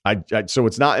 So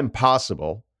it's not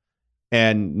impossible.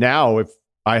 And now if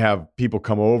I have people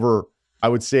come over, I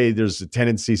would say there's a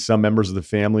tendency some members of the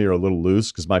family are a little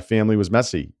loose because my family was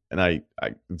messy. And I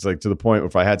it's like to the point where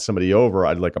if I had somebody over,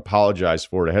 I'd like apologize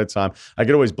for it ahead of time. I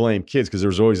could always blame kids because there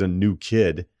was always a new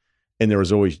kid. And there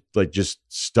was always like just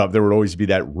stuff. There would always be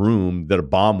that room that a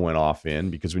bomb went off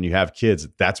in because when you have kids,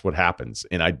 that's what happens.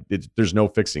 And there's no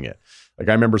fixing it. Like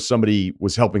I remember somebody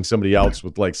was helping somebody else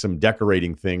with like some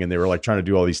decorating thing, and they were like trying to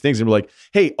do all these things, and we're like,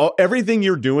 "Hey, everything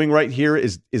you're doing right here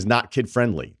is not kid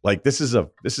friendly. Like this is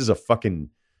a fucking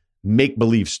make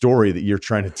believe story that you're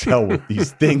trying to tell with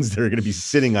these things that are going to be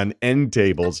sitting on end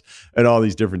tables and all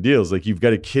these different deals. Like you've got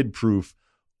to kid proof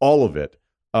all of it."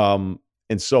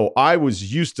 And so I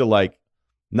was used to like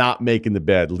not making the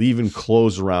bed, leaving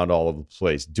clothes around all over the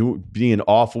place, being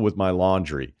awful with my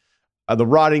laundry. The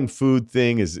rotting food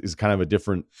thing is kind of a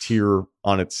different tier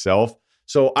on itself.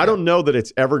 So I don't know that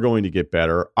it's ever going to get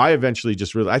better. I eventually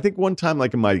just I think one time,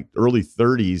 like in my early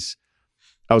 30s,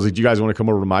 I was like, do you guys want to come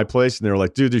over to my place? And they were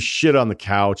like, dude, there's shit on the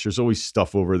couch. There's always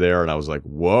stuff over there. And I was like,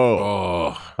 whoa.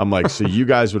 Oh. I'm like, so you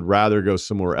guys would rather go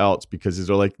somewhere else because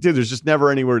they're like, dude, there's just never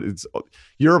anywhere.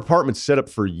 Your apartment's set up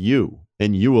for you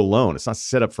and you alone. It's not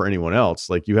set up for anyone else.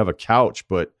 Like you have a couch,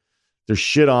 but there's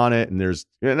shit on it.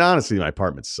 And honestly, my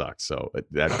apartment sucked. So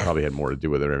that probably had more to do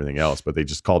with it than everything else, but they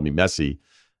just called me messy.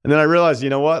 And then I realized, you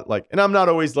know what? Like, and I'm not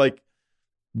always like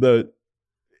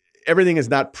everything is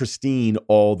not pristine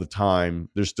all the time.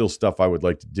 There's still stuff I would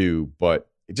like to do, but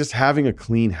just having a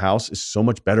clean house is so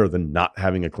much better than not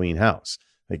having a clean house.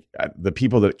 Like the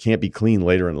people that can't be clean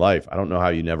later in life, I don't know how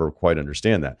you never quite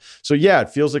understand that. So yeah, it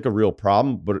feels like a real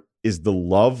problem, but is the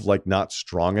love like not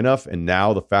strong enough? And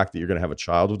now the fact that you're going to have a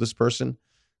child with this person,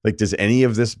 like, does any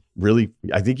of this really,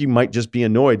 I think you might just be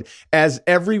annoyed, as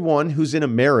everyone who's in a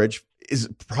marriage is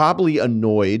probably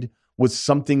annoyed with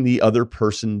something the other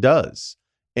person does.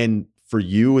 And for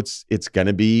you, it's going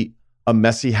to be a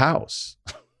messy house.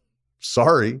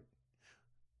 Sorry.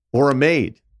 Or a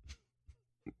maid.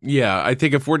 Yeah, I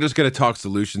think if we're just going to talk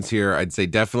solutions here, I'd say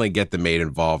definitely get the maid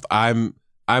involved. I'm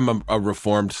a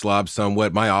reformed slob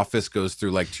somewhat. My office goes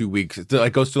through like 2 weeks.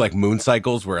 It goes through like moon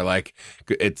cycles where like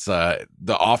it's the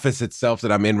office itself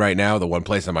that I'm in right now, the one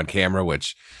place I'm on camera,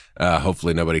 which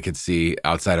hopefully nobody could see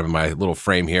outside of my little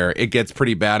frame here. It gets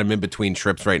pretty bad. I'm in between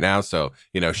trips right now, so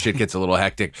shit gets a little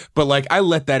hectic. But like I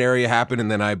let that area happen,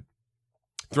 and then I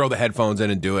throw the headphones in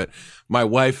and do it. My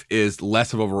wife is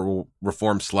less of a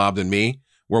reformed slob than me.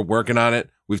 We're working on it.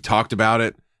 We've talked about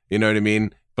it. You know what I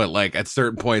mean? But like at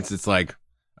certain points, it's like,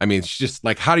 I mean, it's just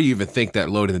like, how do you even think that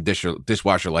loading the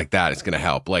dishwasher like that is going to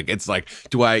help? Like, it's like,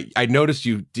 I noticed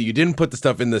you didn't put the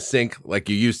stuff in the sink like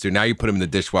you used to. Now you put them in the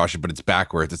dishwasher, but it's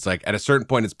backwards. It's like at a certain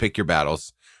point, it's pick your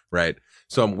battles, right?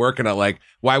 So I'm working on like,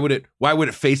 why would it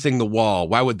facing the wall?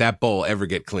 Why would that bowl ever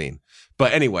get clean?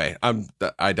 But anyway,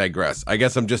 I digress. I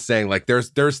guess I'm just saying like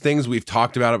there's things we've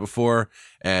talked about it before,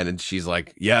 and she's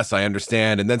like, yes, I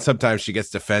understand. And then sometimes she gets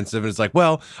defensive and it's like,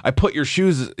 well, I pick your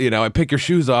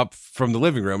shoes up from the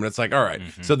living room, and it's like, all right.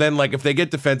 Mm-hmm. So then like if they get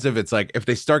defensive, it's like if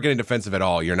they start getting defensive at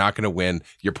all, you're not going to win.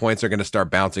 Your points are going to start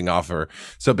bouncing off her.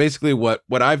 So basically what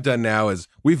I've done now is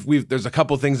there's a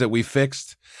couple things that we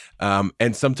fixed,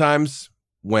 and sometimes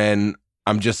when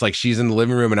I'm just like she's in the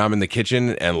living room and I'm in the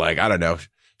kitchen and like I don't know,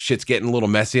 shit's getting a little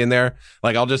messy in there,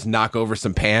 like I'll just knock over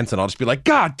some pans and I'll just be like,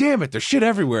 God damn it, there's shit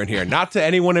everywhere in here. Not to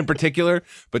anyone in particular,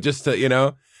 but just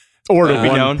to, or to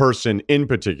one person in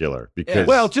particular, because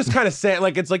well, just kind of saying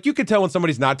like it's like you can tell when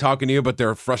somebody's not talking to you, but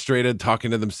they're frustrated talking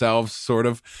to themselves, sort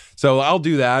of. So I'll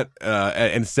do that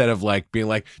instead of like being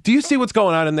like, do you see what's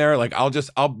going on in there? Like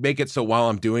I'll make it so while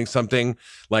I'm doing something,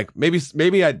 like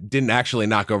maybe I didn't actually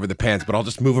knock over the pans, but I'll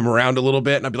just move them around a little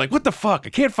bit, and I'll be like, what the fuck?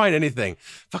 I can't find anything.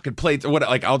 Fucking plates or what?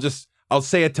 Like I'll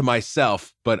say it to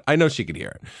myself, but I know she could hear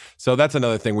it. So that's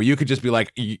another thing where you could just be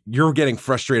like, you're getting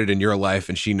frustrated in your life,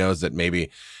 and she knows that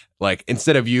maybe. Like,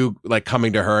 instead of you, like,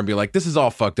 coming to her and be like, this is all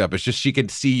fucked up, it's just she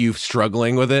could see you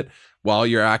struggling with it while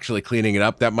you're actually cleaning it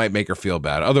up. That might make her feel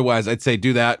bad. Otherwise, I'd say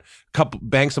do that.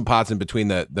 Bang some pots in between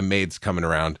the maids coming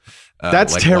around.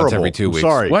 That's like terrible. Once every 2 weeks.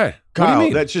 Sorry. What? Kyle, What do you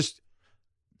mean? That's just,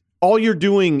 all you're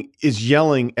doing is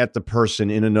yelling at the person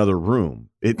in another room.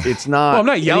 It's not. Well, I'm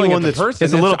not yelling at the person.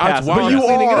 It's a little passive. But you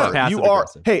cleaning it are. up. You are.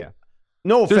 Hey,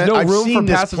 no offense. There's no room for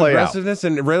this passive play out. aggressiveness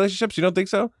in relationships? You don't think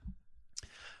so?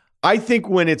 I think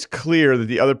when it's clear that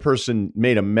the other person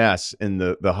made a mess and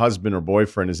the husband or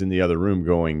boyfriend is in the other room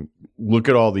going, look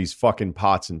at all these fucking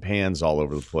pots and pans all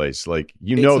over the place. Like,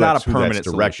 that's who that's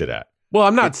directed at. Well,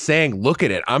 I'm not saying look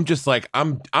at it. I'm just like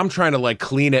I'm trying to like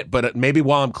clean it, but maybe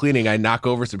while I'm cleaning, I knock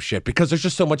over some shit because there's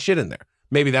just so much shit in there.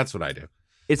 Maybe that's what I do.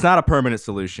 It's not a permanent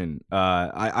solution.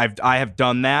 I have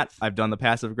done that. I've done the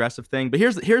passive aggressive thing. But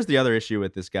here's the other issue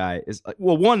with this guy is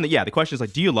the question is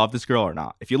like, do you love this girl or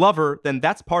not? If you love her, then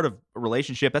that's part of a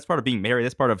relationship. That's part of being married.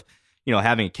 That's part of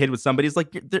having a kid with somebody. It's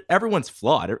like everyone's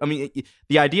flawed. I mean,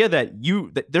 the idea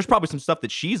that there's probably some stuff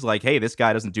that she's like, hey, this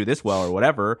guy doesn't do this well or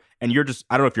whatever, and you're just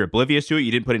I don't know if you're oblivious to it.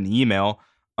 You didn't put it in the email.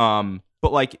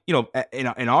 But like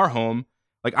in our home.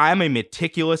 Like, I am a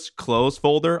meticulous clothes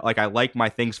folder. Like, I like my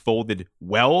things folded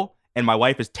well, and my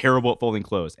wife is terrible at folding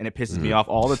clothes, and it pisses me off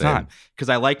all the time because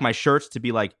I like my shirts to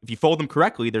be like, if you fold them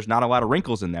correctly, there's not a lot of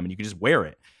wrinkles in them, and you can just wear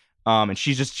it. And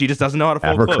she just doesn't know how to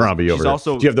fold Abercrombie clothes.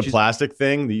 over. Do you have the plastic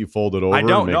thing that you fold it over? I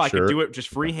don't know. I can do it just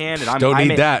freehand, and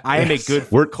I am a good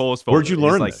clothes folder. Where'd you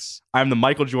learn this? I'm the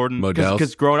Michael Jordan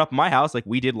because growing up in my house, like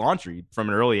we did laundry from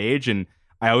an early age, and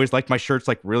I always liked my shirts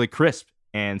like really crisp.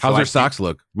 And so how's her socks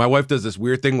look? My wife does this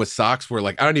weird thing with socks where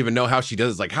like I don't even know how she does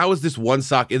it. It's like, how is this one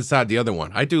sock inside the other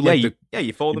one? I do like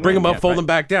you fold them, bring them up, fold them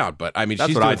back down. But I mean, that's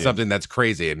she's doing something that's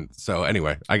crazy. And so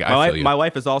anyway, I feel you. My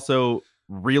wife is also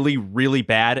really, really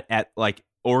bad at like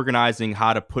organizing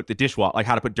how to put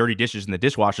how to put dirty dishes in the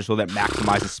dishwasher so that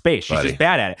maximizes space. She's just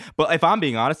bad at it. But if I'm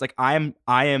being honest, like I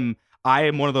am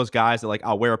one of those guys that like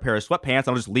I'll wear a pair of sweatpants.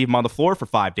 I'll just leave them on the floor for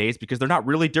 5 days because they're not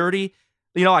really dirty.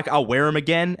 Like I'll wear them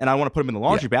again and I want to put them in the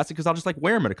laundry basket because I'll just like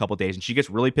wear them in a couple of days, and she gets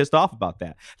really pissed off about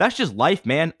that. That's just life,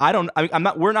 man.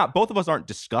 Both of us aren't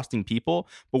disgusting people,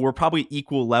 but we're probably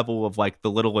equal level of like the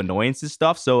little annoyances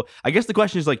stuff. So I guess the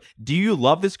question is like, do you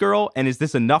love this girl, and is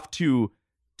this enough to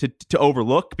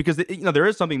overlook? Because there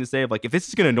is something to say of like, if this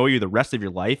is going to annoy you the rest of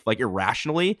your life, like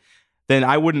irrationally, then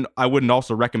I wouldn't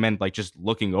also recommend like just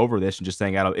looking over this and just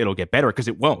saying it'll get better, because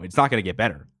it won't. It's not going to get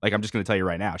better. Like, I'm just going to tell you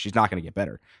right now, she's not going to get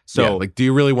better. So like, do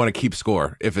you really want to keep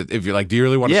score? If you're like, do you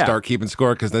really want to start keeping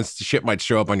score? Because then shit might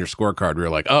show up on your scorecard where you're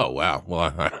like, oh wow,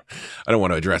 well I don't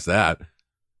want to address that.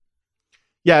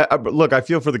 Yeah, look, I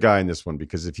feel for the guy in this one,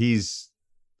 because if he's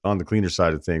on the cleaner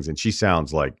side of things, and she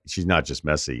sounds like she's not just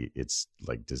messy, it's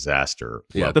like disaster.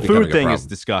 Yeah, the food thing is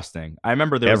disgusting. I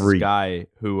remember there was this guy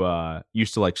who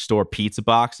used to like store pizza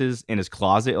boxes in his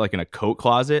closet, like in a coat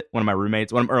closet. One of my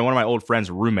roommates, one of my old friends'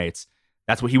 roommates,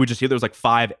 that's what he would just hear. There was like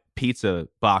 5 pizza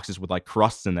boxes with like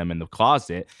crusts in them in the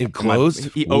closet.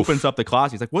 Enclosed? He opens up the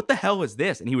closet. He's like, what the hell is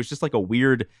this? And he was just like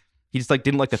he just like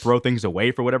didn't like to throw things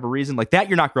away for whatever reason. Like that,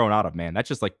 you're not growing out of, man. That's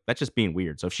just being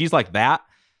weird. So if she's like that,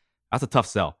 that's a tough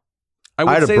sell. I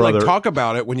would say like talk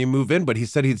about it when you move in, but he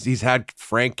said he's had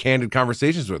frank, candid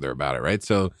conversations with her about it, right?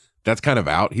 So that's kind of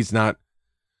out. He's not,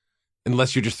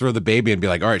 unless you just throw the baby and be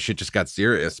like, all right, shit just got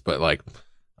serious. But like,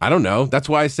 I don't know. That's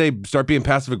why I say start being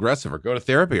passive aggressive or go to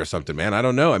therapy or something, man. I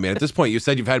don't know. I mean, at this point, you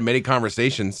said you've had many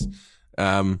conversations.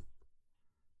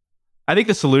 I think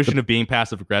the solution of being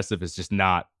passive aggressive is just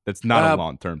not. That's not a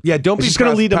long term. Yeah, don't be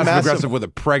going to lead passive aggressive with a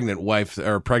pregnant wife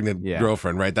or pregnant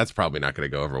girlfriend, right? That's probably not going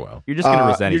to go over well. You're just going to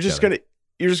resent each other.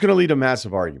 You're just going to lead to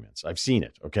massive arguments. I've seen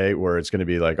it, okay, where it's going to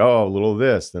be like, oh, a little of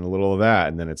this, then a little of that.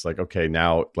 And then it's like, okay,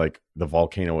 now like the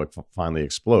volcano finally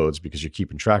explodes because you're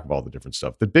keeping track of all the different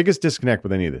stuff. The biggest disconnect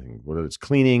with anything, whether it's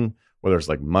cleaning, whether it's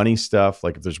like money stuff,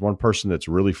 like if there's one person that's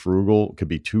really frugal, it could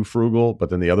be too frugal, but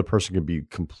then the other person could be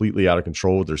completely out of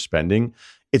control with their spending.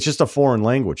 It's just a foreign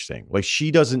language thing. Like, she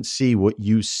doesn't see what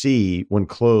you see when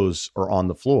clothes are on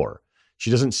the floor. She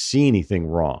doesn't see anything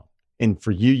wrong. And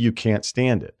for you, you can't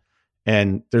stand it.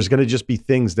 And there's going to just be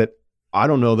things that I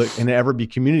don't know that can ever be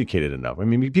communicated enough. I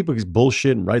mean, people can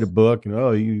bullshit and write a book and,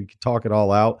 you can talk it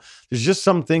all out. There's just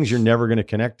some things you're never going to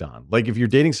connect on. Like if you're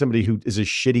dating somebody who is a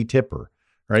shitty tipper,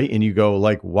 right? And you go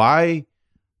like, why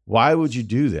would you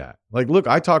do that? Like, look,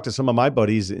 I talked to some of my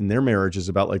buddies in their marriages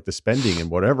about like the spending and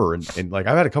whatever. And like,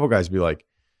 I've had a couple guys be like,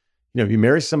 if you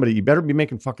marry somebody, you better be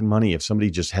making fucking money if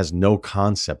somebody just has no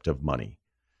concept of money.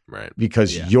 Right.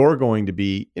 Because you're going to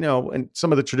be, and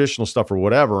some of the traditional stuff or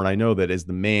whatever. And I know that as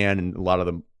the man and a lot of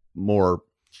the more,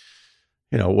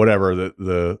 whatever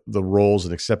the roles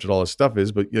and accepted all this stuff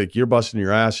is, but like you're busting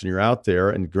your ass and you're out there,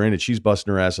 and granted she's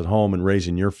busting her ass at home and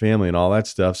raising your family and all that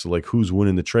stuff. So like who's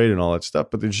winning the trade and all that stuff.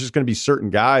 But there's just going to be certain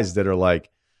guys that are like,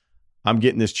 I'm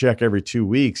getting this check every 2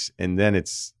 weeks. And then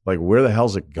it's like, where the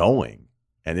hell's it going?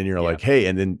 And then you're like, hey,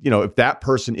 and then, if that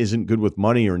person isn't good with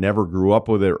money or never grew up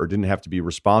with it or didn't have to be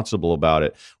responsible about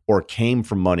it or came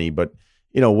from money, but,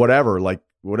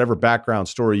 whatever background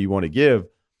story you want to give,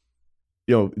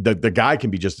 the guy can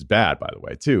be just as bad, by the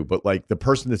way, too. But like the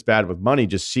person that's bad with money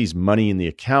just sees money in the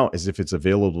account as if it's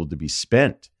available to be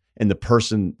spent. And the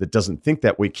person that doesn't think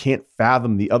that way can't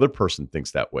fathom the other person thinks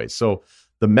that way. So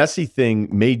the messy thing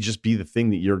may just be the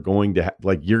thing that you're going to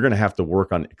you're going to have to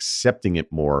work on accepting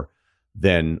it more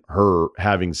than her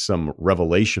having some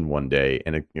revelation one day.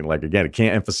 And again, I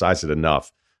can't emphasize it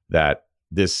enough that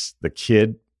the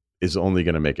kid is only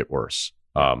going to make it worse.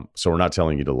 So we're not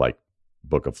telling you to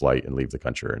book a flight and leave the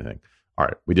country or anything. All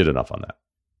right, we did enough on that.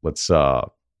 Let's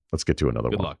get to another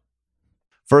Good one. luck.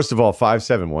 First of all,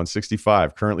 5'7",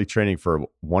 165, currently training for a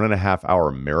 1.5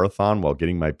 hour marathon while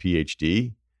getting my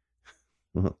PhD.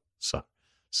 So,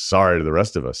 sorry to the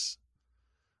rest of us.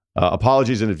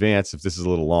 Apologies in advance if this is a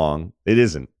little long. It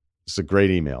isn't. It's a great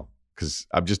email because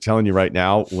I'm just telling you right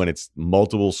now, when it's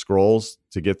multiple scrolls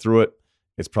to get through it,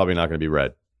 it's probably not going to be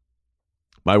read.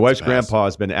 My wife's grandpa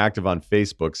has been active on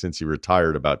Facebook since he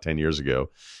retired about 10 years ago.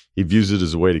 He views it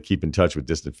as a way to keep in touch with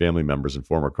distant family members and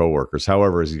former coworkers.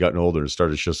 However, as he's gotten older and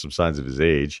started to show some signs of his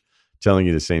age, telling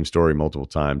you the same story multiple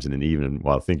times in an evening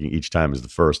while thinking each time is the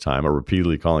first time, or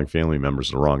repeatedly calling family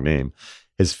members the wrong name,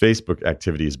 his Facebook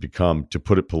activity has become, to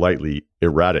put it politely,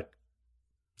 erratic.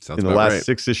 In the last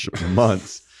 6-ish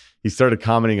months, he started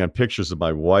commenting on pictures of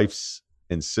my wife's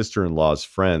and sister-in-law's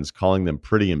friends, calling them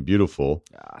pretty and beautiful.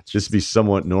 This would be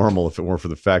somewhat normal if it weren't for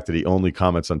the fact that he only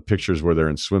comments on pictures where they're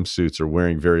in swimsuits or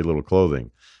wearing very little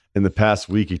clothing. In the past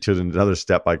week, he took another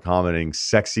step by commenting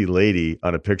 "sexy lady"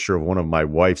 on a picture of one of my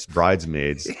wife's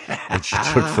bridesmaids that she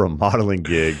took for a modeling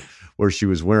gig where she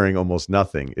was wearing almost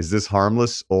nothing. Is this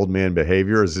harmless old man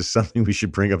behavior, or is this something we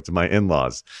should bring up to my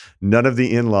in-laws? None of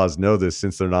the in-laws know this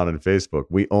since they're not on Facebook.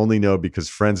 We only know because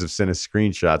friends have sent us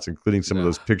screenshots, including some of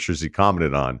those pictures he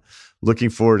commented on. Looking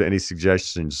forward to any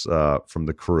suggestions from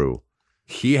the crew.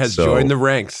 He has joined the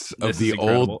ranks of the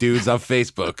old dudes on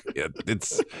Facebook.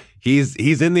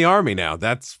 He's in the army now.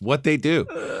 That's what they do.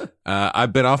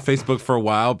 I've been off Facebook for a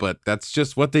while, but that's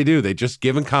just what they do. They just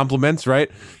giving compliments,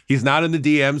 right? He's not in the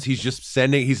DMs. He's just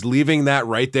he's leaving that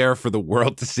right there for the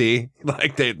world to see.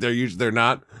 Like they're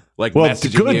not it's a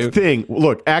good you. thing.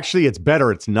 Look, actually, it's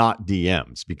better it's not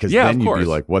DMs because then you'd be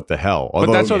like, what the hell? Although,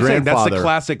 but that's what I'm saying. That's the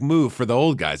classic move for the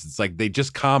old guys. It's like they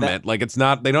just comment. It's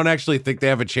not, they don't actually think they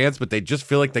have a chance, but they just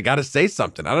feel like they got to say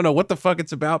something. I don't know what the fuck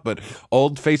it's about, but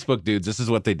old Facebook dudes, this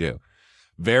is what they do.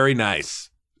 Very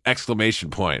nice. Exclamation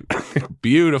point.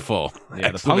 Beautiful.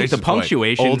 Yeah, the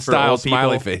punctuation old for style old people,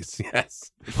 smiley face.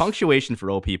 Yes. The punctuation for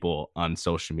old people on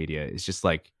social media is just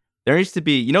like, there used to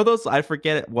be, those, I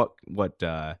forget what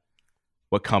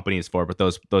company is for, but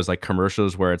those like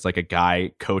commercials where it's like a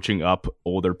guy coaching up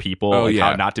older people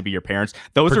how not to be your parents.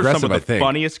 Those are some of the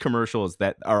funniest commercials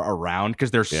that are around because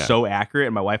they're so accurate,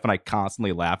 and my wife and I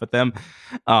constantly laugh at them.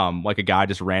 Like a guy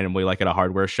just randomly at a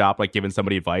hardware shop giving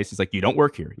somebody advice. He's like, "You don't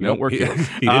work here. You don't work here."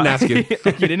 He didn't ask you.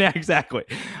 You didn't exactly.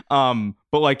 But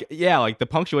the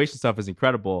punctuation stuff is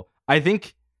incredible. I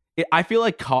think. I feel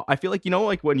like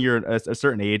when you're a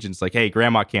certain age and it's like, hey,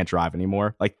 grandma can't drive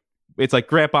anymore. It's like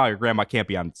grandpa or grandma can't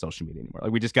be on social media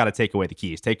anymore. We just got to take away the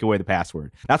keys, take away the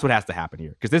password. That's what has to happen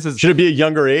here. Because should it be a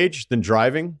younger age than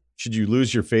driving? Should you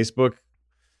lose your Facebook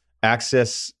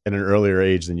access at an earlier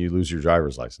age than you lose your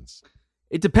driver's license?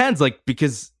 It depends,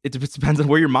 because it depends on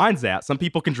where your mind's at. Some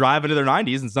people can drive into their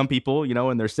 90s, and some people,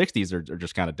 in their 60s are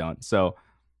just kind of done. So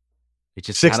it's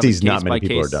just 60s. Not many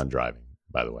people are done driving,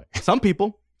 by the way. Some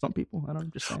people. I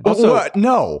don't just saying. Also,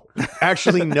 no,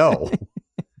 actually, no.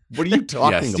 What are you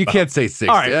talking about? You can't say 60.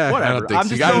 All right, whatever. I'm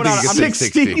just throwing out. I'm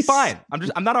 60. Fine.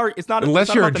 I'm not. It's not. Unless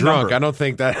it's you're not drunk, I don't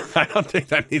think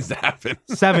that needs to happen.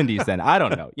 70s. Then I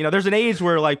don't know. There's an age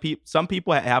where some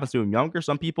people it happens to them younger.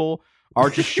 Some people are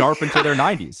just sharp into their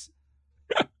 90s.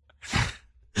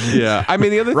 Yeah, I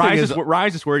mean the other thing is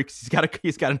Ryan's just worried because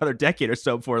he's got another decade or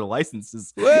so before the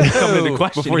licenses come into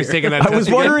question. Before he's taking that. I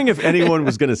was wondering if anyone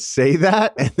was going to say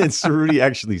that, and then Cerruti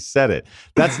actually said it.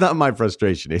 That's not my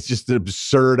frustration. It's just an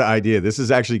absurd idea. This is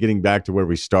actually getting back to where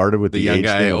we started with the young age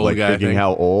guy, thing, old guy thinking thing.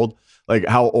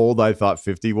 how old I thought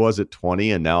 50 was at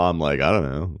 20, and now I'm like, I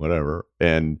don't know, whatever.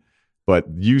 But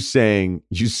you saying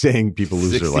people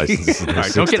lose 60. their licenses. All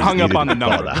right, don't get hung up on the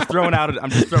number. I'm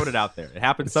just throwing it out there. It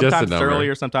happens sometimes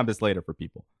earlier, sometimes it's later for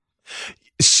people.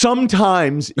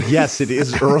 Sometimes, yes, it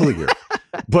is earlier.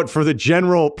 But for the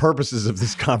general purposes of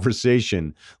this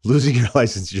conversation, losing your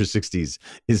license in your 60s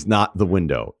is not the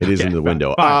window. It isn't the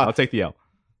window. Fine, I'll take the L.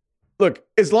 Look,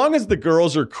 as long as the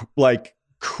girls are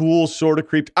cool, sort of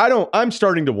creeped. I'm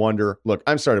starting to wonder. Look,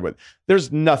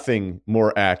 there's nothing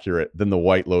more accurate than the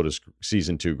White Lotus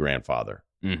season 2 grandfather.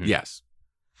 Mm-hmm. Yes.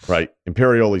 Right.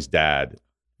 Imperioli's dad.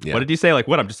 Yeah. What did he say?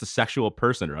 I'm just a sexual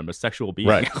person, or I'm a sexual being.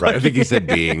 Right. I think he said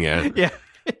being, yeah. Yeah.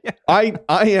 I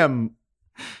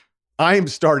am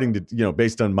starting to,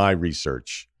 based on my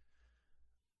research,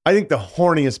 I think the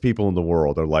horniest people in the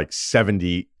world are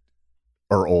 70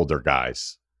 are older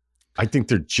guys. I think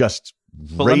they're just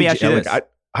But let me ask you this.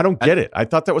 I don't get it. I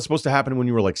thought that was supposed to happen when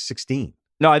you were like 16.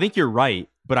 No, I think you're right,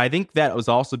 but I think that was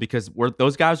also because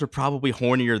those guys were probably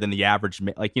hornier than the average.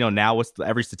 Like, now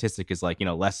every statistic is like,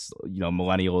 less,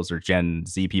 millennials or Gen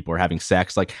Z people are having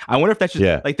sex. Like, I wonder if that's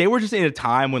just like they were just in a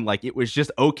time when like it was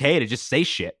just okay to just say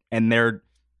shit, and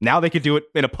now they could do it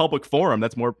in a public forum.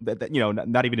 That's more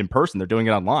not even in person. They're doing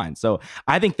it online. So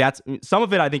I think that's some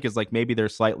of it. I think is like maybe they're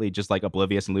slightly just like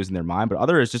oblivious and losing their mind, but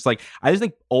other is just like I just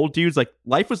think old dudes like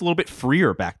life was a little bit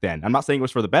freer back then. I'm not saying it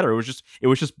was for the better. It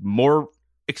was just more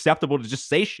acceptable to just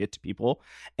say shit to people,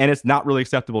 and it's not really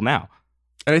acceptable now.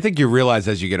 And I think you realize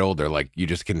as you get older, like you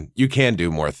can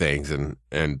do more things, and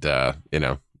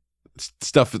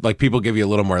stuff like people give you a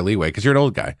little more leeway because you're an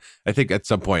old guy. I think at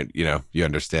some point, you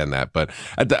understand that. But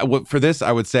for this,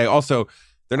 I would say also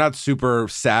they're not super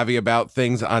savvy about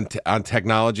things on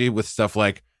technology with stuff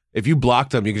like if you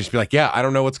blocked them, you can just be like, yeah, I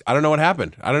don't know what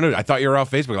happened. I don't know. I thought you were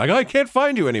off Facebook. Like, oh, I can't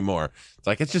find you anymore. It's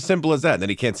like it's just simple as that. And then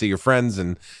he can't see your friends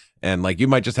and like you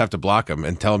might just have to block him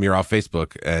and tell him you're off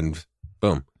Facebook, and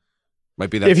boom, might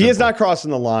be that. If simple. he is not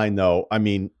crossing the line, though, I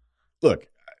mean, look,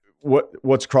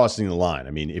 what's crossing the line?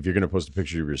 I mean, if you're going to post a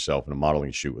picture of yourself in a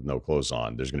modeling shoot with no clothes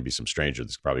on, there's going to be some stranger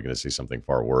that's probably going to say something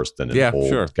far worse than an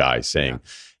old guy saying,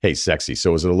 "Hey, sexy."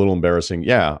 So is it a little embarrassing?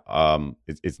 Yeah,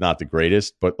 it's not the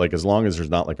greatest, but like as long as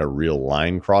there's not like a real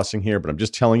line crossing here. But I'm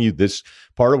just telling you, this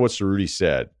part of what Cerruti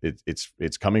said,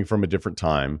 it's coming from a different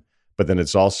time. But then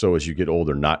it's also, as you get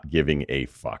older, not giving a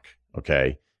fuck,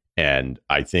 okay? And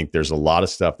I think there's a lot of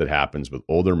stuff that happens with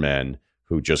older men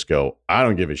who just go, I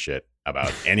don't give a shit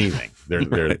about anything.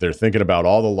 They're thinking about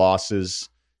all the losses.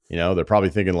 They're probably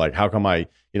thinking like, how come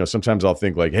sometimes I'll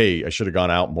think like, hey, I should have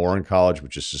gone out more in college,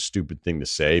 which is a stupid thing to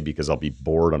say because I'll be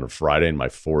bored on a Friday in my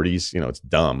 40s. It's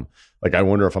dumb. Like, I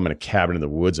wonder if I'm in a cabin in the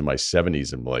woods in my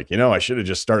 70s and like, I should have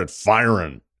just started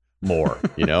firing more,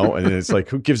 and it's like,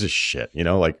 who gives a shit?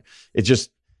 Like it's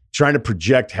just trying to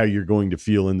project how you're going to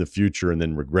feel in the future and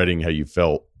then regretting how you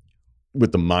felt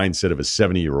with the mindset of a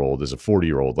 70-year-old as a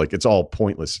 40-year-old. Like it's all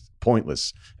pointless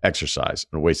exercise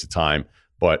and a waste of time.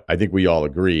 But I think we all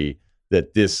agree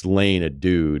that this Lane, a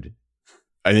dude,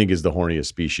 I think is the horniest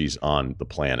species on the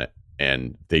planet.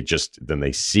 And then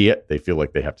they see it. They feel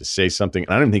like they have to say something.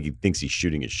 And I don't think he thinks he's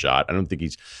shooting his shot. I don't think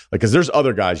he's like, because there's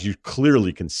other guys you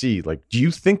clearly can see. Like, do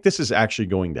you think this is actually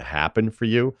going to happen for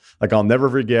you? Like, I'll never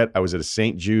forget. I was at a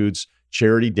St. Jude's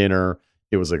charity dinner.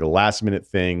 It was like a last minute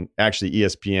thing. Actually,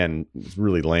 ESPN was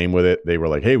really lame with it. They were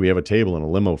like, hey, we have a table and a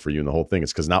limo for you. And the whole thing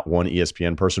is because not one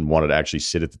ESPN person wanted to actually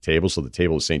sit at the table. So the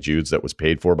table of St. Jude's that was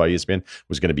paid for by ESPN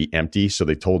was going to be empty. So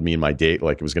they told me and my date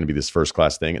like it was going to be this first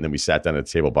class thing. And then we sat down at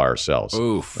the table by ourselves.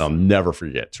 Oof. And I'll never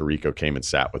forget. Tarico came and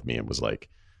sat with me and was like,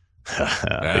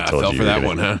 I fell for that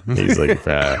one, huh? He's like,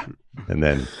 and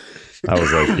then I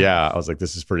was like, I was like,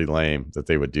 this is pretty lame that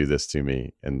they would do this to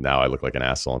me. And now I look like an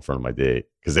asshole in front of my date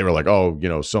because they were like, oh,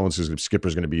 so-and-so's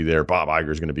Skipper's going to be there. Bob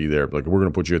Iger's going to be there. Like, we're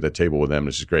going to put you at that table with them.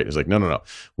 This is great. It's like, no.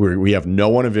 We have no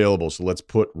one available. So let's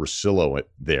put Russillo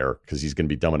there because he's going to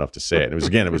be dumb enough to say it. And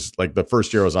it was like the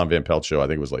first year I was on Van Pelt show. I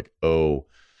think it was like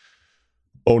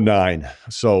 09.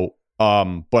 So,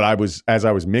 but as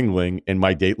I was mingling and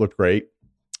my date looked great,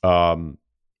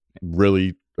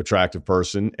 really attractive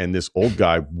person, and this old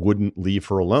guy wouldn't leave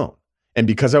her alone. And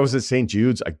because I was at St.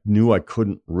 Jude's, I knew I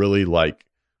couldn't really like,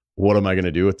 what am I going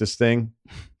to do with this thing?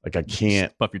 Like, I can't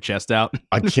just puff your chest out.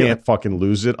 I can't fucking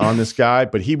lose it on this guy.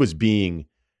 But he was being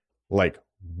like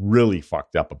really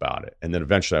fucked up about it. And then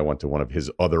eventually I went to one of his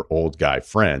other old guy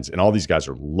friends, and all these guys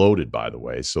are loaded, by the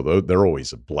way. So they're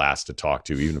always a blast to talk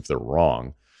to, even if they're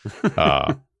wrong.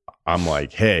 I'm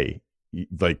like, hey,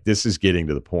 like this is getting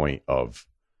to the point of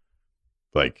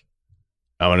like,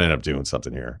 I'm going to end up doing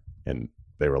something here. And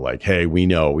they were like, hey, we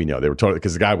know. They were totally,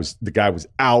 because the guy was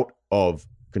out of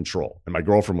control. And my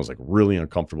girlfriend was like really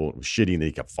uncomfortable. It was shitty. And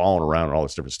they kept falling around and all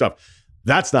this different stuff.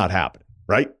 That's not happening,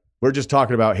 right? We're just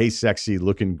talking about, hey, sexy,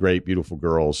 looking great, beautiful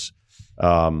girls.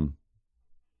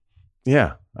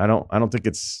 Yeah, I don't think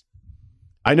it's,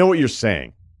 I know what you're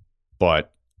saying,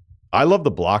 but I love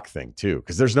the block thing too,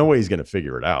 because there's no way he's going to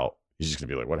figure it out. He's just going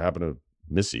to be like, what happened to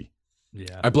Missy?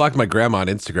 Yeah. I blocked my grandma on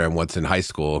Instagram once in high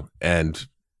school, and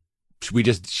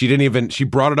she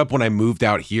brought it up when I moved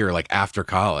out here, like after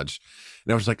college.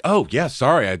 And I was like, oh yeah,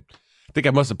 sorry. I think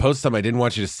I must have posted something I didn't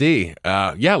want you to see.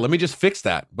 Yeah, let me just fix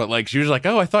that. But like, she was like,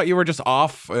 oh, I thought you were just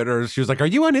off. Or she was like, are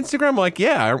you on Instagram? I'm like,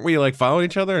 yeah, aren't we like following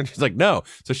each other? And she's like, no.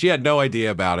 So she had no idea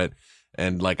about it.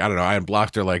 And like, I don't know, I had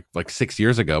blocked her like 6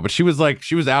 years ago, but she was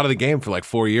out of the game for like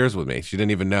 4 years with me. She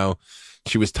didn't even know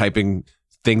she was typing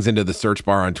things into the search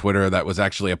bar on Twitter that was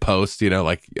actually a post,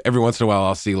 like every once in a while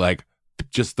I'll see like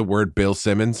just the word Bill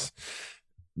Simmons,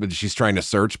 but she's trying to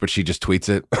search, but she just tweets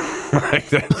it.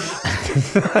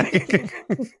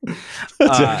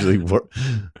 That's actually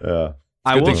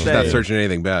I will say she's not searching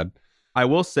anything bad. I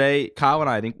will say, Kyle and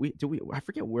I think I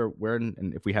forget where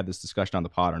and if we had this discussion on the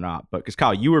pod or not, but because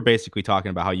Kyle, you were basically talking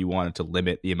about how you wanted to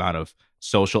limit the amount of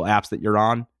social apps that you're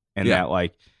on, and that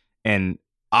like, and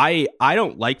I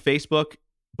don't like Facebook,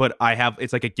 but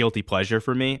it's like a guilty pleasure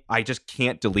for me. I just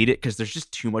can't delete it because there's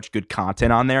just too much good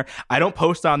content on there. I don't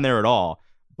post on there at all,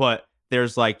 but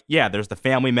there's there's the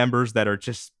family members that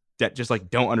just like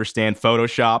don't understand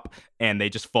Photoshop and they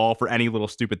just fall for any little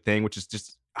stupid thing, which is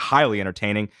just highly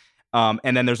entertaining.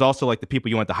 And then there's also like the people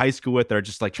you went to high school with that are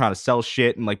just like trying to sell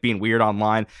shit and like being weird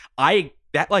online.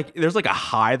 There's like a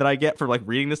high that I get for like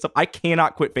reading this stuff. I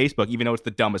cannot quit Facebook, even though it's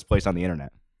the dumbest place on the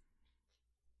internet.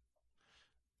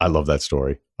 I love that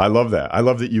story. I love that. I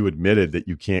love that you admitted that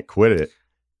you can't quit it,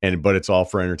 but it's all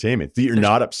for entertainment. You're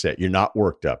not upset. You're not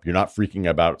worked up. You're not freaking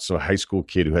about some high school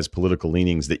kid who has political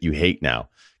leanings that you hate now.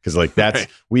 Because like that's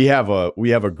we have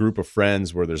a group of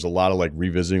friends where there's a lot of like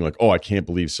revisiting, like, oh, I can't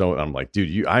believe so. And I'm like,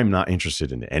 dude, I'm not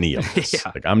interested in any of this.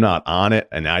 Like I'm not on it,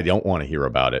 and I don't want to hear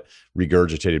about it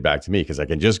regurgitated back to me because I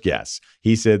can just guess.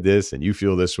 He said this, and you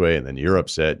feel this way, and then you're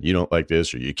upset. You don't like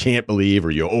this, or you can't believe,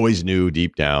 or you always knew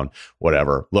deep down,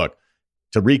 whatever. Look,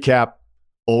 to recap,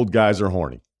 old guys are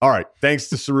horny. All right, thanks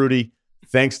to Cerruti,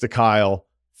 thanks to Kyle,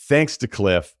 thanks to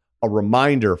Cliff. A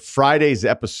reminder, Friday's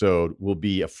episode will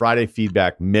be a Friday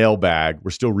feedback mailbag. We're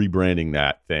still rebranding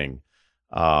that thing.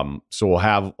 So we'll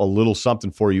have a little something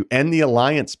for you and the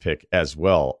Alliance pick as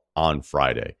well on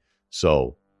Friday.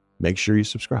 So make sure you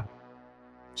subscribe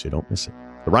so you don't miss it.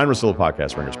 The Ryan Russillo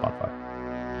Podcast, Ringer Spotify.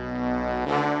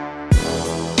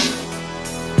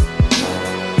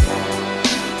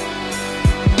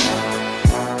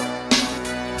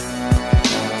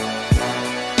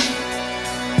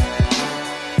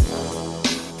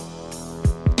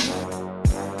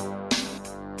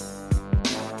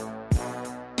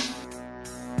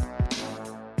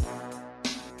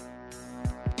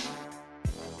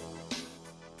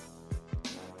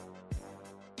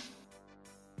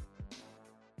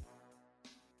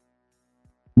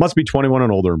 Must be 21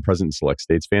 and older and present in select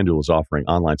states. FanDuel is offering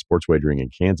online sports wagering in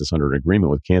Kansas under an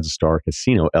agreement with Kansas Star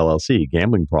Casino, LLC.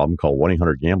 Gambling problem? Call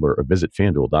 1-800-GAMBLER or visit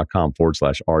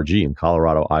FanDuel.com/RG in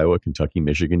Colorado, Iowa, Kentucky,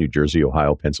 Michigan, New Jersey,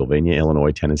 Ohio, Pennsylvania,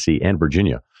 Illinois, Tennessee, and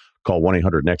Virginia. Call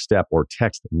 1-800-NEXT-STEP or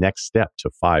text NEXT STEP to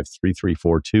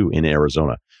 53342 in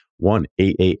Arizona.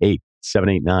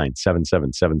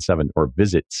 1-888-789-7777 or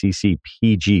visit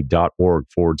ccpg.org/chat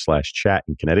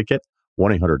in Connecticut.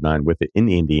 1-800-9-WITH-IT in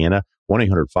Indiana.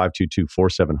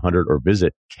 1-800-522-4700 or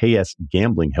visit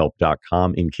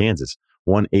ksgamblinghelp.com in Kansas.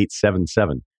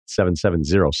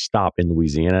 1-877-770-STOP in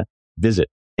Louisiana. Visit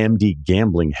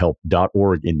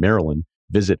mdgamblinghelp.org in Maryland.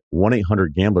 Visit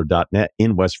 1-800-GAMBLER.net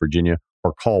in West Virginia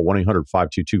or call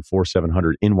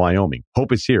 1-800-522-4700 in Wyoming.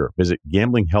 Hope is here. Visit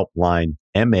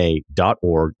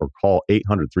gamblinghelplinema.org or call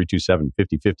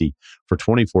 800-327-5050 for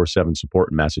 24/7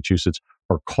 support in Massachusetts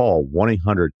or call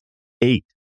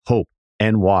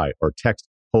 1-800-8-HOPE-NY or text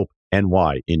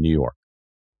HOPE-NY in New York.